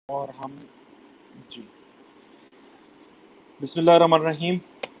اور ہم جی بسم اللہ الرحمن الرحیم.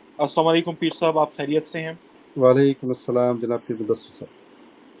 السلام علیکم پیر صاحب، آپ خیریت سے ہیں؟ وعلیکم السلام جناب پیر مدثر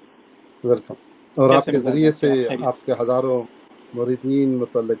صاحب، ویلکم. اور آپ کیسے کے مزاج ذریعے آپ کے؟ سے آپ خیریت آپ کے ہزاروں مریدین،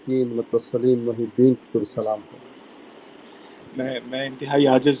 متعلقین، متصلین، محبین کو بھی سلام ہو. میں انتہائی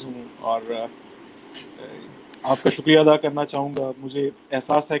عاجز ہوں اور آپ کا شکریہ ادا کرنا چاہوں گا. مجھے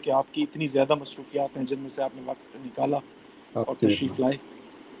احساس ہے کہ آپ کی اتنی زیادہ مصروفیات ہیں جن میں سے آپ نے وقت نکالا اور آپ کی تشریف مہربانی. لائے.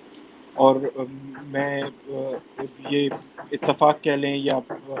 اور میں یہ اتفاق کہہ لیں یا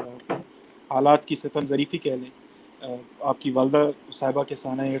حالات کی ستم ظریفی کہہ لیں، آپ کی والدہ صاحبہ کے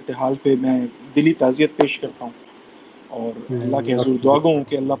سانحہ ارتحال پہ میں دلی تعزیت پیش کرتا ہوں اور اللہ کے آپ حضور کی دعا گو ہوں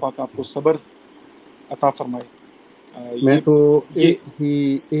کہ مہربانی. اللہ پاک آپ کو صبر عطا فرمائے. میں تو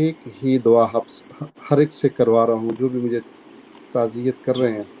یہ ایک ہی دعا ہر ایک سے کروا رہا ہوں جو بھی مجھے تعزیت کر جی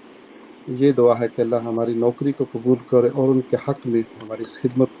رہے ہیں. یہ دعا ہے کہ اللہ ہماری نوکری کو قبول کرے اور ان کے حق میں ہماری اس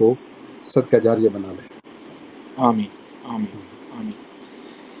خدمت کو صدقہ جاریہ بنا لے. آمین آمین آمین.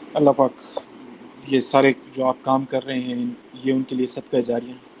 اللہ پاک یہ سارے جو آپ کام کر رہے ہیں یہ ان کے لیے صدقہ جاریہ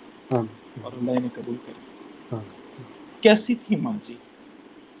ہیں آمین. اور اللہ انہیں قبول کرے. آمین. کیسی تھی ماں جی؟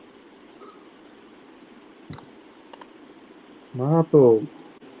 ماں تو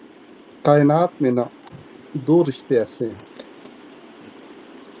کائنات میں نا دو رشتے ایسے ہیں.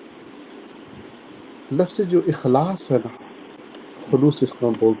 لفظ جو اخلاص ہے نا، خلوص اس کو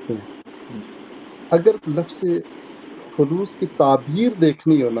ہم بولتے ہیں. اگر لفظ خلوص کی تعبیر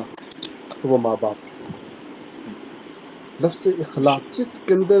دیکھنی ہو نا تو وہ ماں باپ ہے. لفظ اخلاص جس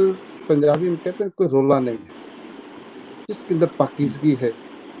کے اندر پنجابی میں کہتے ہیں کوئی رولا نہیں ہے، جس کے اندر پاکیزگی ہے،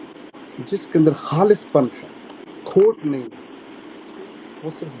 جس کے اندر خالص پن ہے، کھوٹ نہیں ہے، وہ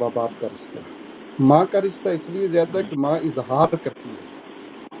صرف ماں باپ کا رشتہ ہے. ماں کا رشتہ اس لیے زیادہ ہے کہ ماں اظہار کرتی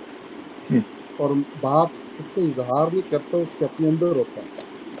ہے اور باپ اس کا اظہار نہیں کرتا، اس کے اپنے اندر ہوتا ہے.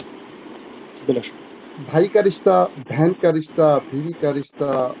 بلا شک. بھائی کا رشتہ، بہن کا رشتہ، بیوی کا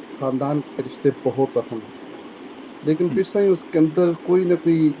رشتہ، خاندان کے رشتے بہت اہم ہیں. لیکن پھر سے اس کے اندر کوئی نہ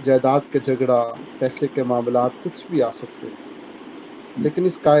کوئی جائیداد کا جھگڑا، پیسے کے معاملات کچھ بھی آ سکتے ہیں. لیکن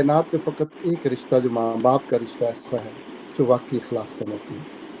اس کائنات میں فقط ایک رشتہ جو ماں باپ کا رشتہ ایسا ہے جو واقعی اخلاص پر مبنی ہے.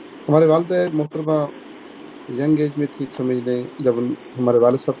 ہمارے والدہ محترمہ ینگ ایج میں تھی، سمجھ لیں جب ہمارے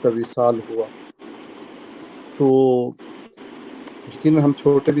والد صاحب کا وصال ہوا تو یقیناً ہم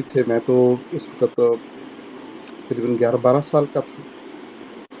چھوٹے بھی تھے. میں تو اس وقت تقریباً 11-12 سال کا تھا.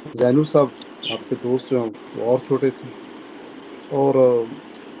 زینور صاحب آپ کے دوست جو ہیں وہ اور چھوٹے تھے. اور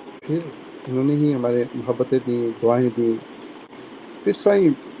پھر انہوں نے ہی ہمارے محبتیں دیں، دعائیں دیں. پھر سائیں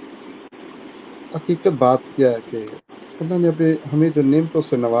حقیقت بات کیا ہے کہ اللہ نے ہمیں جو نعمتوں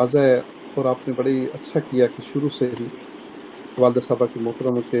سے نوازا ہے، اور آپ نے بڑی اچھا کیا کہ شروع سے ہی والدہ صاحبہ کے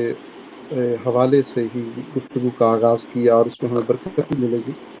محترم کے حوالے سے ہی گفتگو کا آغاز کیا، اور اس میں ہمیں برکت بھی ملے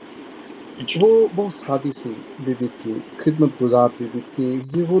گی. وہ بہت سادی سی بیوی تھی، خدمت گزار بیوی تھی.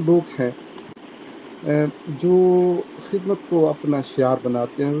 یہ وہ لوگ ہیں جو خدمت کو اپنا شعار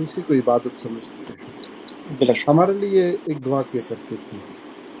بناتے ہیں اور اسی کو عبادت سمجھتے ہیں. بلا شک. ہمارے لیے ایک دعا کیا کرتی تھی،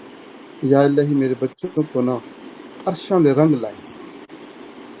 یا اللہ میرے بچوں کو نا عرشاں دے رنگ لائی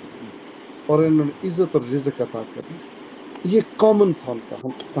اور انہوں نے عزت اور رزق عطا کریں. یہ کامن تھا ان کا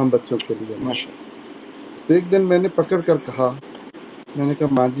ہم بچوں کے لیے نا. ماشاء تو ایک دن میں نے پکڑ کر کہا، میں نے کہا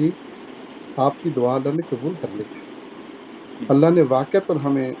ماں جی آپ کی دعا اللہ نے قبول کر لی ہے. اللہ نے واقعتاً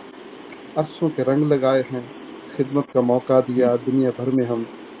ہمیں عرشوں کے رنگ لگائے ہیں، خدمت کا موقع دیا، دنیا بھر میں ہم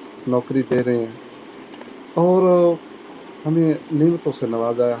نوکری دے رہے ہیں اور ہمیں نعمتوں سے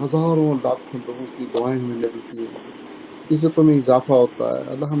نوازا ہے. ہزاروں لاکھوں لوگوں کی دعائیں ہمیں ملتی ہیں، عزتوں میں اضافہ ہوتا ہے.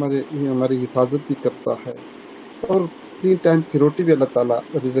 اللہ ہماری حفاظت بھی کرتا ہے اور 3 ٹائم کی روٹی بھی اللہ تعالیٰ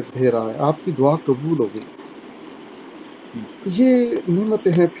رزق دے رہا ہے. آپ کی دعا قبول ہو گئی. تو یہ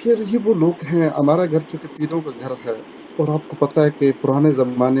نعمتیں ہیں. پھر یہ وہ لوگ ہیں، ہمارا گھر چونکہ پیروں کا گھر ہے، اور آپ کو پتہ ہے کہ پرانے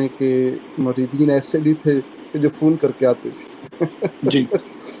زمانے کے مریدین ایسے نہیں تھے کہ جو فون کر کے آتے تھے. جی.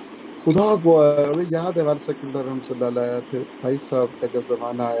 خدا کو ہمیں یاد ہے والد صاحب رحمۃ اللہ علیہ، پھر بھائی صاحب کا جب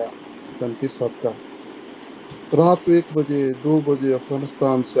زمانہ آیا چند پیر صاحب کا، رات کو 1 بجے 2 بجے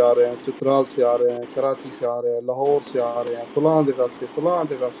افغانستان سے آ رہے ہیں، چترال سے آ رہے ہیں، کراچی سے آ رہے ہیں، لاہور سے آ رہے ہیں، فلاں جگہ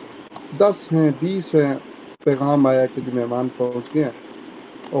سے 10 ہیں 20 ہیں. پیغام آیا کہ جو مہمان پہنچ گئے ہیں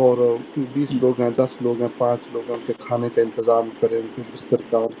اور 20 لوگ ہیں، 10 لوگ ہیں، 5 لوگ ہیں، ان کے کھانے کا انتظام کریں، ان کے بستر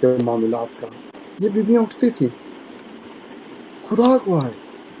کا، ان کے معاملات کا. یہ بیویاں اٹھتی تھیں. خدا کو ہے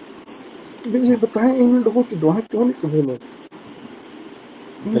یہ بتائیں ان لوگوں کی دعائیں کیوں نہیں قبول ہوگی؟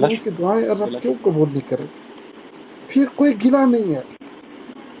 ان بلا لوگوں شک. کی دعائیں رب بلا کیوں شک. قبول نہیں کرے گا؟ پھر کوئی گلہ نہیں ہے،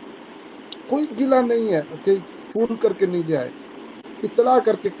 کوئی گلہ نہیں ہے کہ فون کر کے نہیں جائے، اطلاع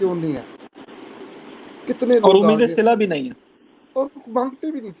کر کے کیوں نہیں ہے. کتنے اور لوگ امید آگے، صلہ بھی نہیں ہے. اور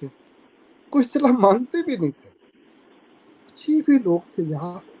مانگتے بھی نہیں تھے, کوئی صلہ مانگتے بھی نہیں تھے. عجیب ہی لوگ تھے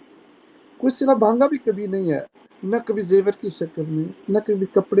یار, کوئی صلہ مانگا بھی کبھی نہیں ہے, نہ کبھی زیور کی شکل میں, نہ کبھی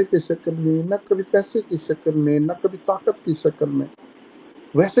کپڑے کی شکل میں, نہ کبھی پیسے کی شکل میں, نہ کبھی طاقت کی شکل میں.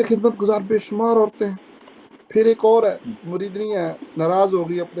 ویسے خدمت گزار بے شمار عورتیں ہیں. پھر ایک اور ہے, مریدنی ہے, ناراض ہو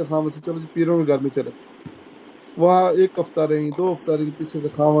گئی اپنے خامد سے, چلو جی پیروں کے گھر میں چلے. وہاں ایک ہفتہ رہی, 2 ہفتہ رہی, پیچھے سے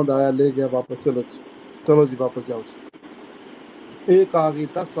خامد آیا, لے گیا واپس, چلو جی واپس جاؤ جی. ایک آ گئی,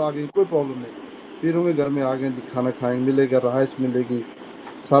 10 آ گئی, کوئی پرابلم نہیں. پیروں کے گھر میں آ گئے جی, کھانا کھائیں, ملے گا, رہائش ملے گی,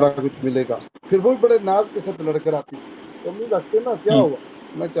 سارا کچھ ملے گا. پھر وہ بڑے ناز کے ساتھ لڑ کر آتی تھی, تو نہیں رکھتے نا, کیا ہوا,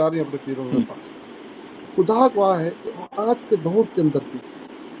 میں چاہ رہی ہوں اپنے پیروں کے پاس. خدا گواہ ہے کہ آج کے دور کے اندر بھی,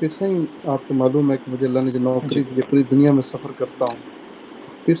 پھر صحیح آپ کو معلوم ہے کہ مجھے اللہ نے جو نوکری دی, پوری دنیا میں سفر کرتا ہوں.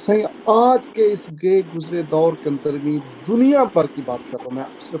 پھر صحیح آج کے اس گئے گزرے دور کے اندر بھی دنیا بھر کی بات کر رہا ہوں میں,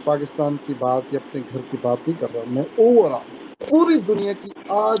 صرف پاکستان کی بات یا اپنے گھر کی بات نہیں کر رہا ہوں, میں اوور آل پوری دنیا کی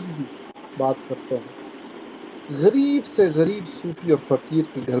آج بھی بات کرتا ہوں. غریب سے غریب صوفی اور فقیر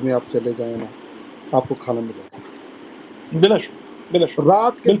کے گھر میں آپ چلے جائیں نا, آپ کو کھانا ملے گا. بلا شک, بلا شک,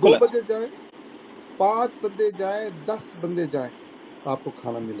 رات کے 2 بالکل بجے جائیں, 5 بندے جائیں, 10 بندے جائیں, آپ کو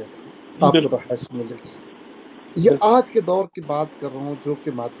کھانا ملے گا, آپ کو بالکل رہائش ملے گی. یہ آج کے دور کی بات کر رہا ہوں, جو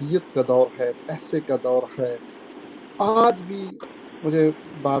کہ مادیت کا دور ہے, پیسے کا دور ہے. آج بھی مجھے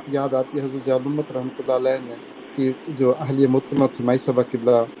بات یاد آتی ہے حضرت ضیاءالامت رحمۃ اللہ علیہ نے, کہ جو اہلیہ محترمہ تھی مائی صاحبہ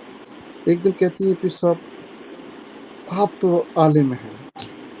قبلہ, ایک دن کہتی ہیں, پیر صاحب آپ تو عالم ہیں,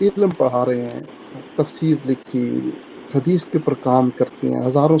 علم پڑھا رہے ہیں, تفسیر لکھی, حدیث کے پر کام کرتے ہیں,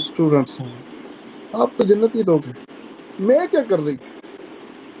 ہزاروں سٹوڈنٹس ہیں, آپ تو جنتی لوگ ہیں, میں کیا کر رہی,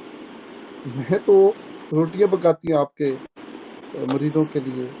 میں تو روٹیاں پکاتی ہوں آپ کے مریدوں کے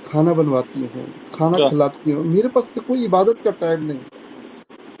لیے, کھانا بنواتی ہوں, کھانا کھلاتی ہوں, میرے پاس تو کوئی عبادت کا ٹائم نہیں.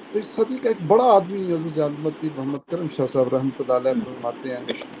 تو اس صدی کا ایک بڑا آدمی حضرت ضیاءالامت پیر محمد کرم شاہ صاحب رحمۃ اللہ علیہ فرماتے ہیں,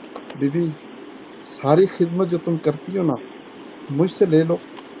 بی بی ساری خدمت جو تم کرتی ہو نا, مجھ سے لے لو,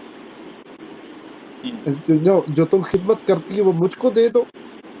 جو تم خدمت کرتی ہے وہ مجھ کو دے دو,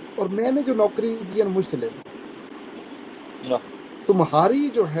 اور میں نے جو نوکری دی ہے مجھ سے لے لو. تمہاری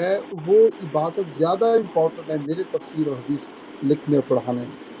جو ہے وہ عبادت زیادہ امپورٹنٹ ہے میرے تفسیر اور حدیث لکھنے اور پڑھانے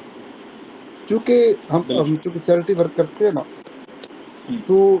میں. چونکہ ہم چونکہ چیریٹی ورک کرتے ہیں نا,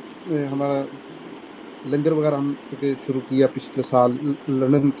 تو ہمارا لنگر وغیرہ ہم چونکہ شروع کیا پچھلے سال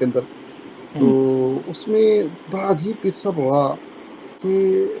لندن کے اندر, تو اس میں بڑا عجیب پیر صاحب ہوا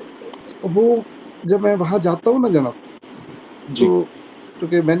کہ وہ جب میں وہاں جاتا ہوں نا جناب, تو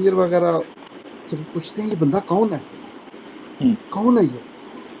چونکہ مینیجر وغیرہ سے پوچھتے ہیں یہ بندہ کون ہے, کون ہے یہ,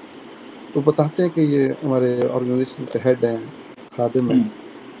 تو بتاتے ہیں کہ یہ ہمارے آرگنائزیشن کے ہیڈ ہیں, خادم ہیں.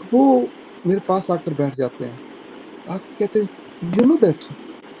 تو وہ میرے پاس آ کر بیٹھ جاتے ہیں, آ کے کہتے ہیں you know that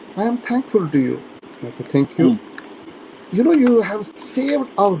I am thankful to you. میں کہ thank you, you know you have saved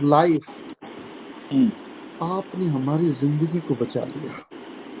our life, آپ نے ہماری زندگی کو بچا لیا.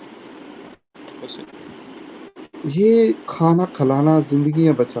 یہ کھانا کھلانا,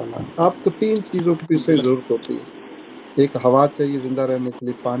 زندگیاں بچانا, آپ کو 3 چیزوں کی پیچھے ضرورت ہوتی ہے. ایک ہوا چاہیے زندہ رہنے کے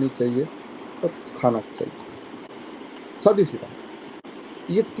لیے, پانی چاہیے, اور کھانا چاہیے. سادی سی بات,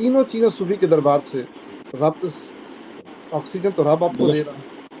 یہ تینوں چیزیں صوفی کے دربار سے رابطہ. آکسیجن تو رب آپ کو دے رہا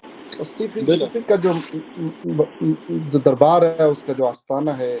ہے, اور صوفی کا جو دربار ہے, اس کا جو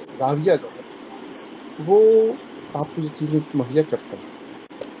آستانہ ہے, زاویہ جو ہے, وہ آپ کو یہ چیزیں مہیا کرتا ہے,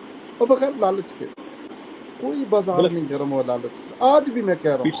 اور بغیر لالچ کے. کوئی بازار نہیں گرم ہو لالچ کا. آج بھی میں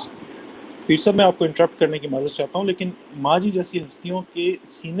کہہ رہا ہوں, پیر صاحب میں آپ کو انٹرپٹ کرنے کی معذرت چاہتا ہوں, لیکن ماں جی جیسی ہستیوں کے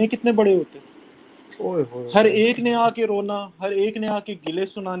سینے کتنے بڑے ہوتے ہیں. ہر ایک نے آ کے رونا, ہر ایک نے آ کے گلے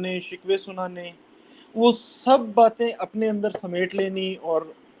سنانے, شکوے سنانے, وہ سب باتیں اپنے اندر سمیٹ لینی اور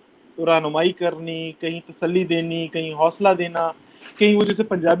رہنمائی کرنی, کہیں تسلی دینی, کہیں حوصلہ دینا, کہیں وہ جیسے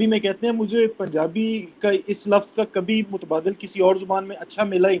پنجابی میں کہتے ہیں, مجھے پنجابی کا اس لفظ کا کبھی متبادل کسی اور زبان میں اچھا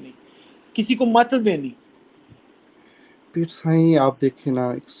ملا ہی نہیں, کسی کو مت دینی. پیر سائیں آپ دیکھیں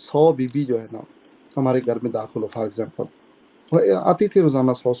نا, 100 بیوی جو ہے نا ہمارے گھر میں داخل ہو, فار ایگزامپل آتی تھی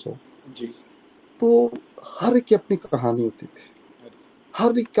روزانہ 100 جی, تو ہر ایک کی اپنی کہانی ہوتی تھی,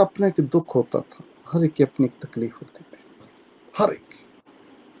 ہر ایک کا اپنا ایک دکھ ہوتا تھا, ہر ایک کی اپنی ایک تکلیف ہوتی تھی, ہر ایک.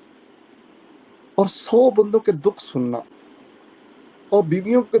 اور 100 بندوں کے دکھ سننا اور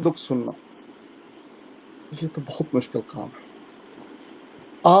بیویوں کے دکھ سننا, یہ تو بہت مشکل کام ہے.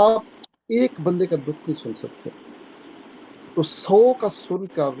 آپ ایک بندے کا دکھ نہیں سن سکتے, تو 100 کا سن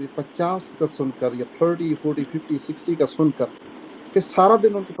کر, 50 کا سن کر, یا 30, 40, 50, 60 کا سن کر, پھر سارا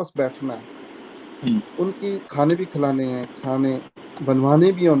دن ان کے پاس بیٹھنا ہے, ان کی کھانے بھی کھلانے ہیں, کھانے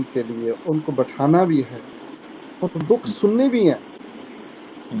بنوانے بھی ہیں ان کے لیے, ان کو بٹھانا بھی ہے, اور دکھ سننے بھی ہیں.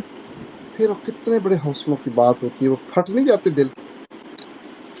 پھر وہ کتنے بڑے حوصلوں کی بات ہوتی ہے, وہ پھٹ نہیں جاتے دل.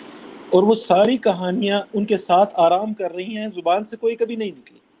 اور وہ ساری کہانیاں ان کے ساتھ آرام کر رہی ہیں، زبان سے کوئی کبھی نہیں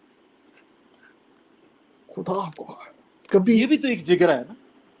نکلی. خدا کو کبھی یہ بھی تو ایک جگر ہے نا.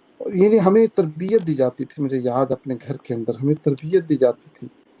 یعنی ہمیں تربیت دی جاتی تھی، مجھے یاد اپنے گھر کے اندر ہمیں تربیت دی جاتی تھی،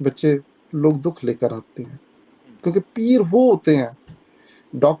 بچے لوگ دکھ لے کر آتے ہیں کیونکہ پیر وہ ہوتے ہیں،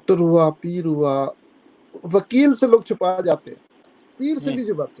 ڈاکٹر ہوا، پیر ہوا، وکیل سے لوگ چھپا جاتے ہیں، پیر سے نہیں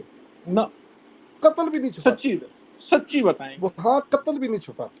چھپاتے، نہ قتل بھی نہیں چھپاتے، سچی بتائیں گے. وہ ہاں قتل بھی نہیں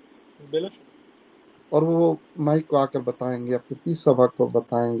چھپاتے، بلا شبہ. اور وہ مائک کو آ کر بتائیں گے، اپنے پیر صاحبہ کو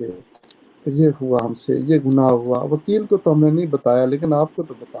بتائیں گے کہ یہ ہوا ہم سے، یہ گناہ ہوا. وکیل کو تو ہم نے نہیں بتایا لیکن آپ کو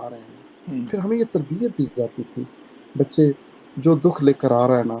تو بتا رہے ہیں. پھر ہمیں یہ تربیت دی جاتی تھی، بچے جو دکھ لے کر آ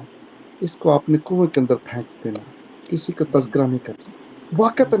رہا ہے نا، اس کو اپنے کنویں کے اندر پھینک دینا، کسی کا تذکرہ نہیں کرنا.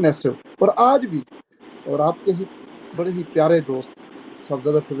 واقعتاً ایسے ہو. اور آج بھی، اور آپ کے ہی بڑے ہی پیارے دوست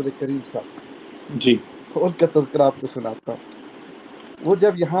صاحبزادہ فضل کریم صاحب جی، ان کا تذکرہ آپ کو سناتا ہوں. وہ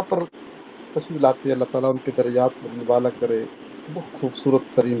جب یہاں پر تشریف لاتے ہیں، اللہ تعالیٰ ان کے درجات پر نوالا کرے، بہت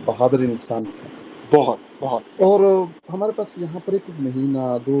خوبصورت ترین بہادر انسان تھے. بہت بہت. اور ہمارے پاس یہاں پر ایک مہینہ،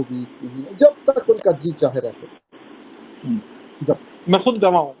 2 ویک، مہینہ، جب تک ان کا جی چاہے رہتے تھے، جب تک. میں خود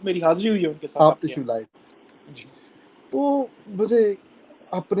گواہ ہوں، میری حاضری ہوئی ہے ان کے ساتھ. آپ تشریف لائے جی. تو مجھے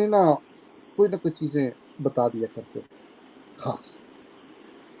اپنے نا کوئی نہ کوئی چیزیں بتا دیا کرتے تھے خاص.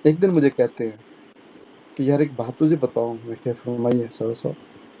 ایک دن مجھے کہتے ہیں کہ یار ایک بات تجھے بتاؤں. میں کیا فرمائیے صاحب.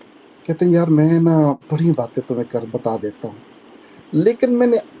 کہتے ہیں یار میں نا بڑی باتیں تمہیں بتا دیتا ہوں، لیکن میں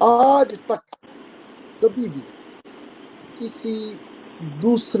نے آج تک کبھی بھی کسی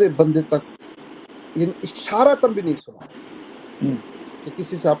دوسرے بندے تک یعنی اشارتاً بھی نہیں سنا کہ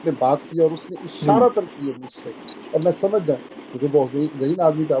کسی سے آپ نے بات کی اور اس نے اشارتاً کی ہے مجھ سے اور میں سمجھ جاؤں، کیونکہ بہت ذہین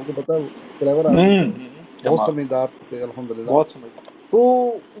آدمی تھا، آپ کو پتا ہے، وہ کلیور آدمی تھے، بہت سمجھدار تھے الحمدللہ. بہت سمجھدار. تو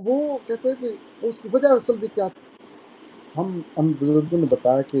وہ کہتے ہیں کہ اس کی وجہ اصل میں کیا تھی. ہم بزرگوں نے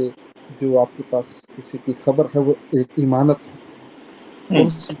بتایا کہ جو آپ کے پاس کسی کی خبر ہے وہ ایک ایمانت ہے، اور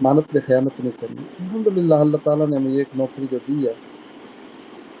اس ایمانت میں خیانت نہیں کرنی. الحمدللہ اللہ تعالیٰ نے ہمیں ایک نوکری جو دی ہے،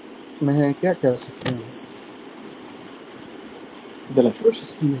 میں کیا کہہ سکتا ہوں،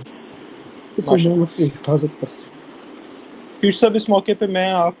 کوشش کی ہے اس امانت کی حفاظت کر سکوں. پیر صاحب، اس موقع پہ میں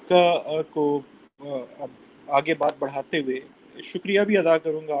آپ کا کو آگے بات بڑھاتے ہوئے شکریہ بھی ادا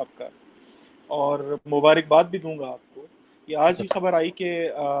کروں گا آپ کا، اور مبارکباد بھی دوں گا آپ کو. یہ آج ہی خبر آئی کہ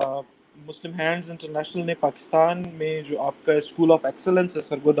مسلم ہینڈز انٹرنیشنل نے پاکستان میں جو آپ کا اسکول آف ایکسلنس ہے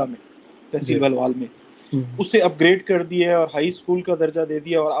سرگودا میں، تحصیل ولوال میں، اسے اپ گریڈ کر دیا ہے اور ہائی اسکول کا درجہ دے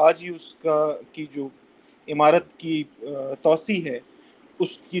دیا، اور آج ہی اس کی جو عمارت کی توسیع ہے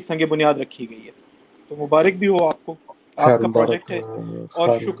اس کی سنگ بنیاد رکھی گئی ہے. تو مبارک بھی ہو آپ کو، آپ کا پروجیکٹ ہے،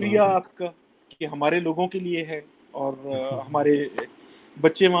 اور شکریہ آپ کا کہ ہمارے لوگوں کے لیے ہے، اور ہمارے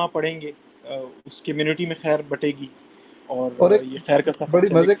بچے وہاں پڑھیں گے، اس کمیونٹی میں خیر بٹے گی، اور ایک یہ خیر کا سفر بڑی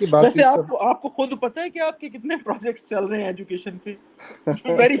چلے مزے کی گا. بات ویسے سب آپ کو خود پتہ ہے کہ آپ کے کتنے پروجیکٹس چل رہے ہیں ایجوکیشن پہ؟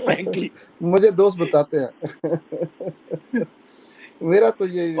 ویری فرینکلی مجھے دوست بتاتے ہیں. میرا تو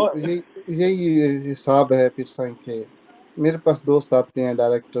یہی حساب ہے پھر سائن کے. میرے پاس دوست آتے ہیں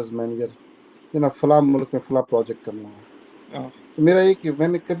ڈائریکٹرز، مینیجر، جناب فلاں ملک میں فلاں پروجیکٹ کرنا ہے. میرا ایک میں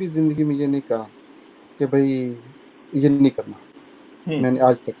نے کبھی زندگی میں یہ نہیں کہا کہ بھائی یہ نہیں کرنا، میں نے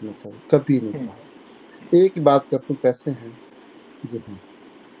آج تک نہیں کہا، کبھی نہیں کہا. ایک ہی بات کرتا ہوں، پیسے ہیں جی ہاں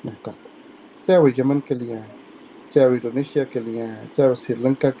میں کرتا ہوں، چاہے وہ یمن کے لیے ہیں، چاہے وہ انڈونیشیا کے لیے ہیں، چاہے وہ سری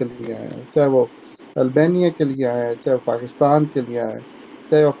لنکا کے لیے ہیں، چاہے وہ البینیا کے لیے آئے، چاہے وہ پاکستان کے لیے آئے،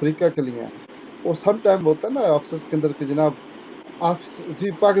 چاہے وہ افریقہ کے لیے آئے. وہ سم ٹائم ہوتا ہے نا آفسز کے اندر کہ جناب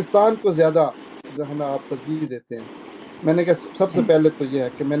جی پاکستان کو زیادہ جو ہے نا آپ ترجیح دیتے ہیں. میں نے کہا سب سے پہلے تو یہ ہے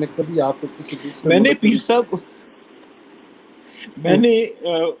کہ میں نے کبھی آپ کو کسی دوسرے میں نے ملک پیر صاحب میں نے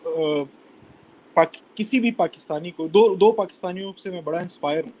کسی بھی پاکستانی کو، دو پاکستانیوں سے میں بڑا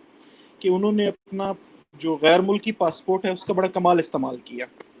انسپائر ہوں کہ انہوں نے اپنا جو غیر ملکی پاسپورٹ ہے اس کا بڑا کمال استعمال کیا.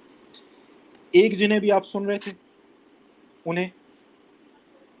 ایک جنہیں بھی آپ سن رہے تھے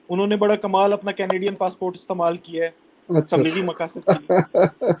انہوں نے بڑا کمال اپنا کینیڈین پاسپورٹ استعمال کیا ہے تبلیغی مقاصد کے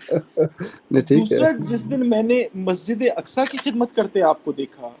لیے. دوسرا، جس دن میں نے مسجد اقصیٰ کی خدمت کرتے آپ کو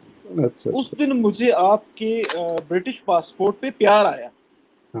دیکھا، اس دن مجھے آپ کے برٹش پاسپورٹ پہ پیار آیا.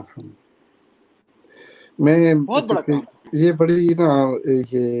 میں بہت بڑا کام تھا. یہ بڑی نا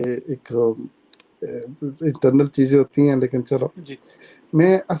یہ ایک انٹرنل چیزیں ہوتی ہیں، لیکن چلو جی.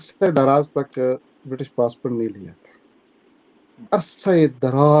 میں عرصہ دراز تک برٹش پاسپورٹ نہیں لیا تھا، عرصہ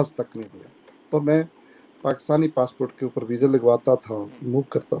دراز تک نہیں لیا تھا، اور میں پاکستانی پاسپورٹ کے اوپر ویزا لگواتا تھا، موو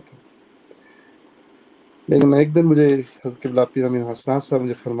کرتا تھا. لیکن ایک دن مجھے حضرت قبلہ پیر امین حسنات صاحب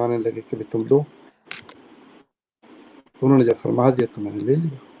مجھے فرمانے لگے کہ تم لو. انہوں نے جب فرما دیا تو میں نے لے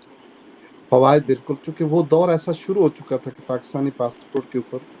لیا. فوائد بالکل، چونکہ وہ دور ایسا شروع ہو چکا تھا کہ پاکستانی پاسپورٹ کے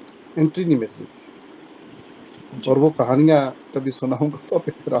اوپر انٹری نہیں مل رہی تھی. جی اور وہ کہانیاں کبھی سناؤں گا تو آپ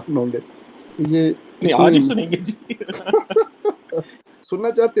حیران ہوں گے کہ یہ نہیں آج کتنی ہی سنیں گے جی.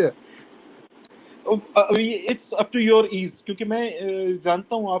 سننا چاہتے ہیں؟ It's up to your as, کیونکہ میں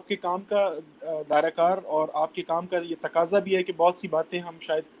جانتا ہوں آپ کے کام کا دائرہ کار، اور آپ کے کام کا یہ تقاضا بھی ہے کہ بہت سی باتیں ہم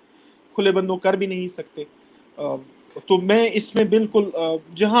شاید کھلے بندوں کر بھی نہیں سکتے. تو میں اس میں بالکل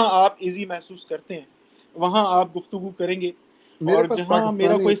جہاں آپ ایزی محسوس کرتے ہیں وہاں آپ گفتگو کریں گے، میرے اور پاس جہاں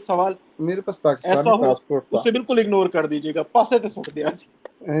میرا کوئی سوال ایسا پاکستانی ہو پاسپورٹ تھا. اسے بالکل اگنور کر دیجیے گا، پاسے تے سٹ دیا جی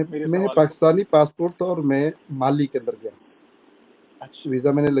میرے میں سوال کو. پاکستانی پاسپورٹ تھا اور میں مالی کے اندر گیا. اچھا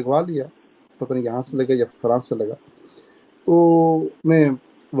ویزا میں نے لگوا لیا، پتہ نہیں یہاں سے لگا یا فرانس سے لگا. تو میں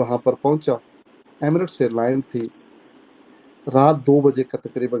وہاں پر پہنچا، ایمریٹس ایئر لائن تھی، رات 2 بجے کا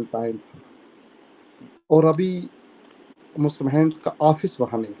تقریباً ٹائم تھا، اور ابھی مسلم ہینڈ کا آفس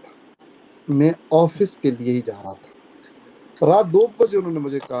وہاں نہیں تھا. میں آفس کے لیے ہی جا رہا تھا. رات 2 بجے انہوں نے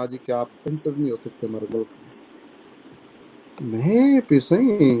مجھے کہا جی کہ آپ انٹر نہیں ہو سکتے ہمارے ملک میں. میں پھر سے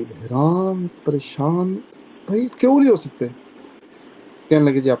حیران پریشان، بھائی کیوں نہیں ہو سکتے؟ کہنے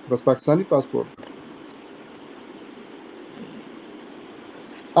لگے جی آپ کے پاس پاکستانی پاسپورٹ،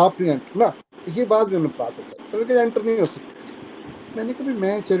 آپ نہیں انٹر. نا یہ بعد میں بات بتا کہ انٹر نہیں ہو سکتے. میں نے کہا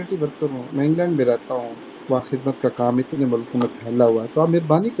میں چیریٹی ورکر ہوں، میں انگلینڈ میں رہتا ہوں، وہاں خدمت کا کام اتنے ملکوں میں پھیلا ہوا ہے، تو آپ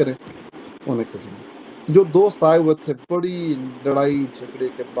مہربانی کریں. انہوں نے کہا جی نہیں. جو دوست آئے ہوئے تھے، بڑی لڑائی جھگڑے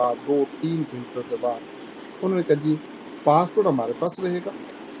کے بعد 2-3 گھنٹوں کے بعد انہوں نے کہا جی پاسپورٹ ہمارے پاس رہے گا،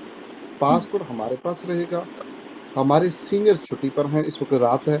 پاسپورٹ ہمارے پاس رہے گا. ہمارے سینئر چھٹی پر ہیں، اس وقت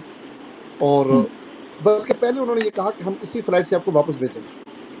رات ہے، اور بلکہ پہلے انہوں نے یہ کہا کہ ہم اسی فلائٹ سے آپ کو واپس بھیجیں گے.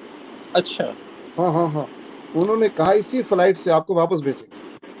 اچھا ہاں انہوں نے کہا اسی فلائٹ سے آپ کو واپس بھیجیں گے.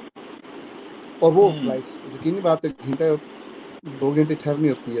 اور وہ فلائٹس یقینی بات ہے گھنٹہ 2 گھنٹے ٹھہرنی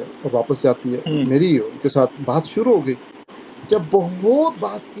ہوتی ہے اور واپس جاتی ہے. میری ان کے ساتھ بات شروع ہو گئی. جب بہت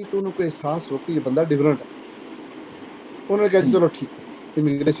بات کی تو ان کو احساس ہو کہ یہ بندہ ڈفرنٹ ہے. انہوں نے کہا جی چلو ٹھیک ہے.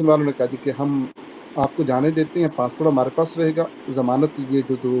 امیگریشن والوں نے کہا جی کہ ہم آپ کو جانے دیتے ہیں، پاسپورٹ ہمارے پاس رہے گا، ضمانت یہ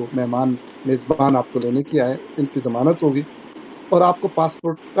جو 2 مہمان میزبان آپ کو لینے کی آئے ان کی ضمانت ہوگی، اور آپ کو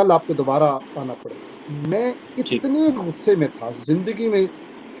پاسپورٹ کل آپ کو دوبارہ آنا پڑے گا. میں اتنے غصے میں تھا، زندگی میں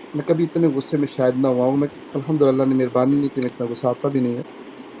کبھی اتنے غصے میں شاید نہ ہوا ہوں. میں الحمدللہ نے مہربانی نہیں کی، میں اتنا غصہ آتا بھی نہیں ہے.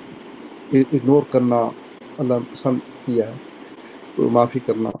 اگنور کرنا اللہ پسند کیا ہے، تو معافی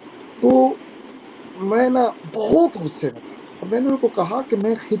کرنا. تو میں نا بہت غصے میں تھا، اور میں نے ان کو کہا کہ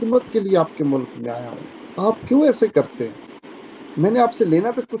میں خدمت کے لیے آپ کے ملک میں آیا ہوں، آپ کیوں ایسے کرتے ہیں؟ میں نے آپ سے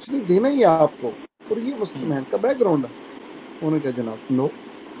لینا تو کچھ نہیں، دینا ہی ہے آپ کو، اور یہ مسلم ہینڈ کا بیک گراؤنڈ ہے. انہوں نے کہا جناب know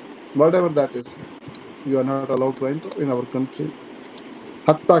what ever that is you are not allowed to enter in our country.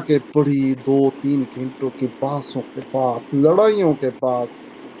 حتیٰ کہ بڑی 2-3 گھنٹوں کی بحثوں کے بعد، لڑائیوں کے بعد،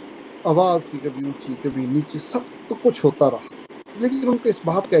 آواز کی کبھی اونچی کبھی نیچے، سب تو کچھ ہوتا رہا، لیکن ان کو اس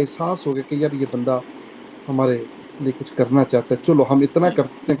بات کا احساس ہو گیا کہ یار یہ بندہ ہمارے لیے کچھ کرنا چاہتا ہے. چلو ہم اتنا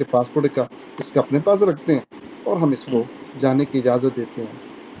کرتے ہیں کہ پاسپورٹ کا اس کا اپنے پاس رکھتے ہیں اور ہم اس کو جانے کی اجازت دیتے ہیں.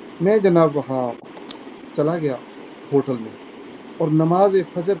 میں جناب وہاں چلا گیا ہوٹل میں، اور نماز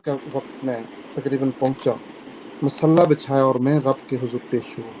فجر کا وقت میں تقریباً پہنچا، مصلی بچھایا اور میں رب کے حضور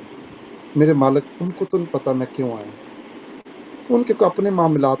پیش ہوا. میرے مالک ان کو تو نہیں پتا میں کیوں آیا ہوں، ان کے کو اپنے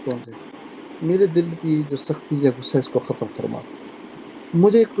معاملات ہوں گے. میرے دل کی جو سختی ہے غصہ اس کو ختم فرما دیتا.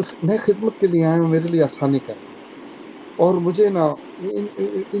 میں خدمت کے لیے آیا ہوں، میرے لیے آسانی کر دیں، اور مجھے نا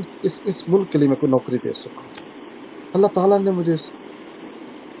اس ملک کے لیے میں کوئی نوکری دے سکوں. اللہ تعالیٰ نے مجھے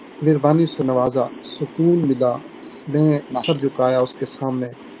مہربانی سے نوازا، سکون ملا. میں سر جھکایا اس کے سامنے.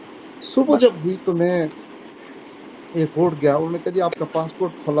 صبح جب ہوئی تو میں ایئرپورٹ گیا، انہوں نے کہا جی آپ کا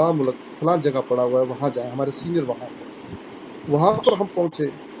پاسپورٹ فلاں ملک فلاں جگہ پڑا ہوا ہے، وہاں جائیں، ہمارے سینئر وہاں تھے. وہاں پر ہم پہنچے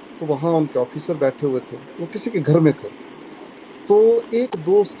تو وہاں ان کے آفیسر بیٹھے ہوئے تھے، وہ کسی کے گھر میں تھے. تو ایک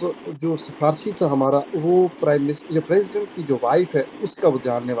دوست جو سفارشی تھا ہمارا، وہ پرائم منسٹر یا پریزیڈنٹ کی جو وائف ہے اس کا وہ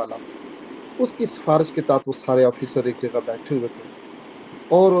جاننے والا تھا. اس کی سفارش کے تحت وہ سارے آفیسر ایک جگہ بیٹھے ہوئے تھے،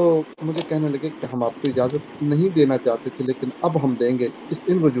 اور مجھے کہنے لگے کہ ہم آپ کو اجازت نہیں دینا چاہتے تھے لیکن اب ہم دیں گے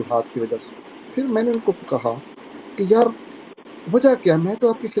ان وجوہات کی وجہ سے. پھر میں نے ان کو کہا کہ یار وجہ کیا، میں تو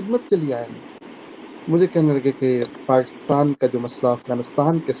آپ کی خدمت کے لیے آیا ہوں. مجھے کہنے لگے کہ پاکستان کا جو مسئلہ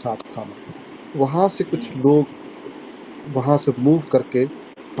افغانستان کے ساتھ تھا نا، وہاں سے کچھ لوگ وہاں سے موو کر کے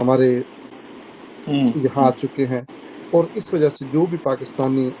ہمارے یہاں آ چکے ہیں، اور اس وجہ سے جو بھی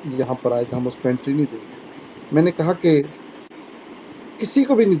پاکستانی یہاں پر آئے گا ہم اس کو انٹری نہیں دیں گے. میں نے کہا کہ کسی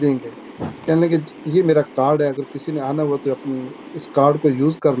کو بھی نہیں دیں گے. کہنے لگے یہ میرا کارڈ ہے، اگر کسی نے آنا ہوا تو اپنے اس کارڈ کو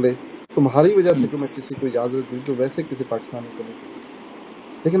یوز کر لے، تمہاری وجہ سے میں کسی کو اجازت دوں تو ویسے کسی پاکستانی کو نہیں دیں گے.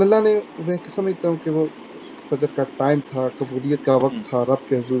 لیکن اللہ نے، میں سمجھتا ہوں کہ وہ فجر کا ٹائم تھا، قبولیت کا وقت تھا، رب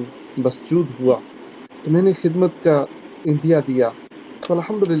کے حضور مسجود ہوا، تو میں نے خدمت کا اندیا دیا. تو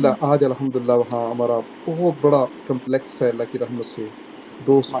الحمدللہ آج الحمدللہ وہاں ہمارا بہت بڑا کمپلیکس ہے، اللہ کی رحمت سے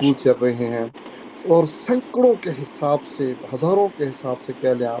 2 اسکول ماشاء چل رہے ہیں، اور سینکڑوں کے حساب سے، ہزاروں کے حساب سے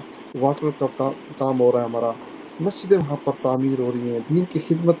کہہ لیں آپ، واٹر کا کام ہو رہا ہے ہمارا، مسجدیں وہاں پر تعمیر ہو رہی ہیں، دین کی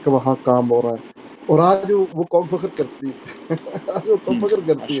خدمت کا وہاں کام ہو رہا ہے، اور آج وہ قوم فخر کرتی ہے آج وہ قوم فخر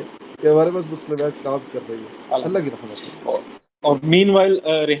کرتی ہے ماشاء کہ ہمارے پاس مسلمات کام کر رہی ہے، اللہ اللہ کی رحمت ہے۔ اور مین وائل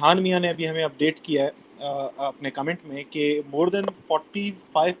ریحان میاں نے ابھی ہمیں اپڈیٹ کیا ہے اپنے کمنٹ میں کہ مور دین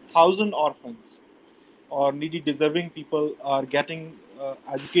 45,000 orphans اور needy deserving people are getting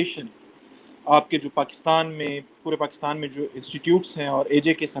education. آپ کے جو پاکستان میں، پورے پاکستان میں جو انسٹیٹیوٹس ہیں اور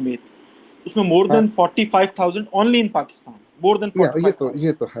AJ کے سمیت، اس میں مور دین 45,000 اونلی ان پاکستان، مور دین یہ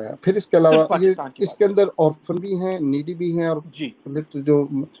 45,000 تو ہے۔ پھر اس کے علاوہ صرف یہ پاکستان کی اس بات کے کر اندر آرفن بھی ہیں، نیڈی بھی ہیں، اور جی جو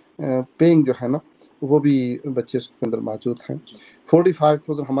پیئنگ جو ہے نا وہ بھی بچے اس کے اندر موجود ہیں۔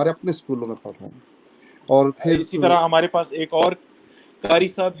 45,000 ہمارے اپنے اسکولوں میں پڑھ رہے ہیں۔ اور پھر اسی طرح ہمارے پاس ایک اور قاری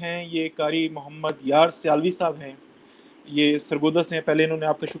صاحب ہیں، یہ قاری محمد یار سیالوی صاحب ہیں، یہ سرگودا سے ہیں۔ پہلے انہوں نے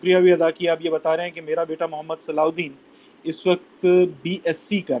آپ کا شکریہ بھی ادا کیا، اب یہ بتا رہے ہیں کہ میرا بیٹا محمد صلاح الدین اس وقت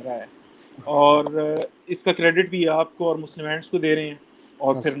BSc کر رہا ہے، اور اس کا کریڈٹ بھی آپ کو اور مسلم ہینڈز کو دے رہے ہیں،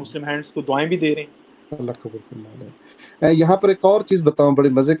 اور پھر مسلم ہینڈز کو دعائیں بھی دے رہے ہیں۔ اللہ قبول فرما لے۔ یہاں پر ایک اور چیز بتاؤں، بڑی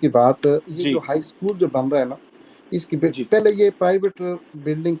مزے کی بات، یہ جی جو ہائی اسکول جو بن رہا ہے نا، اس کی جی پہلے یہ پرائیویٹ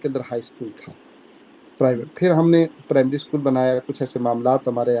بلڈنگ کے اندر ہائی اسکول تھا، پرائیویٹ، پھر ہم نے پرائمری اسکول بنایا، کچھ ایسے معاملات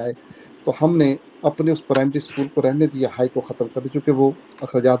ہمارے آئے تو ہم نے اپنے اس پرائمری اسکول کو رہنے دیا، ہائی کو ختم کر دیا، چونکہ وہ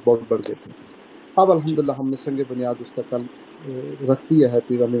اخراجات بہت بڑھ گئے تھے۔ اب الحمدللہ ہم نے سنگ بنیاد اس کا کل رکھ دیا ہے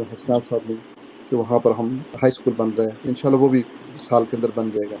پیر امین حسنات صاحب نے، کہ وہاں پر ہم ہائی اسکول بن رہے ہیں، انشاءاللہ وہ بھی سال کے اندر بن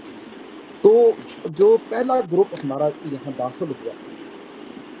جائے گا۔ تو جو پہلا گروپ ہمارا یہاں داخل ہوا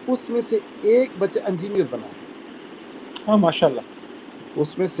تھا، اس میں سے ایک بچہ انجینئر بنا ہے، ہاں ماشاء اللہ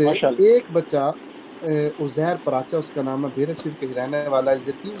اس میں سے ماشاء اللہ۔ ایک بچہ عزیر پراچا اس کا نام ہے، بھیرا شریف کا ہی رہنے والا ہے،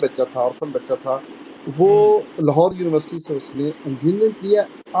 یتیم بچہ تھا، آرفن بچہ تھا، وہ لاہور یونیورسٹی سے اس نے انجینئرنگ کیا،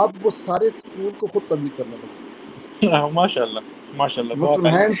 اب وہ سارے اسکول کو خود تبلیغ کرنے لگا۔ ماشاء اللہ ماشاء اللہ، مسلم بہت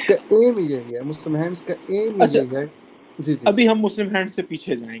اعلیٰ۔ ہینڈز کا ایم یہی ہے، مسلم ہینڈز کا ایم اچھا، یہی ہے۔ جی جی جی، ابھی ہم مسلم ہینڈ سے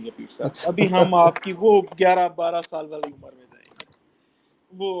پیچھے جائیں گے پیر صاحب، ابھی اچھا ہم آپ کی وہ 11-12 سال والی عمر میں جائیں گے،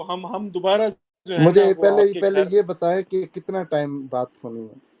 وہ ہم دوبارہ جو ہے نا مجھے وہ آپ کے پہلے گھر، یہ بتائیں کہ کتنا ٹائم بات ہونی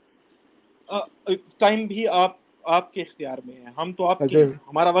ٹائم بھی آپ کے اختیار میں ہے، ہم تو آپ کے ہے؟ ہیں،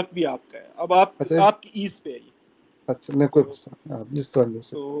 ہمارا وقت بھی آپ کا ہے، اب اچھا آپ کی ایز پہ آئیے۔ اچھا، نہیں کوئی مسئلہ نہیں، آپ جس طرح بھی ہو تو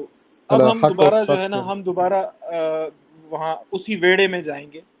سکتا اب ہے، ہم حق اور دوبارہ جو سچ ہے نا، کا۔ ہم دوبارہ وہاں اسی ویڑے میں جائیں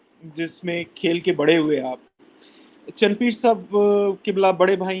گے جس میں کھیل کے بڑے ہوئے آپ۔ چند پیر صاحب قبلہ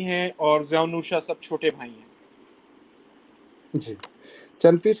بڑے بھائی ہیں اور ضیاء النور شاہ صاحب چھوٹے بھائی ہیں۔ جی،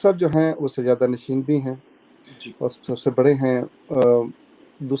 چند پیر صاحب جو ہیں وہ سجادہ نشین بھی ہیں جی اور سب سے بڑے ہیں۔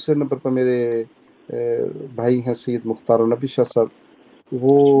 دوسرے نمبر پر میرے بھائی ہیں سید مختار النبی شاہ صاحب،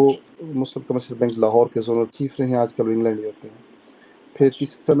 وہ مسلم کمرشل بینک لاہور کے زونل چیف رہے ہیں، آج کل انگلینڈ ہی ہوتے ہیں۔ پھر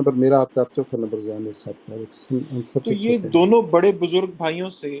تیسرا نمبر میرا آتا ہے، چوتھا نمبر ضیاء النور صاحب کا، ہم سب تو سے یہ چھوٹے ہیں۔ دونوں بڑے بزرگ بھائیوں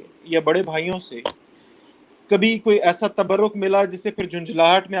سے یا بڑے بھائیوں سے کبھی کوئی ایسا تبرک ملا جسے پھر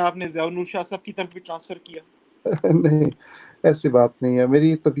جھنجھلاہٹ میں آپ نے ضیاء النور شاہ صاحب کی طرف بھی ٹرانسفر کیا؟ نہیں، ایسی بات نہیں ہے،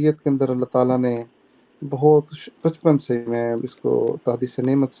 میری طبیعت کے اندر اللہ تعالیٰ نے بہت بچپن سے، میں اس کو تحدیث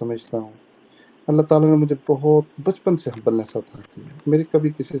نعمت سمجھتا ہوں، اللہ تعالیٰ نے مجھے بہت بچپن سے ہمبلنس عطا کی ہے۔ میری کبھی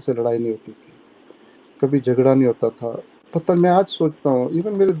کسی سے لڑائی نہیں ہوتی تھی، کبھی جھگڑا نہیں ہوتا تھا۔ پتہ میں آج سوچتا ہوں،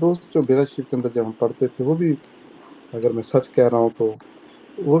 ایون میرے دوست جو بیرا شریف کے اندر جب ہم پڑھتے تھے، وہ بھی، اگر میں سچ کہہ رہا ہوں تو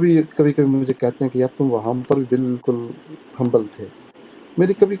وہ بھی کبھی کبھی مجھے کہتے ہیں کہ یار تم وہاں پر بھی بالکل ہمبل تھے۔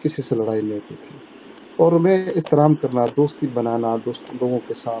 میری کبھی کسی سے لڑائی نہیں ہوتی تھی، اور میں احترام کرنا، دوستی بنانا لوگوں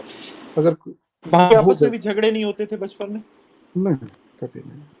کے ساتھ، اگر بھائی آپس بہت، میں بھی جھگڑے نہیں ہوتے تھے بچپن میں؟ نہیں کبھی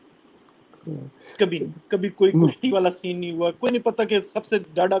نہیں، کبھی نہیں، کبھی کوئی نہیں کشتی والا سین نہیں ہوا؟ کوئی نہیں پتا کہ سب سے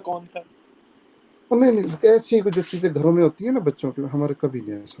ڈاڈا کون تھا؟ نہیں، ایسی جو چیزیں گھروں میں ہوتی ہیں نا بچوں کے، ہمارے کبھی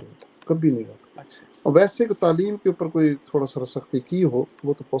نہیں ایسا ہوتا، کبھی نہیں ہوتا۔ اچھا اور ویسے کہ تعلیم کے اوپر کوئی تھوڑا سا سختی کی ہو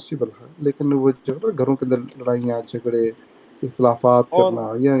وہ تو پاسبل ہے، لیکن وہ جو گھروں کے اندر لڑائیاں جھگڑے اختلافات اور کرنا،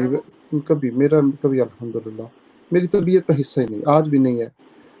 یا کبھی الحمدللہ میری طبیعت کا حصہ ہی نہیں، آج بھی نہیں ہے،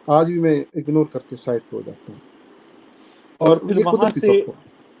 آج بھی میں اگنور کر کے سائڈ پہ ہو جاتا ہوں، اور اور پھر یہ وہاں قدرتی سے طور پر۔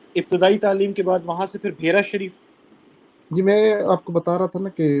 ابتدائی تعلیم کے بعد وہاں سے پھر بھیرا شریف؟ جی، میں آپ کو بتا رہا تھا نا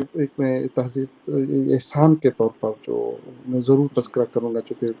کہ ایک میں تہذیب احسان کے طور پر جو میں ضرور تذکرہ کروں گا،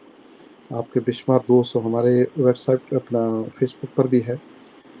 چونکہ آپ کے بے شمار دوست ہمارے ویب سائٹ پہ، اپنا فیس بک پر بھی ہے،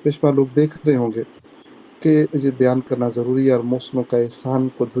 بے شمار لوگ دیکھ رہے ہوں گے کہ یہ بیان کرنا ضروری ہے، اور موسموں کا احسان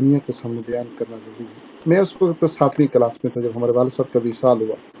کو دنیا کے سامنے بیان کرنا ضروری ہے۔ میں اس وقت 7ویں کلاس میں تھا جب ہمارے والد صاحب کا وصال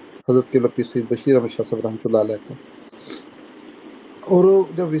ہوا، حضرت کے لپی سید بشیر احمد شاہ صاحب رحمۃ اللہ علیہ کا، اور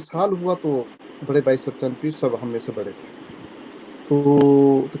جب وصال ہوا تو بڑے بھائی صاحب چند پیر صاحب ہم میں سے بڑے تھے، تو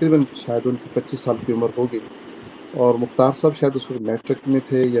تقریباً شاید ان کی 25 سال کی عمر ہوگی، اور مختار صاحب شاید اس وقت میٹرک میں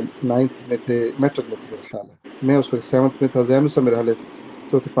تھے یا 9th میں تھے، میٹرک میں تھے میرا خیال ہے، میں اس وقت 7th میں تھا، زین صاحب میرے حال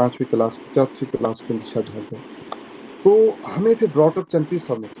چوتھی 5ویں کلاس 4ویں کلاس کے اندر شاید ہو گئے. تو ہمیں پھر براٹ اپ چند پیر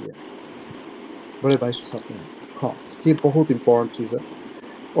صاحب نے کیا، بڑے بھائی صاحب نے. ہاں یہ بہت امپورٹنٹ چیز ہے،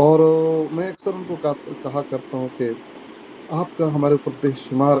 اور میں اکثر ان کو کہا کرتا ہوں کہ آپ کا ہمارے اوپر بے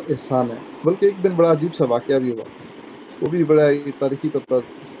شمار احسان ہے. بلکہ ایک دن بڑا عجیب سا واقعہ بھی ہوا، وہ بھی بڑا تاریخی طور پر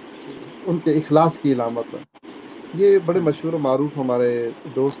ان کے اخلاص کی علامت ہے. یہ بڑے مشہور و معروف ہمارے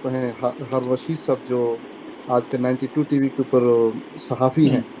دوست ہیں ہر رشید صاحب، جو آج کے 92 ٹی وی کے اوپر صحافی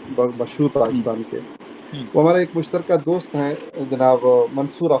ہیں مشہور پاکستان کے. وہ ہمارے ایک مشترکہ دوست ہیں جناب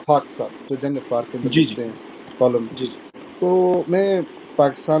منصور آفاق صاحب، جو جنگ اخبار کے اندر جی لکھتے ہیں کالم. جی تو میں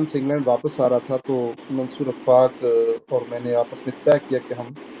پاکستان سے انگلینڈ واپس آ رہا تھا، تو منصور آفاق اور میں نے آپس میں طے کیا کہ ہم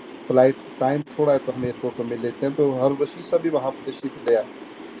فلائٹ ٹائم تھوڑا ہے تو ہم ایئرپورٹ پر مل لیتے ہیں. تو ہر رشید صاحب بھی وہاں پہ تشریف لے آئے،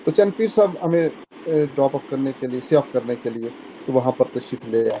 تو چند پیر صاحب ہمیں ڈراپ آف کرنے کے لیے، سی آف کرنے کے لیے تو وہاں پر تشریف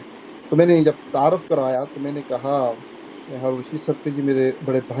لے آئے. تو میں نے جب تعارف کرایا تو میں نے کہا ہر رشید صاحب کے جی میرے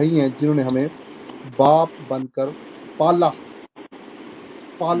بڑے بھائی ہیں جنہوں نے ہمیں باپ بن کر پالا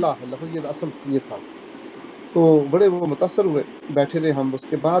ہے، لفظ یہ اصل یہ تھا. تو بڑے وہ متاثر ہوئے، بیٹھے رہے ہم. اس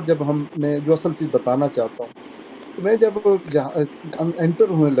کے بعد جب میں جو اصل چیز بتانا چاہتا ہوں، تو میں جب انٹر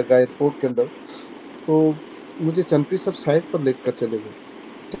ہونے لگا ایئرپورٹ کے اندر، تو مجھے چند پیر صاحب سائڈ پر لے کر چلے گئے.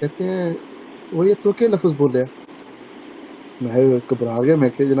 کہتے ہیں وہ یہ تو کیا لفظ بولے؟ میں گھبرا گیا، میں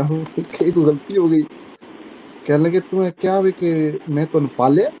کہ جناب کئی کوئی غلطی ہو گئی. کہنے لگے تمہیں کیا ہوئی کہ میں تو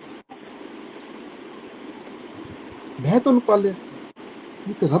پالیا، یہ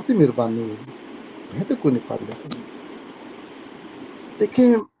تو رب کی مہربانی ہوئی، میں تو کوئی نہیں پالیا. تم دیکھیں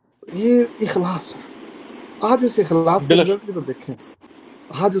یہ اخلاص ہے. آج اس اخلاص کا رزلٹ بھی تو دیکھیں.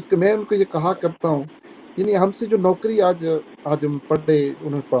 آج اس کے میں ان کو یہ کہا کرتا ہوں، یعنی ہم سے جو نوکری آج ہم پڑھے،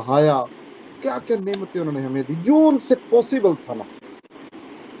 انہوں نے پڑھایا، کیا کیا نعمتیں انہوں نے ہمیں دی، جو ان سے پاسبل تھا نا،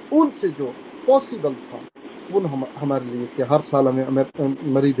 ان سے جو پاسبل تھا وہ ہمارے لیے کہ ہر سال ہمیں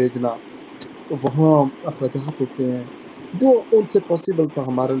مری بھیجنا، تو وہاں اخراجات ہوتے ہیں، جو ان سے پاسبل تھا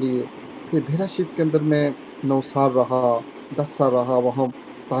ہمارے لیے. پھر بھیرا شریف کے اندر میں 9 سال رہا، 10 سال رہا، وہاں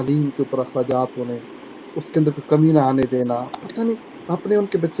تعلیم کے اوپر اخراجات ہونے، اس کے اندر کوئی کمی نہ آنے دینا. پتہ نہیں اپنے ان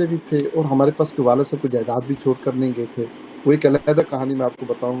کے بچے بھی تھے، اور ہمارے پاس کوئی والد صاحب کو جائیداد بھی چھوڑ کر نہیں گئے تھے. وہ ایک علیحدہ کہانی میں آپ کو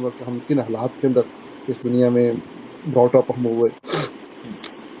بتاؤں گا کہ ہم کن حالات کے اندر اس دنیا میں براٹ اپ ہم ہوئے.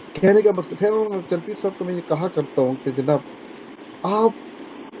 کہنے کا مقصد پھر چند پیر صاحب کو میں یہ کہا کرتا ہوں کہ جناب آپ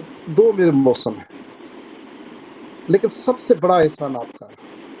 2 میرے موسم ہیں، لیکن سب سے بڑا احسان آپ کا ہے.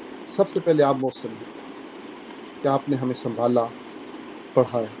 سب سے پہلے آپ موسم ہیں کہ آپ نے ہمیں سنبھالا،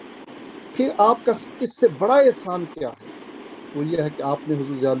 پڑھایا. پھر آپ کا اس سے بڑا احسان کیا ہے؟ وہ یہ ہے کہ آپ نے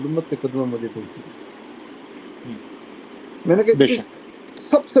حضور ضیاء الامت کے قدموں میں مجھے بھیج دیا. میں نے کہا اس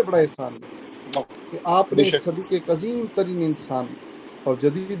سب سے بڑا احسان ہے کہ آپ نے صدی کے ایک عظیم ترین انسان اور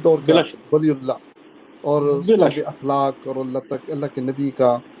جدید دور کا ولی اللہ اور صاحب اخلاق اور اللہ کے نبی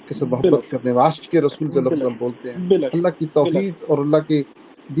کا کسی محبت کرنے، عاشق رسول جو لفظ ہم بولتے ہیں، اللہ کی توحید اور اللہ کے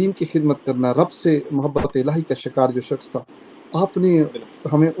دین کی خدمت کرنا، رب سے محبت الہی کا شکار جو شخص تھا، آپ نے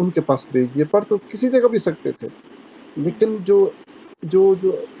ہمیں ان کے پاس بھیج دیا. پڑھ تو کسی جگہ بھی سکتے تھے، لیکن جو جو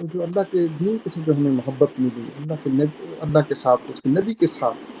جو جو اللہ کے دین کے سے جو ہمیں محبت ملی، اللہ کے ساتھ، اس کے نبی کے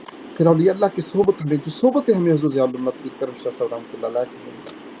ساتھ، پھر اولیاء اللہ کی صحبت، ہمیں جو صحبتیں ہمیں حضور ضیاء الامت پیر کرم شاہ صاحب رحمۃ اللہ علیہ کی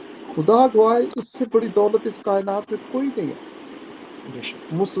ملی، خدا گواہ اس سے بڑی دولت اس کائنات میں کوئی نہیں ہے.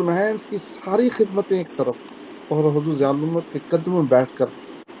 مسلم ہینڈز کی ساری خدمتیں ایک طرف، اور حضور ضیاء الامت کے قدموں میں بیٹھ کر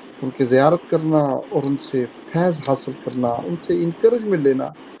ان کی زیارت کرنا اور ان سے فیض حاصل کرنا، ان سے انکریجمنٹ لینا،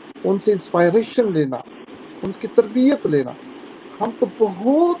 ان سے انسپائریشن لینا، ان کی تربیت لینا. ہم تو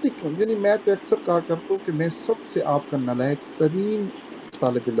بہت ہی کم، یعنی میں تو اکثر کہا کرتا ہوں کہ میں سب سے آپ کا نالائق ترین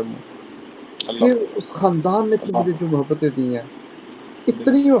طالب علم ہوں. پھر اس خاندان نے پھر مجھے جو محبتیں دی ہیں،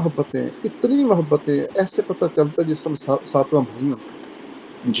 اتنی محبتیں ایسے پتہ چلتا ہے جس میں 7واں بھائی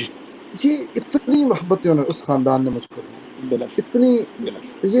ہوں. جی یہ اتنی محبتیں اس خاندان نے مجھ کو دی، اتنی،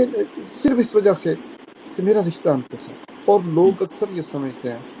 یہ صرف اس وجہ سے کہ میرا رشتہ ان کے ساتھ. اور لوگ اکثر یہ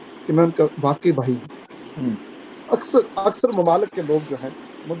سمجھتے ہیں کہ میں ان کا واقعی بھائی ہوں. اکثر ممالک کے لوگ جو ہیں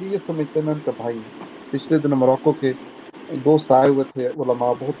مجھے یہ سمجھتے ہیں میں ان کا بھائی ہوں. پچھلے دن موروکو کے دوست آئے ہوئے تھے،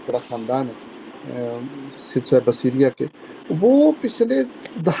 علماء، بہت بڑا خاندان ہے سلسلہ بصیریہ کے. وہ پچھلے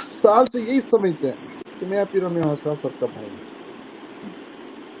 10 سال سے یہی سمجھتے ہیں کہ میں پیر امین حسن صاحب کا بھائی ہوں.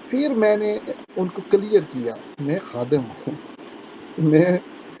 پھر میں نے ان کو کلیئر کیا، میں خادم ہوں، میں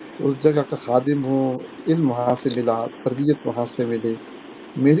اس جگہ کا خادم ہوں، علم وہاں سے ملا، تربیت وہاں سے ملی،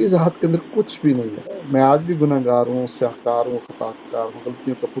 میری ذات کے اندر کچھ بھی نہیں ہے. میں آج بھی گناہ گار ہوں، سیاہکار ہوں، خطا کار ہوں،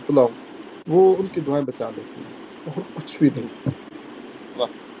 غلطیوں کا پتلا ہوں. وہ ان کی دعائیں بچا لیتی ہیں، اور کچھ بھی نہیں.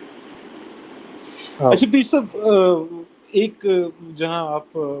 اچھا پیر صاحب، ایک جہاں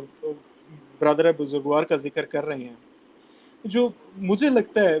آپ برادر بزرگوار کا ذکر کر رہے ہیں، جو مجھے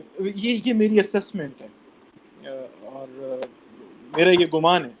لگتا ہے یہ میری اسیسمنٹ ہے اور میرا یہ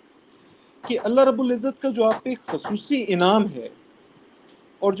گمان ہے کہ اللہ رب العزت کا جو آپ پہ ایک خصوصی انعام ہے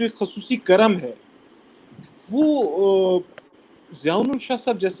اور جو ایک خصوصی کرم ہے، وہ ضیاء الشاہ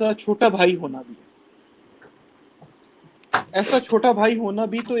صاحب جیسا چھوٹا بھائی ہونا بھی ہے. ایسا چھوٹا بھائی ہونا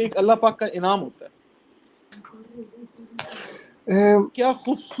بھی تو ایک اللہ پاک کا انعام ہوتا ہے. کیا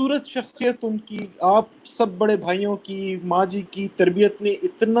خوبصورت شخصیت ان کی، آپ سب بڑے بھائیوں کی، ماں جی کی تربیت نے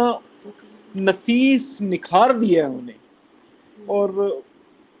اتنا نفیس نکھار دیا ہے انہیں. اور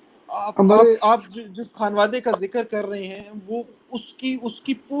آپ جس خانوادے کا ذکر کر رہے ہیں، وہ اس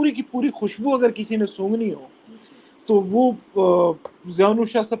کی پوری خوشبو اگر کسی نے سونگنی ہو تو وہ ضیاء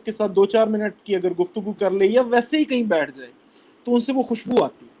الشاہ صاحب کے ساتھ 2-4 منٹ کی اگر گفتگو کر لے یا ویسے ہی کہیں بیٹھ جائے تو ان سے وہ خوشبو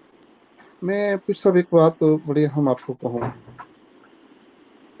آتی. میں پھر سب ایک بات بڑی ہم آپ کو کہوں،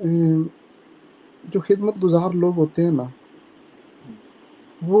 جو خدمت گزار لوگ ہوتے ہیں نا،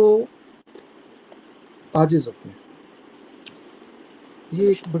 وہ عاجز ہوتے ہیں. یہ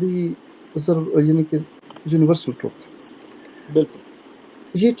ایک بڑی یعنی کہ یونیورسل ٹروتھ ہے. بالکل.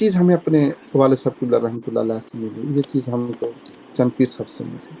 یہ چیز ہمیں اپنے والد صاحب قبلہ رحمۃ اللہ علیہ سے ملی، یہ چیز ہم کو چند پیر صاحب سے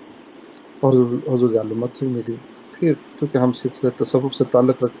ملی اور حضور ضیاء الامت سے ملی. پھر چونکہ ہم سلسلہ تصوف سے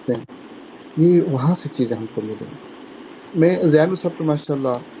تعلق رکھتے ہیں، یہ وہاں سے چیزیں ہم کو ملی. میں ضیاء الحق صاحب تو ماشاء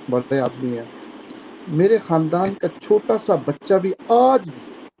اللہ بڑے آدمی ہیں. میرے خاندان کا چھوٹا سا بچہ بھی آج بھی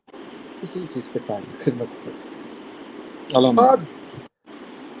اسی چیز پہ قائم ہے، خدمت کرتے.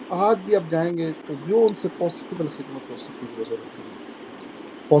 آج بھی آپ جائیں گے تو جو ان سے پاسبل خدمت ہو سکے گی وہ ضرور کریں گے.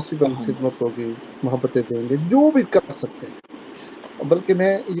 پاسبل خدمت ہوگی، محبتیں دیں گے، جو بھی کر سکتے ہیں. بلکہ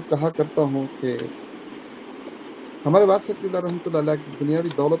میں یہ کہا کرتا ہوں کہ ہمارے والد صاحب قبلہ رحمۃ اللہ علیہ دنیاوی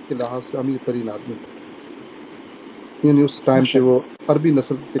دولت کے لحاظ سے امیر ترین آدمی تھے. یعنی اس ٹائم پہ وہ عربی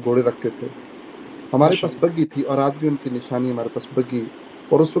نسل کے گھوڑے رکھتے تھے. ہمارے پاس بگی تھی اور آج بھی ان کی نشانی ہمارے پاس بگی،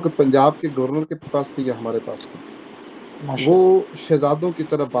 اور اس وقت پنجاب کے گورنر کے پاس تھی یا ہمارے پاس تھی. وہ شہزادوں کی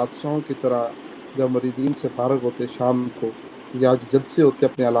طرح، بادشاہوں کی طرح جب مریدین سے فارغ ہوتے شام کو یا جو جلسے ہوتے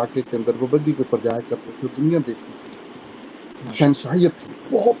اپنے علاقے کے اندر، وہ بگی کے اوپر جایا کرتے تھے. دنیا دیکھتی تھی، شہنشاہیت تھی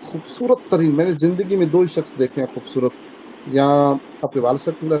بہت خوبصورت ترین. میں نے زندگی میں 2 شخص دیکھے ہیں خوبصورت، یا اپنے والد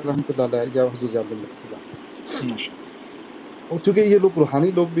صاحب رحمۃ اللہ علیہ یا حضور ضیاء الحق. اور چونکہ یہ لوگ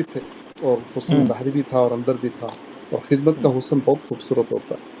روحانی لوگ بھی تھے اور حسن ظاہری بھی تھا اور اندر بھی تھا، اور خدمت کا حسن بہت خوبصورت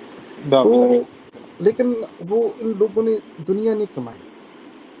ہوتا ہے. تو لیکن وہ ان لوگوں نے دنیا نہیں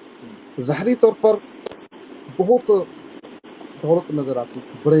کمائی. ظاہری طور پر بہت دولت نظر آتی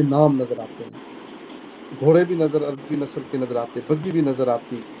تھی، بڑے نام نظر آتے ہیں، گھوڑے بھی نظر عربی نسل کے نظر آتے، بگی بھی نظر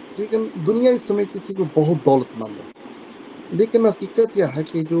آتی، لیکن دنیا ہی سمجھتی تھی کہ وہ بہت دولت مند ہے. لیکن حقیقت یہ ہے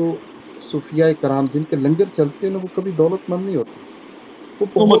کہ جو صوفیاء کرام جن کے لنگر چلتے ہیں نا، وہ کبھی دولت مند نہیں ہوتے، وہ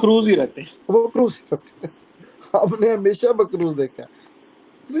بہت مقروض ہی رہتے ہیں. وہ مقروض ہی رہتے ہیں. ہم نے ہمیشہ مقروض دیکھا،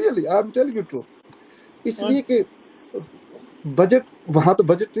 really I am telling you truth. اس لیے کہ بجٹ وہاں تو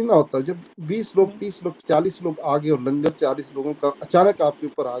بجٹ نہیں نہ ہوتا. جب 20 لوگ 30 لوگ 40 لوگ آگے اور لنگر 40 لوگوں کا اچانک آپ کے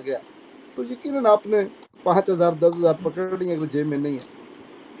اوپر آ گیا تو یقیناً آپ نے 5,000 10,000 پکڑ لی اگر جیب میں نہیں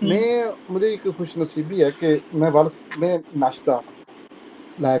ہے. مجھے ایک خوش نصیبی ہے کہ میں ناشتہ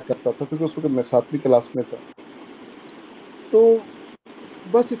لایا کرتا تھا کیونکہ اس وقت میں 7ویں کلاس میں تھا، تو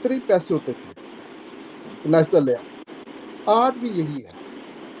بس اتنے ہی پیسے ہوتے تھے، ناشتہ لیا. آج بھی یہی ہے.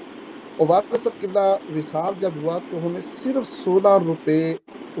 اور والد صاحب قبلہ وصال جب ہوا تو ہمیں صرف 16 روپے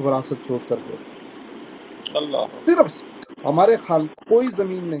وراثت چھوڑ کر گئے تھے. صرف ہمارے کوئی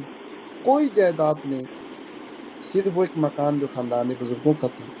زمین نہیں، کوئی جائیداد نہیں، صرف وہ ایک مکان جو خاندانی بزرگوں کا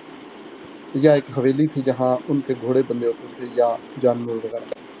تھا، یا ایک حویلی تھی جہاں ان کے گھوڑے بندے ہوتے تھے یا جانور وغیرہ.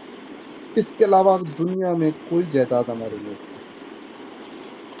 اس کے علاوہ دنیا میں کوئی جائیداد ہماری نہیں تھی،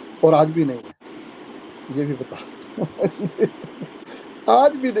 اور آج بھی نہیں ہے. یہ بھی بتا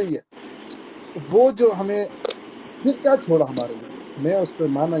آج بھی نہیں ہے. وہ جو ہمیں پھر کیا چھوڑا ہمارے لیے، میں اس پہ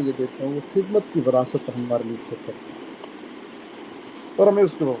معنی یہ دیتا ہوں، وہ خدمت کی وراثت ہمارے لیے چھوڑ کر گیا، اور ہمیں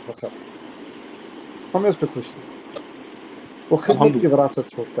اس پہ فخر، ہمیں اس پہ خوشی. وہ خدمت کی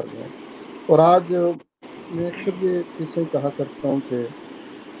وراثت چھوڑ کر گیا. اور آج میں اکثر یہ پھر سے کہا کرتا ہوں کہ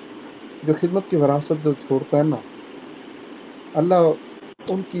جو خدمت کی وراثت جو چھوڑتا ہے نا، اللہ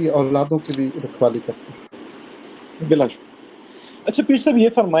ان کی اولادوں کی بھی رکھوالی کرتا ہے. بلا شک. اچھا پیر صاحب یہ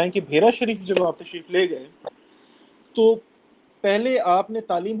فرمائیں کہ بھیرا شریف جب آپ تشریف لے گئے تو پہلے آپ نے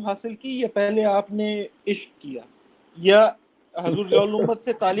تعلیم حاصل کی یا پہلے آپ نے عشق کیا، یا حضور ضیاء الامت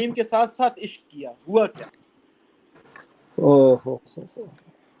سے تعلیم کے ساتھ ساتھ عشق کیا، ہوا کیا؟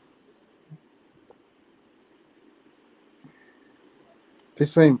 پھر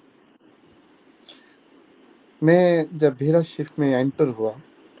صحیح میں جب بھیرا شفٹ میں انٹر ہوا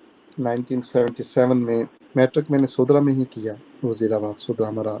 1977 میں، میٹرک میں نے سودرا میں ہی کیا، وزیر آباد سودرا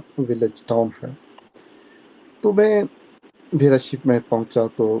ہمارا ولیج ٹاؤن ہے. تو میں بھیرا شفٹ میں پہنچا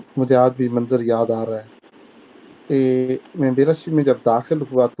تو مجھے آج بھی منظر یاد آ رہا ہے کہ میں بھیرا شفٹ میں جب داخل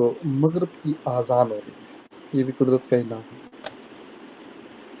ہوا تو مغرب کی آذان ہو رہی تھی. یہ بھی قدرت کا انعام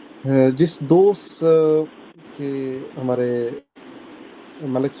ہے. جس دوست کے ہمارے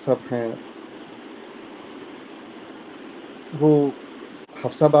ملک صاحب ہیں وہ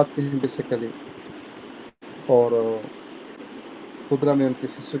حفص آباد کے ہیں بیسیکلی، اور خدرہ میں ان کی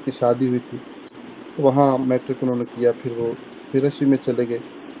سسٹر کی شادی ہوئی تھی تو وہاں میٹرک انہوں نے کیا. پھر وہ پیرشی میں چلے گئے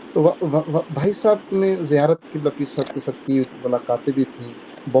تو بھائی صاحب نے زیارت قبلہ پیر صاحب کے ساتھ کی ہوئی تھی، ملاقاتیں بھی تھیں.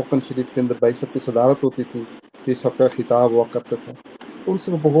 بوکن شریف کے اندر بھائی صاحب کی صدارت ہوتی تھی، پیر صاحب کا خطاب ہوا کرتے تھے، تو ان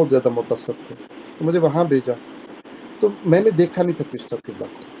سے وہ بہت زیادہ متاثر تھے. تو مجھے وہاں بھیجا تو میں نے دیکھا نہیں تھا پیر صاحب قبلہ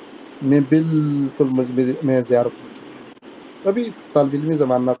کو. میں بالکل میں زیارت نہیں کی تھی، ابھی طالب علمی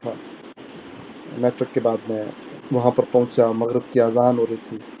زمانہ تھا. میٹرک کے بعد میں وہاں پر پہنچا، مغرب کی اذان ہو رہی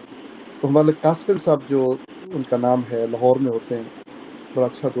تھی. تو ہمارے قاسم صاحب جو ان کا نام ہے، لاہور میں ہوتے ہیں، بڑا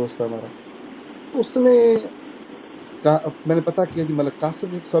اچھا دوست ہے ہمارا. تو اس نے میں نے پتا کیا جی ملک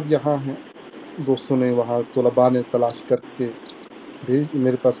قاسم صاحب یہاں ہیں. دوستوں نے وہاں طلباء نے تلاش کر کے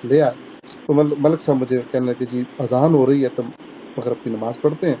میرے پاس لے آئے. تو ملک صاحب مجھے کہنے لگے جی اذان ہو رہی ہے، تو مغرب کی نماز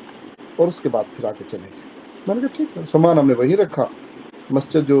پڑھتے ہیں اور اس کے بعد پھر آگے چلیں گے. میں نے کہا ٹھیک ہے. سامان ہم نے وہیں رکھا.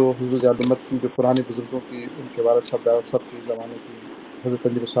 مسجد جو حضور زیادمت کی، جو پرانے بزرگوں کی، ان کے والد صاحب دادا صاحب کے زمانے کی، حضرت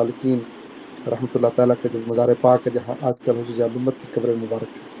امیر الصالحین رحمۃ اللہ تعالیٰ کا جو مزار پاک ہے، جہاں آج کل حضور زیادمت کی قبر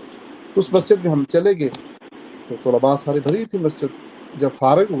مبارک ہے، تو اس مسجد میں ہم چلے گئے. تو طلباء سارے بھری تھی مسجد. جب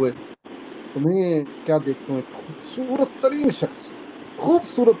فارغ ہوئے تو میں کیا دیکھتا ہوں، ایک خوبصورت ترین شخص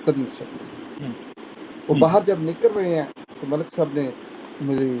وہ باہر جب نکل رہے ہیں تو ملک صاحب نے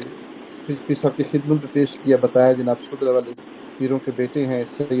مجھے پیر صاحب کی خدمت میں پیش کیا، بتایا جناب شودرا والے پیروں کے بیٹے ہیں،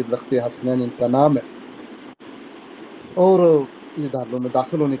 سید لخت حسنین ان کا نام ہے، اور یہ دارالعلوم میں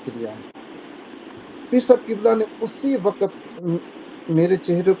داخل ہونے کے لیے آئے. پیر صاحب قبلہ نے اسی وقت میرے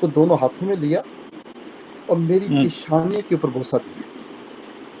چہرے کو دونوں ہاتھوں میں لیا اور میری پیشانی کے اوپر بوسہ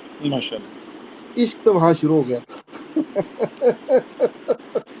دیا. ماشاءاللہ، عشق تو وہاں شروع ہو گیا تھا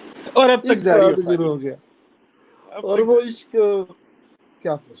اور اب تک عشق جاری وہاں ہے سے شروع ہو گیا. اور وہ عشق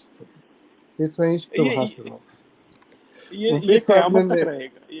کیا پوچھتے، پھر سے عشق تو وہاں شروع ہو گیا. یہ قیامت تک رہے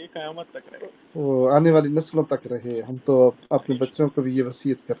گا، یہ قیامت تک رہے گا، وہ آنے والی نسلوں تک رہے. ہم تو اپنے بچوں کو بھی یہ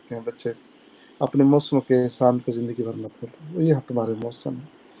وصیت کرتے ہیں، بچے اپنے موسموں کے احسان کو زندگی بھر نہ بھولو، یہ تمہارے موسم ہے.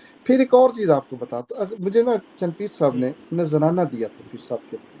 پھر ایک اور چیز آپ کو بتاتا، مجھے نا چند پیر صاحب نے نذرانہ دیا تھا پیر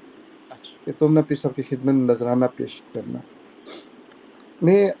صاحب کے لیے کہ تم نے پیر صاحب کی خدمت میں نذرانہ پیش کرنا.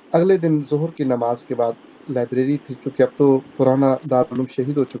 میں اگلے دن ظہر کی نماز کے بعد لائبریری تھی، چونکہ اب تو پرانا دارالعلوم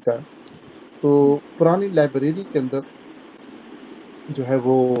شہید ہو چکا ہے، تو پرانی لائبریری کے اندر جو ہے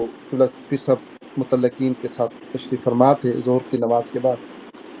وہ پیر صاحب متعلقین کے ساتھ تشریف فرما تھے ظہر کی نماز کے بعد.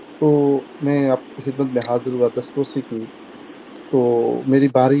 تو میں آپ کی خدمت میں حاضر ہوا، دستبوسی کی. تو میری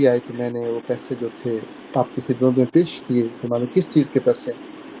باری آئی تو میں نے وہ پیسے جو تھے آپ کی خدمت میں پیش کیے. فرمایا کس چیز کے پیسے؟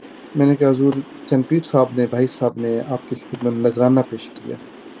 میں نے کہا حضور چند پیر صاحب نے، بھائی صاحب نے آپ کی خدمت میں نذرانہ پیش کیا.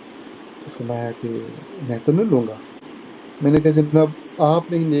 تو فرمایا کہ میں تو نہیں لوں گا. میں نے کہا جناب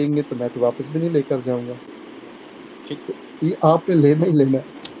آپ نہیں لیں گے تو میں تو واپس بھی نہیں لے کر جاؤں گا، یہ آپ نے لینا ہی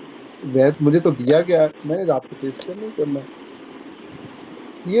لینا، مجھے تو دیا گیا ہے، میں نے آپ کو پیش کر نہیں کرنا.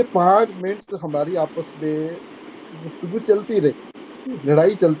 یہ 5 منٹ ہماری آپس میں گفتگو چلتی رہی،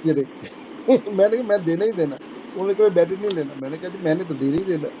 لڑائی چلتی رہی. میں نے کہا میں دینا ہی دینا. انہوں نے کہا بیٹری نہیں لینا. میں نے کہا جی میں نے تو دینا ہی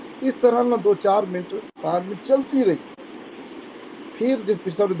دینا. اس طرح نہ 2-4 منٹ 5 منٹ چلتی رہی. پھر جب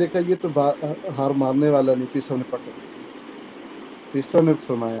پیر صاحب نے دیکھا یہ تو ہار مارنے والا نہیں، پیر صاحب نے پکڑ لیا. پیر صاحب نے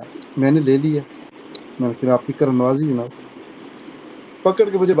فرمایا میں نے لے لیا. میں نے کہا آپ کی کرم نوازی جناب. پکڑ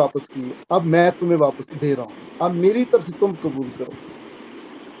کے مجھے واپس کیے. اب میں تمہیں واپس دے رہا ہوں، اب میری طرف سے تم قبول کرو،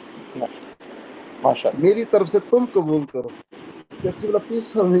 میری طرف سے تم قبول کرو. جبکہ بلا پیر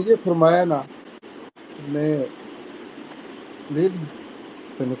صاحب نے یہ فرمایا نا تو میں لے لی.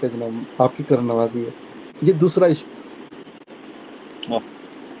 میں نے کہا جناب آپ کی کرم نوازی ہے. یہ دوسرا عشق تھا.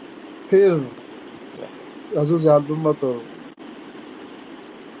 پھر حضور زیادمت اور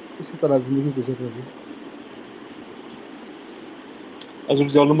اسی طرح زندگی گزر رہی. حضور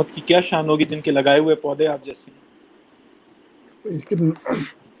ظلمت کی کیا شان ہوگی جن کے لگائے ہوئے پودے آپ جیسے ہیں. لیکن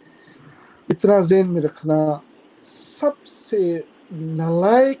اتنا ذہن میں رکھنا، سب سے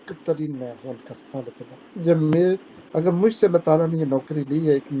نالائق ترین میں ہوں کا طالب علم. جب میں اگر مجھ سے اللہ تعالیٰ نے یہ نوکری لی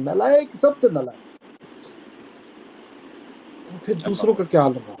ہے کہ نالائق، سب سے نالائق، تو پھر دوسروں کا کیا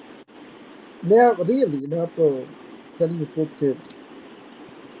عالم ہوگا. میں ریئلی میں آپ کو ٹیلنگ ٹروتھ کے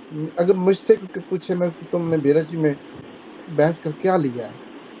اگر مجھ سے پوچھے نا کہ تم نے بیراچی میں بیٹھ کر کیا لیا ہے،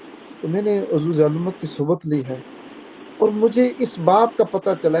 تو میں نے حضور ذالمت کی صحبت لی ہے، اور مجھے اس بات کا پتہ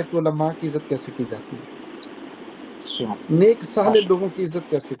چلا کہ علماء کی عزت کیسے کی جاتی ہے، نیک صالح لوگوں کی عزت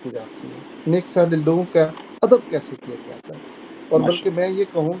کیسے کی جاتی ہے، نیک صالح لوگوں کا ادب کیسے کیا جاتا ہے، اور بلکہ میں یہ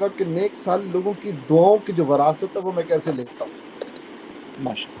کہوں گا کہ نیک صالح لوگوں کی دعاؤں کی جو وراثت ہے وہ میں کیسے لیتا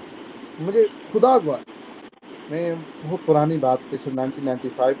ہوں۔ مجھے خدا گواہ، میں بہت پرانی بات ہے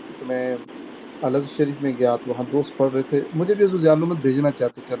 1995 کی، تو میں الازہر شریف میں گیا، تو وہاں دوست پڑھ رہے تھے، مجھے بھی حضور ذالمت بھیجنا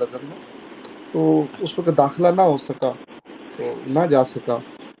چاہتے تھے الازہر میں، تو اس وقت داخلہ نہ ہو سکا، تو نہ جا سکا،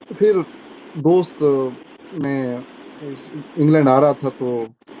 تو پھر دوست میں انگلینڈ آ رہا تھا، تو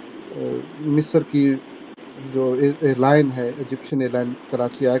مصر کی جو ایئر لائن ہے، ایجپشن ایئر لائن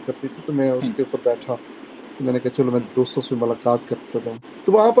کراچی آیا کرتی تھی، تو میں اس کے اوپر بیٹھا، میں نے کہا چلو میں دوستوں سے ملاقات کرتا جاؤں،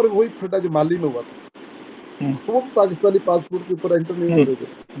 تو وہاں پر وہی پھٹا جو مالی میں ہوا تھا، وہ پاکستانی پاسپورٹ کے اوپر انٹر نہیں ہونے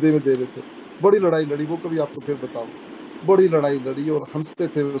دینے دے رہے تھے، بڑی لڑائی لڑی، وہ کبھی آپ کو پھر بتاؤں گا، بڑی لڑائی لڑی، اور ہنستے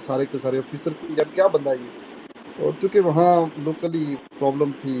تھے وہ سارے کے سارے آفیسر کی، یار کیا بندہ یہ، اور چونکہ وہاں لوکلی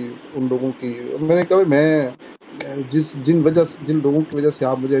پرابلم تھی ان لوگوں کی، میں نے کہا میں جن لوگوں کی وجہ سے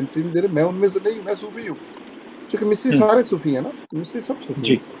آپ مجھے انٹری نہیں دے رہے، میں ان میں سے نہیں، میں صوفی ہوں، چونکہ مصری سارے صوفی ہیں نا، مصری سب صوفی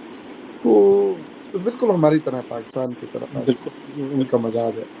ہیں، تو بالکل ہماری طرح پاکستان کی طرح ان کا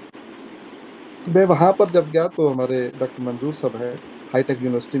مزاج ہے۔ تو میں وہاں پر جب گیا تو ہمارے ڈاکٹر منظور صاحب ہے، ہائی ٹیک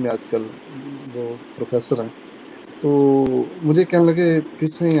یونیورسٹی میں آج کل وہ پروفیسر ہیں، تو مجھے کہنے لگے پھر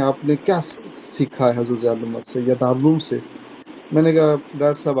سے آپ نے کیا سیکھا ہے حضور ذالمت سے یا دارالعلوم سے؟ میں نے کہا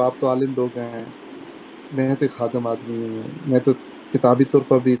ڈاکٹر صاحب آپ تو عالم لوگ ہیں، میں تو ایک خادم آدمی ہوں، میں تو کتابی طور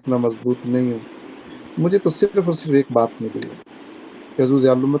پر بھی اتنا مضبوط نہیں ہوں، مجھے تو صرف اور صرف ایک بات ملی ہے کہ حضور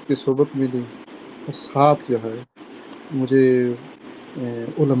ذالمت کی صحبت ملی، اور ساتھ جو ہے مجھے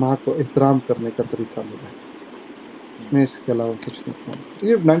علماء کو احترام کرنے کا طریقہ ملا، میں اس کے علاوہ کچھ نہیں کہوں گا۔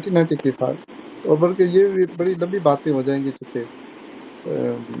 یہ 1990 کی بات، اور بلکہ یہ بھی بڑی لمبی باتیں ہو جائیں گی، چونکہ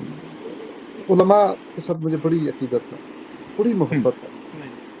علماء کے ساتھ مجھے بڑی عقیدت ہے، بڑی محبت ہے،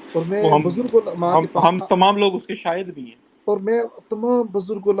 اور میں بزرگ علماء کے پاس، ہم تمام لوگ اس کے شاہد بھی ہیں، اور میں تمام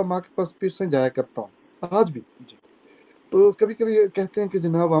بزرگ علماء کے پاس پھر سے جایا کرتا ہوں آج بھی، تو کبھی کبھی کہتے ہیں کہ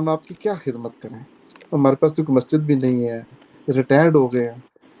جناب ہم آپ کی کیا خدمت کریں، ہمارے پاس تو کوئی مسجد بھی نہیں ہے، ریٹائرڈ ہو گئے ہیں،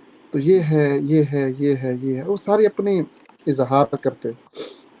 تو یہ ہے یہ ہے یہ ہے یہ ہے، وہ سارے اپنی اظہار کرتے۔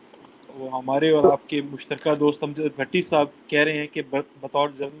 وہ ہمارے اور آپ کے مشترکہ دوست امجد بھٹی صاحب کہہ رہے ہیں کہ بطور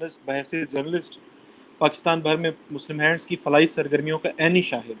جرنلسٹ، بحیثیت جرنلسٹ پاکستان بھر میں مسلم ہینڈز کی فلاحی سرگرمیوں کا عینی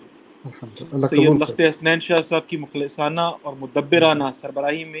شاہد ہے۔ سید لخت حسنین شاہ صاحب کی مخلصانہ اور مدبرانہ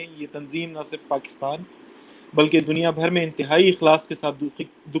سربراہی میں یہ تنظیم نہ صرف پاکستان بلکہ دنیا بھر میں انتہائی اخلاص کے ساتھ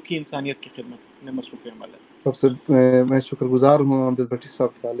دکھی انسانیت کی خدمت میں مصروف عمل ہے۔ سب سے میں شکر گزار ہوں امجد بھٹی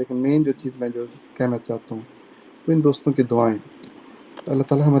صاحب کا، لیکن مین جو چیز میں جو کہنا چاہتا ہوں وہ ان دوستوں کی دعائیں، اللہ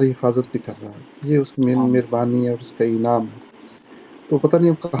تعالیٰ ہماری حفاظت بھی کر رہا ہے، یہ اس کی مہربانی ہے اور اس کا انعام ہے، تو پتہ نہیں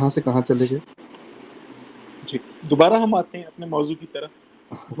ہم کہاں سے کہاں چلے گئے۔ جی دوبارہ ہم آتے ہیں اپنے موضوع کی طرف،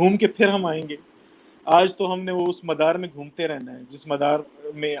 گھوم کے پھر ہم آئیں گے۔ آج تو ہم نے وہ اس مدار میں گھومتے رہنا ہے جس مدار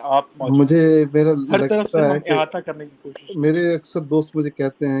میں آپ موجود ہیں، میرا ہر طرف سے لگتا ہم ہے کہ احاطہ کرنے کی کوشش میرے اکثر دوست مجھے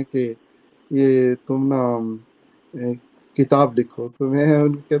کہتے ہیں کہ یہ تم نا کتاب لکھو، تو میں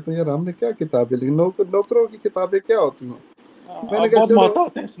ان کو کہتا ہوں یار ہم نے کیا کتابیں لکھی، نوکروں کی کتابیں کیا ہوتی ہیں، میں نے آپ کہا بہت چلو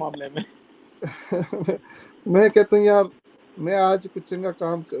محتاط ہیں اس معاملے میں۔ میں کہتا ہوں یار میں آج کچھ چنگا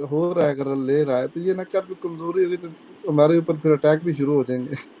کام ہو رہا ہے، اگر لے رہا ہے تو یہ نہ کر بھی کمزوری ہوگی تو ہمارے اوپر پھر اٹیک بھی شروع ہو جائیں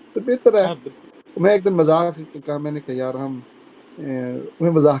گے، تو بہتر ہے۔ میں ایک دن مذاق کہا، میں نے کہا یار ہم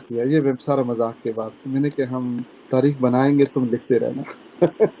میں مذاق کیا، یہ سارا مذاق کے بعد میں نے کہا ہم تاریخ بنائیں گے، تم لکھتے رہنا۔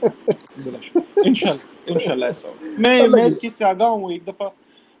 انشاءاللہ ایسا ہو۔ میں اس چیز سے آگاہ ہوں۔ ایک دفعہ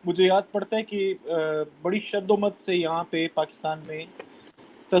مجھے یاد پڑتا ہے کہ بڑی شد و مت سے یہاں پہ پاکستان میں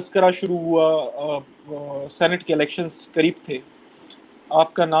تذکرہ شروع ہوا، سینٹ کے الیکشنز قریب تھے،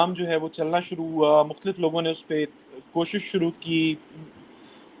 آپ کا نام جو ہے وہ چلنا شروع ہوا، مختلف لوگوں نے اس پہ کوشش شروع کی،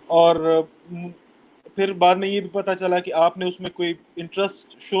 اور پھر بعد میں یہ بھی پتہ چلا کہ آپ نے اس میں کوئی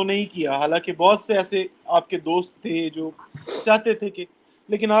انٹرسٹ شو نہیں کیا، حالانکہ بہت سے ایسے آپ کے دوست تھے جو چاہتے تھے کہ،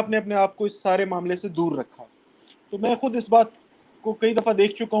 لیکن آپ نے اپنے آپ کو اس سارے معاملے سے دور رکھا۔ تو میں خود اس بات کو کئی دفعہ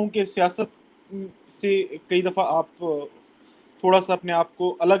دیکھ چکا ہوں کہ سیاست سے کئی دفعہ آپ تھوڑا سا اپنے آپ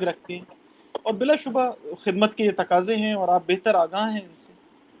کو الگ رکھتے ہیں، اور بلا شبہ خدمت کے یہ تقاضے ہیں اور آپ بہتر آگاہ ہیں ان سے۔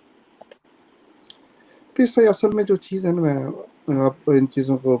 پھر سے اصل میں جو چیز ہے نا، میں آپ ان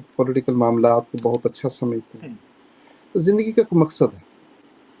چیزوں کو پولیٹیکل معاملات کو بہت اچھا سمجھتے ہیں، زندگی کا کوئی مقصد ہے۔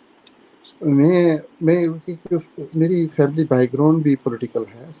 میں میری فیملی بیک گراؤنڈ بھی پولیٹیکل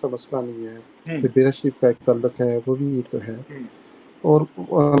ہے، ایسا مسئلہ نہیں ہے، بیرا شریف کا ایک تعلق ہے وہ بھی ایک ہے، اور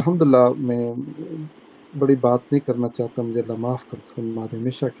الحمدللہ میں بڑی بات نہیں کرنا چاہتا، مجھے اللہ معاف کر فرما دے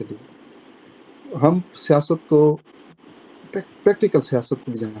ہمیشہ کے لیے. ہم سیاست کو، پریکٹیکل سیاست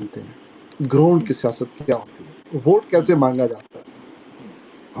کو بھی جانتے ہیں، گراؤنڈ کی سیاست کیا ہوتی ہے، ووٹ کیسے مانگا جاتا ہے،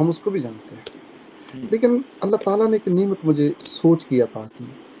 ہم اس کو بھی جانتے ہیں. لیکن اللہ تعالیٰ نے ایک نعمت مجھے سوچ کی عطا کی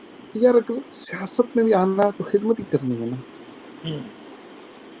کہ یار اگر سیاست میں بھی آنا ہے تو خدمت ہی کرنی ہے نا.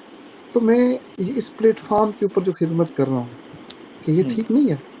 تو میں اس پلیٹ فارم کے اوپر جو خدمت کر رہا ہوں کہ یہ ٹھیک نہیں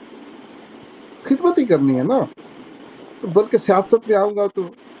ہے، خدمت ہی کرنی ہے نا. تو بلکہ سیاست میں آؤں گا تو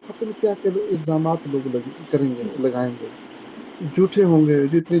پتہ نہیں کیا کیا الزامات لوگ کریں گے، لگائیں گے، جھوٹے ہوں گے،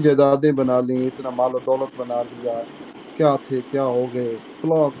 جو اتنی جائیدادیں بنا لی، اتنا مال و دولت بنا لیا، کیا تھے کیا ہو گئے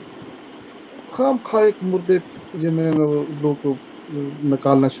فلاں، خام خواہ ایک مردے جنہیں لوگ کو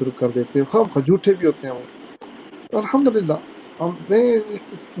نکالنا شروع کر دیتے ہیں، خام خواہ جھوٹے بھی ہوتے ہیں وہ. تو الحمدللہ میں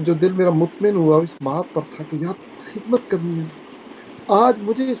جو دل میرا مطمئن ہوا اس بات پر تھا کہ یار خدمت کرنی ہے. آج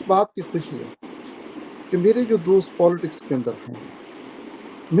مجھے اس بات کی خوشی ہے کہ میرے جو دوست پالیٹکس کے اندر ہیں،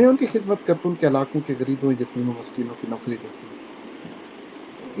 میں ان کی خدمت کرتا ہوں، ان کے علاقوں کے غریبوں، یتیموں، مسکینوں کی نوکری دیتا ہوں.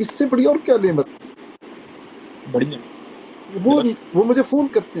 اس سے بڑی اور کیا نعمت ہے؟ بڑی وہ مجھے فون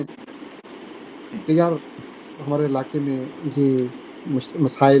کرتے ہیں کہ یار ہمارے علاقے میں یہ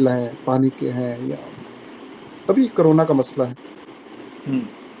مسائل ہیں، پانی کے ہیں، یا ابھی کرونا کا مسئلہ ہے،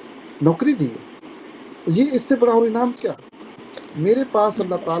 نوکری دی ہے. یہ اس سے بڑا اور انعام کیا؟ میرے پاس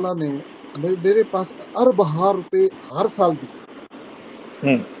اللہ تعالیٰ نے میرے پاس ارب روپے ہر سال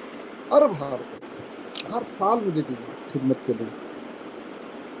دیے، ارب روپے ہر سال مجھے دیے خدمت کے لیے.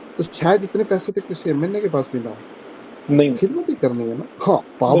 تو شاید اتنے پیسے تو کسی ایم این اے کے پاس بھی نہ ہو. نہیں خدمت ہی کرنی ہے نا. ہاں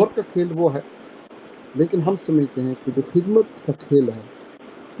پاور کا کھیل وہ ہے، لیکن ہم سمجھتے ہیں کہ جو خدمت کا کھیل ہے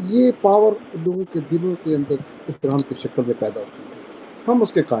یہ پاور لوگوں کے دلوں کے اندر احترام کی شکل میں پیدا ہوتی ہے، ہم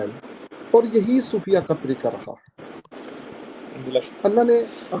اس کے قائل ہیں، اور یہی صوفیہ کا طریقہ رہا ہے. اللہ نے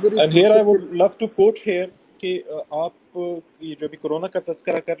اگر اس And here I مقصد کے would love to quote here کہ آپ یہ جو بھی کرونا کا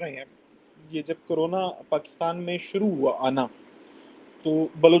تذکرہ کر رہے ہیں، یہ جب کرونا پاکستان میں شروع ہوا آنا تو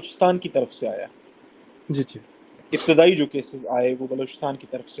بلوچستان کی طرف سے آیا. جی ابتدائی جو کیسز آئے وہ بلوچستان کی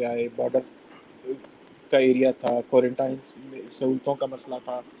طرف سے آئے، بارڈر کا ایریا تھا، کوارنٹائنس میں سہولتوں کا مسئلہ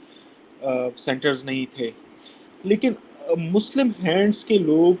تھا، سینٹرز نہیں تھے. لیکن مسلم ہینڈز کے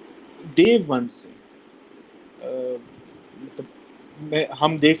لوگ ڈے ون سے مطلب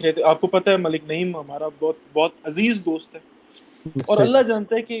ہم دیکھ رہے تھے. آپ کو پتہ ہے ملک نعیم ہمارا بہت بہت عزیز دوست ہے، اور صحیح اللہ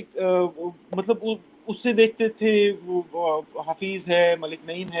جانتا ہے کہ مطلب اس سے دیکھتے تھے وہ حفیظ ہے، ملک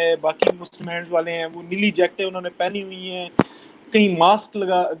نعیم ہے، باقی مسلم ہینڈز والے ہیں، وہ نیلی جیکٹیں انہوں نے پہنی ہوئی ہیں، کہیں ماسک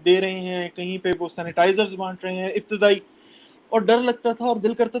لگا دے رہے ہیں، کہیں پہ وہ سینیٹائزرز بانٹ رہے ہیں ابتدائی. اور ڈر لگتا تھا اور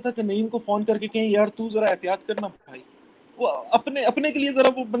دل کرتا تھا کہ نعیم کو فون کر کے کہیں یار تو ذرا احتیاط کرنا بھائی. وہ اپنے کے لیے ذرا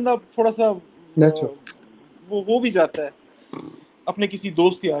وہ بندہ تھوڑا سا نیچر. وہ ہو بھی جاتا ہے اپنے کسی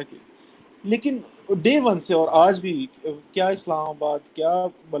دوست یا کے. لیکن ڈے ون سے اور آج بھی کیا اسلام آباد، کیا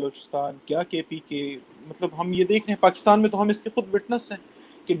بلوچستان، کیا کے پی کے، مطلب ہم یہ دیکھ رہے ہیں پاکستان میں تو ہم اس کے خود وٹنس ہیں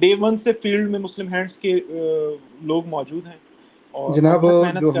کہ ڈے ون سے فیلڈ میں مسلم ہینڈز کے لوگ موجود ہیں اور جناب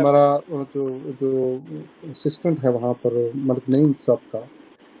انتھک جو محنت کر رہے ہیں. ہمارا جو اسسٹنٹ ہے وہاں پر ملک نعیم صاحب کا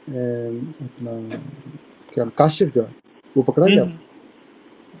اپنا کیا کاشف جو ہے وہ پکڑا گیا تھا.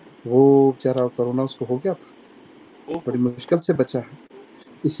 وہ بیچارہ کرونا اس کو ہو گیا تھا، بڑی مشکل سے بچا ہے.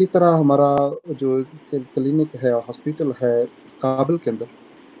 اسی طرح ہمارا جو کلینک ہے، ہاسپیٹل ہے کابل کے اندر،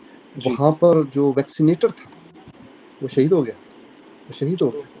 وہاں پر جو ویکسینیٹر تھا وہ شہید ہو گیا.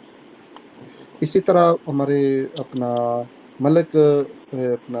 اسی طرح ہمارے اپنا ملک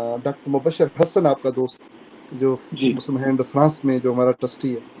اپنا ڈاکٹر مبشر حسن آپ کا دوست جو مسلم ہینڈ فرانس میں جو ہمارا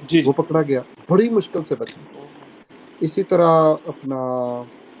ٹرسٹی ہے وہ پکڑا گیا، بڑی مشکل سے بچا. اسی طرح اپنا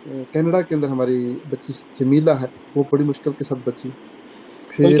کینیڈا کے اندر ہماری بچی جمیلہ ہے، وہ بڑی مشکل کے ساتھ بچی.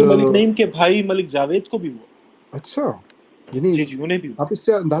 بلکہ پھر ملک نعیم کے بھائی ملک جاوید کو بھی ہوا. اچھا، یعنی انہیں بھی آپ اس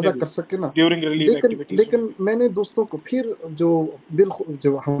سے اندازہ کر سکیں نا. During relief activities. لیکن میں نے دوستوں کو پھر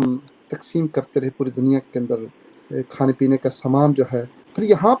جو ہم تقسیم کرتے رہے پوری دنیا کے اندر کھانے پینے کا سامان جو ہے، پھر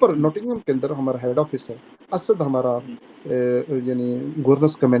یہاں پر نوٹنگھم کے اندر ہمارا ہیڈ آفس ہے، اسد ہمارا یعنی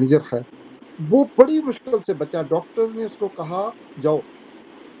گورننس کا مینیجر ہے، وہ بڑی مشکل سے بچا. ڈاکٹرز نے اس کو کہا جاؤ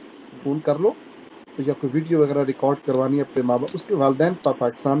فون کر لو یا کوئی ویڈیو وغیرہ ریکارڈ کروانی ہے اپنے ماں باپ، اس کے والدین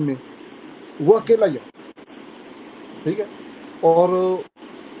پاکستان میں، وہ اکیلا ہی ہے، ٹھیک ہے. اور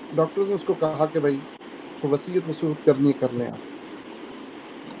ڈاکٹرز نے اس کو کہا کہ بھائی وصیت وصولت کرنی ہے کر لیں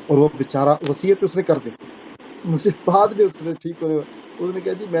آپ، اور وہ بیچارہ وصیت اس نے کر دی. مجھے بعد میں اس نے ٹھیک ہونے اس نے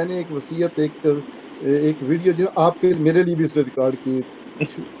کہا جی میں نے ایک وصیت ایک ویڈیو جو آپ کے میرے لیے بھی اس نے ریکارڈ کی.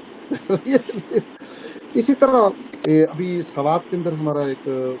 اسی طرح ابھی سوات کے اندر ہمارا ایک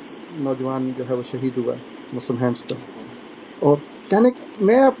نوجوان جو ہے وہ شہید ہوا ہے مسلم ہینڈز کا. اور کہنے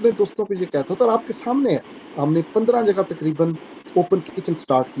میں اپنے دوستوں کو یہ کہتا تھا، اور آپ کے سامنے ہے، ہم نے 15 جگہ تقریباً اوپن کچن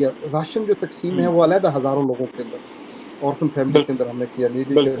سٹارٹ کیا. راشن جو تقسیم ہے وہ علیحدہ ہزاروں لوگوں کے اندر، اورفن فیملی کے بالکل اندر ہم نے کیا، نیڈی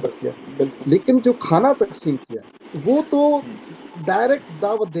کے بالکل اندر کیا. بالکل. لیکن جو کھانا تقسیم کیا وہ تو ڈائریکٹ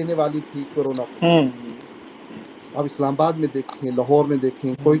دعوت دینے والی تھی کورونا کو. آپ اسلام آباد میں دیکھیں، لاہور میں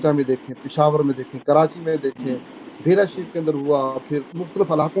دیکھیں، کوئٹہ میں دیکھیں، پشاور میں دیکھیں، کراچی میں دیکھیں، بھیرا شریف کے اندر ہوا، پھر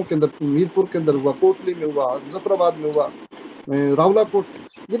مختلف علاقوں کے اندر، میرپور کے اندر ہوا، کوٹلی میں ہوا، مظفر آباد میں ہوا، راولا کوٹ،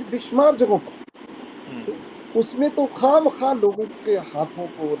 یعنی بے شمار جگہوں پر. تو اس میں تو خام خواہ لوگوں کے ہاتھوں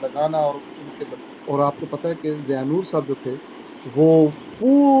کو لگانا اور ان کے اندر. اور آپ کو پتہ ہے کہ زینور صاحب جو تھے وہ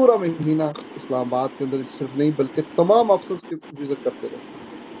پورا مہینہ اسلام آباد کے اندر صرف نہیں بلکہ تمام آفسرز کے وزٹ کرتے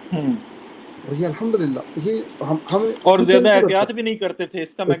رہے. اور یہ الحمدللہ یہ ہم اور زیادہ ضرورت ہے. احتیاط بھی نہیں کرتے تھے،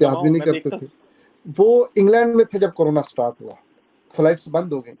 اس کا میں احتیاط گواہ بھی ہوں، نہیں میں کرتے دیکھتا تھے. تھا. وہ انگلینڈ میں تھے جب کورونا سٹارٹ ہوا، فلائٹس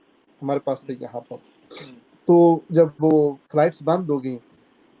بند ہو گئیں، ہمارے پاس تھے یہاں پر. تو جب وہ فلائٹس بند ہو گئیں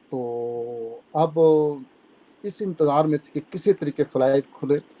تو اب اس انتظار میں تھے کہ کسی طریقے فلائٹ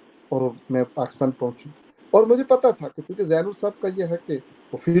کھلے اور میں پاکستان پہنچوں. اور مجھے پتا تھا کہ چونکہ زینور صاحب کا یہ ہے کہ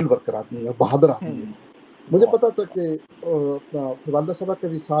وہ فیلڈ ورکر آدمی ہے، بہادر آدمی ہے. مجھے پتا تھا کہ اپنا والدہ صاحبہ کا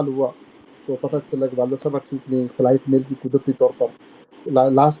بھی سال ہوا تو پتہ چلا کہ والدہ صاحبہ ٹھیک نہیں، فلائٹ مل کی قدرتی طور پر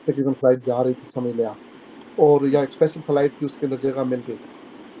لاسٹ تقریباً فلائٹ جا رہی تھی سمجھ لیں آپ، اور یا ایک اسپیشل فلائٹ تھی اس کے اندر جگہ مل گئی.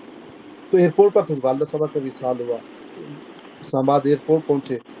 تو ایئرپورٹ پر تھے، والدہ صاحبہ کا بھی سال ہوا، اسلام آباد ایئرپورٹ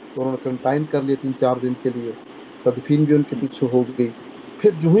پہنچے تو انہوں نے کنٹائن کر لیے 3-4 دن کے لیے، تدفین بھی ان کے پیچھے ہو گئی.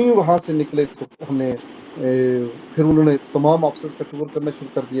 پھر جو ہی وہاں سے نکلے تو ہم نے پھر انہوں نے تمام آفسرز کا ٹور کرنا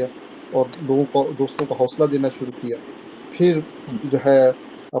شروع کر دیا اور لوگوں کو، دوستوں کو حوصلہ دینا شروع کیا. پھر جو ہے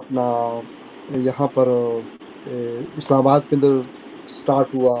اپنا یہاں پر اسلام آباد کے اندر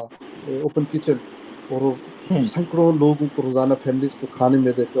سٹارٹ ہوا اوپن کچن، اور سینکڑوں لوگوں کو روزانہ فیملیز کو کھانے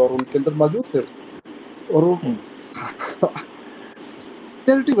مل رہے تھے اور ان کے اندر موجود تھے. اور وہ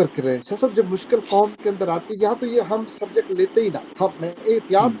چیریٹی ورکر ہے. صاحب جب مشکل قوم کے اندر آتی ہے، یہاں تو یہ ہم سبجیکٹ لیتے ہی نہ، ہم میں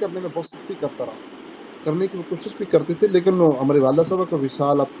احتیاط کرنے میں بہت سختی کرتا رہا، کرنے کی کوشش بھی کرتے تھے. لیکن ہمارے والدہ صاحبہ کا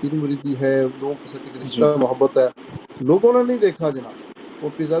وصال، اب پیر مریدی ہے، لوگوں کے ساتھ ایک رشتہ محبت ہے، لوگوں نے نہیں دیکھا جناب. وہ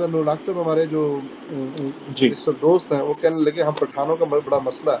پیزادہ نور لاکھ صاحب ہمارے جو منسٹر دوست ہیں وہ کہنے لگے ہم پٹھانوں کا بڑا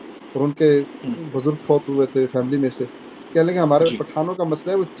مسئلہ ہے، اور ان کے بزرگ فوت ہوئے تھے فیملی میں سے. کہنے لگے ہمارے پٹھانوں کا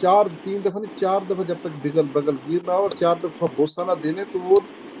مسئلہ ہے، وہ 4 دفعہ جب تک بغل گیر نہ ہو اور 4 دفعہ بوسہ نہ دینے تو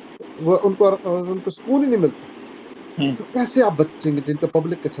وہ ان کو سکون ہی نہیں ملتا. تو کیسے آپ بچیں گے جن کا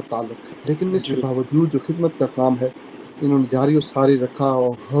پبلک کے ساتھ تعلق ہے؟ لیکن اس کے باوجود جو خدمت کا کام ہے انہوں نے جاری و ساری رکھا،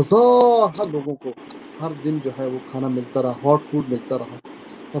 اور ہزار لوگوں کو ہر دن جو ہے وہ کھانا ملتا رہا، ہاٹ فوڈ ملتا رہا،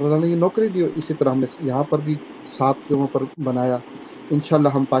 اور اللہ نے یہ نوکری دی. اسی طرح ہم نے یہاں پر بھی 7 جگہوں پر بنایا. انشاءاللہ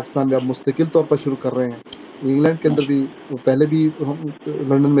ہم پاکستان میں اب مستقل طور پر شروع کر رہے ہیں. انگلینڈ کے اندر بھی پہلے بھی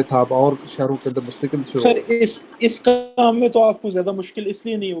لندن میں تھا، اب اور شہروں کے اندر مستقل شروع خیر ہو رہا ہے. اس کام میں تو آپ کو زیادہ مشکل اس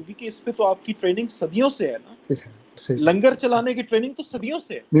لیے نہیں ہوگی کہ اس پہ تو آپ کی ٹریننگ صدیوں سے ہے نا. لنگر چلانے کی ٹریننگ تو صدیوں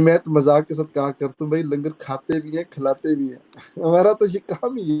سے ہے. نہیں، میں تو مذاق کے ساتھ کہا کرتا ہوں بھائی لنگر کھاتے بھی ہیں کھلاتے بھی ہیں، ہمارا تو یہ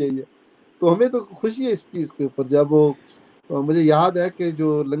کام ہی یہی ہے. تو ہمیں تو خوشی ہے اس چیز کے اوپر. جب وہ مجھے یاد ہے کہ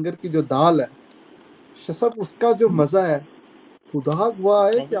جو لنگر کی جو دال ہے شسب، اس کا جو مزہ ہے خدا گواہ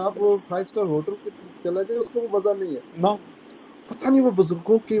ہے کہ آپ 5 اسٹار ہوٹل کے چلا جائے اس کا وہ مزہ نہیں ہے. پتہ نہیں وہ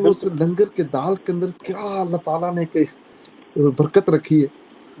بزرگوں کی اس لنگر کے دال کے اندر کیا اللہ تعالیٰ نے کہ برکت رکھی ہے.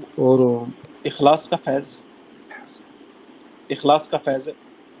 اور اخلاص کا فیض، اخلاص کا فیض ہے.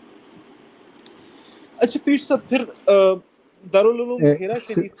 اچھا پیر صاحب، پھر دارالعلوم بحیرہ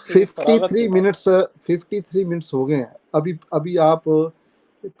شریف سے فراغت کے 53 منٹس ہو گئے ہیں. ابھی آپ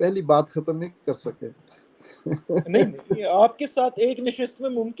پہلی بات ختم نہیں کر سکے. نہیں، آپ کے ساتھ ایک نشست میں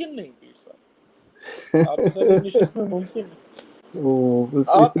ممکن نہیں پیر صاحب، آپ کے ساتھ ایک نشست میں ممکن نہیں.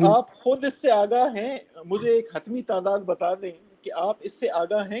 آپ خود اس سے آگاہ ہیں، مجھے ایک حتمی تعداد بتا دیں کہ آپ اس سے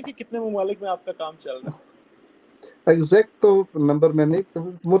آگاہ ہیں کہ کتنے ممالک میں آپ کا کام چل رہا ہے. ایگزیکٹ تو نمبر میں نہیں،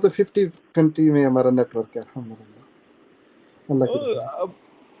 مور دین 50 کنٹری میں ہمارا نیٹ ورک ہے الحمدللہ، اللہ کی رحمت.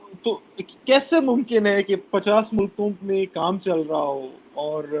 تو کیسے ممکن ہے کہ 50 ملکوں میں کام چل رہا ہو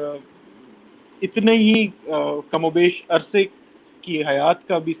اور اتنے ہی کم و بیش عرصے کی حیات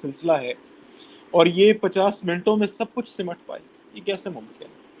کا بھی سلسلہ ہے اور یہ 50 منٹوں میں سب کچھ سمٹ پائے؟ یہ کیسے ممکن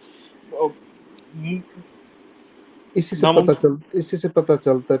ہے؟ اسی سے پتہ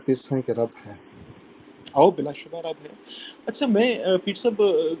چلتا ہے پیر صاحب کہ رب ہے. بلا شبہ رب ہے. اچھا، میں پیر صاحب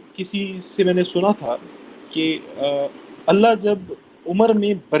کسی سے میں نے سنا تھا کہ اللہ جب عمر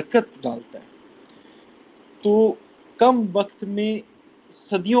میں برکت ڈالتا ہے تو کم وقت میں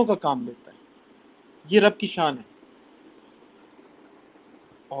صدیوں کا کام لیتا ہے. یہ رب کی شان ہے.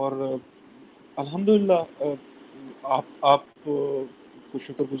 اور الحمدللہ آپ کو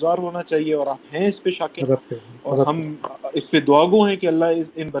شکر گزار ہونا چاہیے، اور آپ ہیں اس پہ شاکر، رب پہ اور رب ہم اس پہ دعا گو ہیں کہ اللہ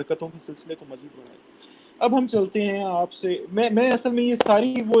ان برکتوں کے سلسلے کو مزید بڑھائے۔ اب ہم چلتے ہیں آپ سے، میں اصل میں یہ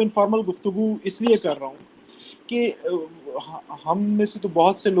ساری وہ انفارمل گفتگو اس لیے کر رہا ہوں کہ ہم میں سے تو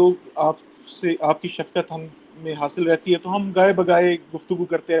بہت سے لوگ آپ کی شفقت ہم میں حاصل رہتی ہے، تو ہم گائے بگائے گفتگو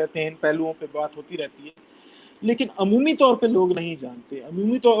کرتے رہتے ہیں، ان پہلوؤں پہ بات ہوتی رہتی ہے، لیکن عمومی طور پہ لوگ نہیں جانتے۔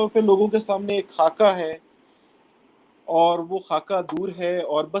 عمومی طور پہ لوگوں کے سامنے ایک خاکہ ہے، اور وہ خاکہ دور ہے،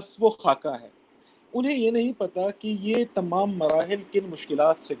 اور بس وہ خاکہ ہے۔ انہیں یہ نہیں پتا کہ یہ تمام مراحل کن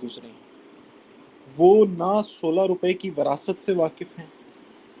مشکلات سے گزرے ہیں۔ وہ نہ 16 روپے کی وراثت سے واقف ہیں،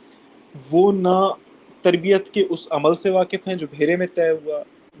 وہ نہ تربیت کے اس عمل سے واقف ہیں جو بھیرے میں طے ہوا،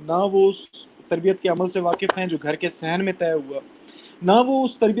 نہ وہ اس تربیت کے عمل سے واقف ہیں جو گھر کے صحن میں طے ہوا، نہ وہ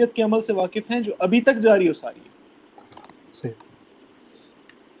اس تربیت کے عمل سے واقف ہیں جو ابھی تک جاری و ساری ہے۔ صحیح۔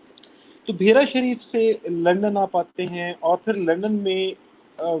 تو بھیرا شریف سے لندن آپ آتے ہیں، اور پھر لندن میں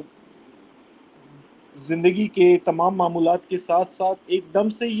زندگی کے تمام معمولات کے ساتھ ساتھ ایک دم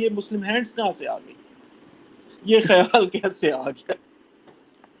سے یہ مسلم ہینڈز کہاں سے آ گئی؟ یہ خیال کیسے آ گیا؟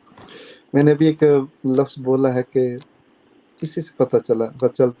 میں نے بھی ایک لفظ بولا ہے کہ کسی سے پتہ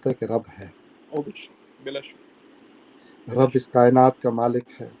چلتا ہے کہ رب ہے، بلا شک، رب اس کائنات کا مالک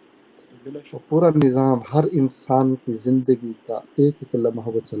ہے، بلا اور شک، پورا نظام ہر انسان کی زندگی کا ایک ایک لمحہ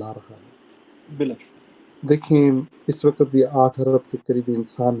وہ چلا رہا ہے۔ بلا شک۔ دیکھیں اس وقت بھی 8 ارب کے قریبی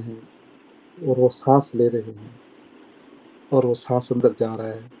انسان ہیں، اور وہ سانس لے رہے ہیں، اور وہ سانس اندر جا رہا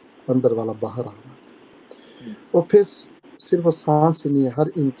ہے، اندر والا باہر آ رہا ہے، اور پھر صرف وہ سانس ہی نہیں، ہر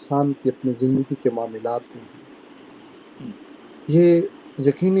انسان کی اپنی زندگی کے معاملات بھی ہیں۔ یہ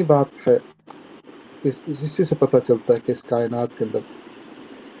یقینی بات ہے کہ اسی سے پتہ چلتا ہے کہ اس کائنات کے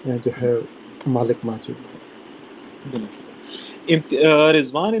اندر جو ہے مالک موجود ہے۔ بلا شک۔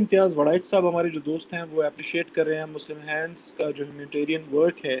 رضوان امتیاز وڑائچ صاحب ہمارے جو دوست ہیں وہ اپریشیٹ کر رہے ہیں مسلم ہینڈز کا جو ہیومینیٹیرین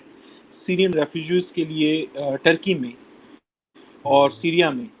ورک ہے سیرین ریفیوجیز کے لیے ٹرکی میں اور سیریا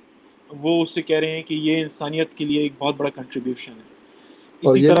میں، وہ اس سے کہہ رہے ہیں کہ یہ انسانیت کے لیے ایک بہت بڑا کنٹریبیوشن ہے۔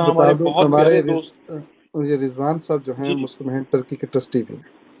 اور اسی یہ بھی طرح بتا ہمارے دوں کہ بہت ہمارے پیارے دوست، یہ رضوان صاحب جو ہیں جی جی، مسلم ہیں ٹرکی کے ٹرسٹی بھی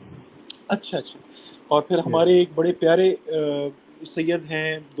ہیں۔ اچھا اچھا، اور پھر ہمارے ایک بڑے پیارے سید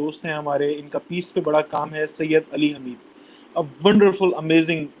ہیں، دوست ہیں ہمارے، ان کا پیس پہ بڑا کام ہے، سید علی حمید، a wonderful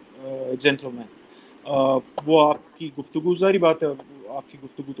amazing gentleman۔ وہ آپ کی گفتگو، ظاہری بات ہے آپ کی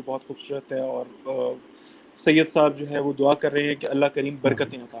گفتگو تو بہت خوبصورت ہے، اور سید صاحب جو ہے وہ دعا کر رہے ہیں کہ اللہ کریم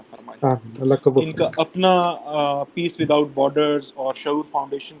برکتیں عطا فرمائے۔ آمین، اللہ قبول ان کا فرمائے۔ اپنا پیس وداؤٹ بارڈرز اور شعور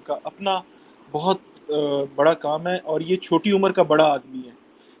فاؤنڈیشن کا اپنا بہت بڑا کام ہے، اور یہ چھوٹی عمر کا بڑا آدمی ہے۔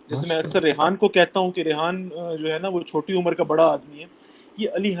 جیسے میں اکثر ریحان کو کہتا ہوں کہ ریحان جو ہے نا وہ چھوٹی عمر کا بڑا آدمی ہے، یہ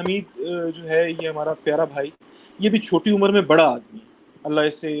علی حمید جو ہے یہ ہمارا پیارا بھائی، یہ بھی چھوٹی عمر میں بڑا آدمی ہے۔ اللہ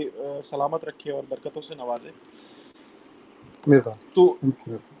اسے سلامت رکھے اور برکتوں سے نوازے۔ تو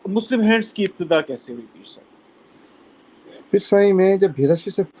مسلم ہینڈز کی ابتدا کیسے ہوئی پیر صاحب؟ پھر صحیح میں جب بھیرشی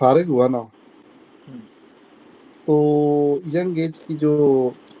سے فارغ ہوا نا، تو ینگ ایج کی جو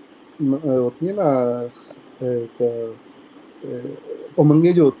ہوتی ہیں نا ایک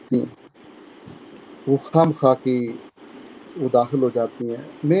امنگیں جو ہوتی ہیں وہ خام خواہ کی وہ داخل ہو جاتی ہیں۔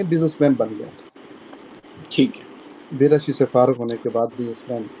 میں بزنس مین بن گیا، ٹھیک ہے، بھیرشی سے فارغ ہونے کے بعد بزنس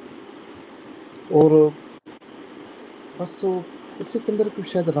مین، اور بس وہ کسی کے اندر کوئی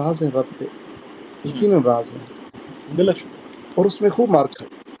شاید راز ہے رب کے، یقیناً راز ہے، بلا شکر، اور اس میں خوب مار کھائی،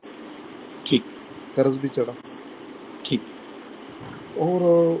 ٹھیک، قرض بھی چڑھا، ٹھیک، اور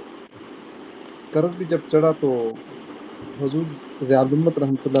قرض بھی جب چڑھا تو حضور ضیاء الامت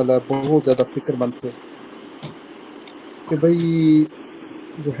رحمۃ اللہ علیہ بہت زیادہ فکر مند تھے کہ بھائی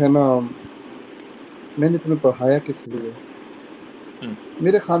جو ہے نا میں نے تمہیں پڑھایا کس لیے؟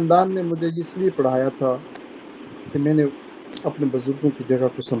 میرے خاندان نے مجھے اس لیے پڑھایا تھا کہ میں نے اپنے بزرگوں کی جگہ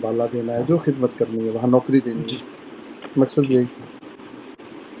کو سنبھالا دینا ہے، جو خدمت کرنی ہے وہاں نوکری دینی جی، ہے، مقصد ٹھیک، یہی تھا۔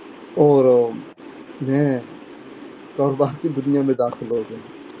 اور میں کاروبار کی دنیا میں داخل ہو گیا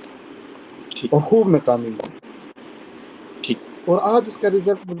ٹھیک، اور خوب ناکامی ملی، ٹھیک، اور آج اس کا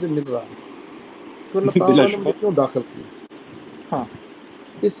رزلٹ مجھے مل رہا ہے کہ اللہ بلا تعالیٰ نے مجھے شبہ، کیوں داخل کیا۔ ہاں،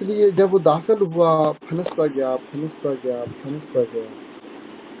 اس لیے جب وہ داخل ہوا پھنستا گیا پھنستا گیا پھنستا گیا،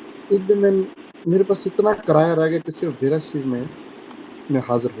 ایک دن میرے پاس اتنا کرایہ رہ گیا کہ صرف ڈیرا شریف میں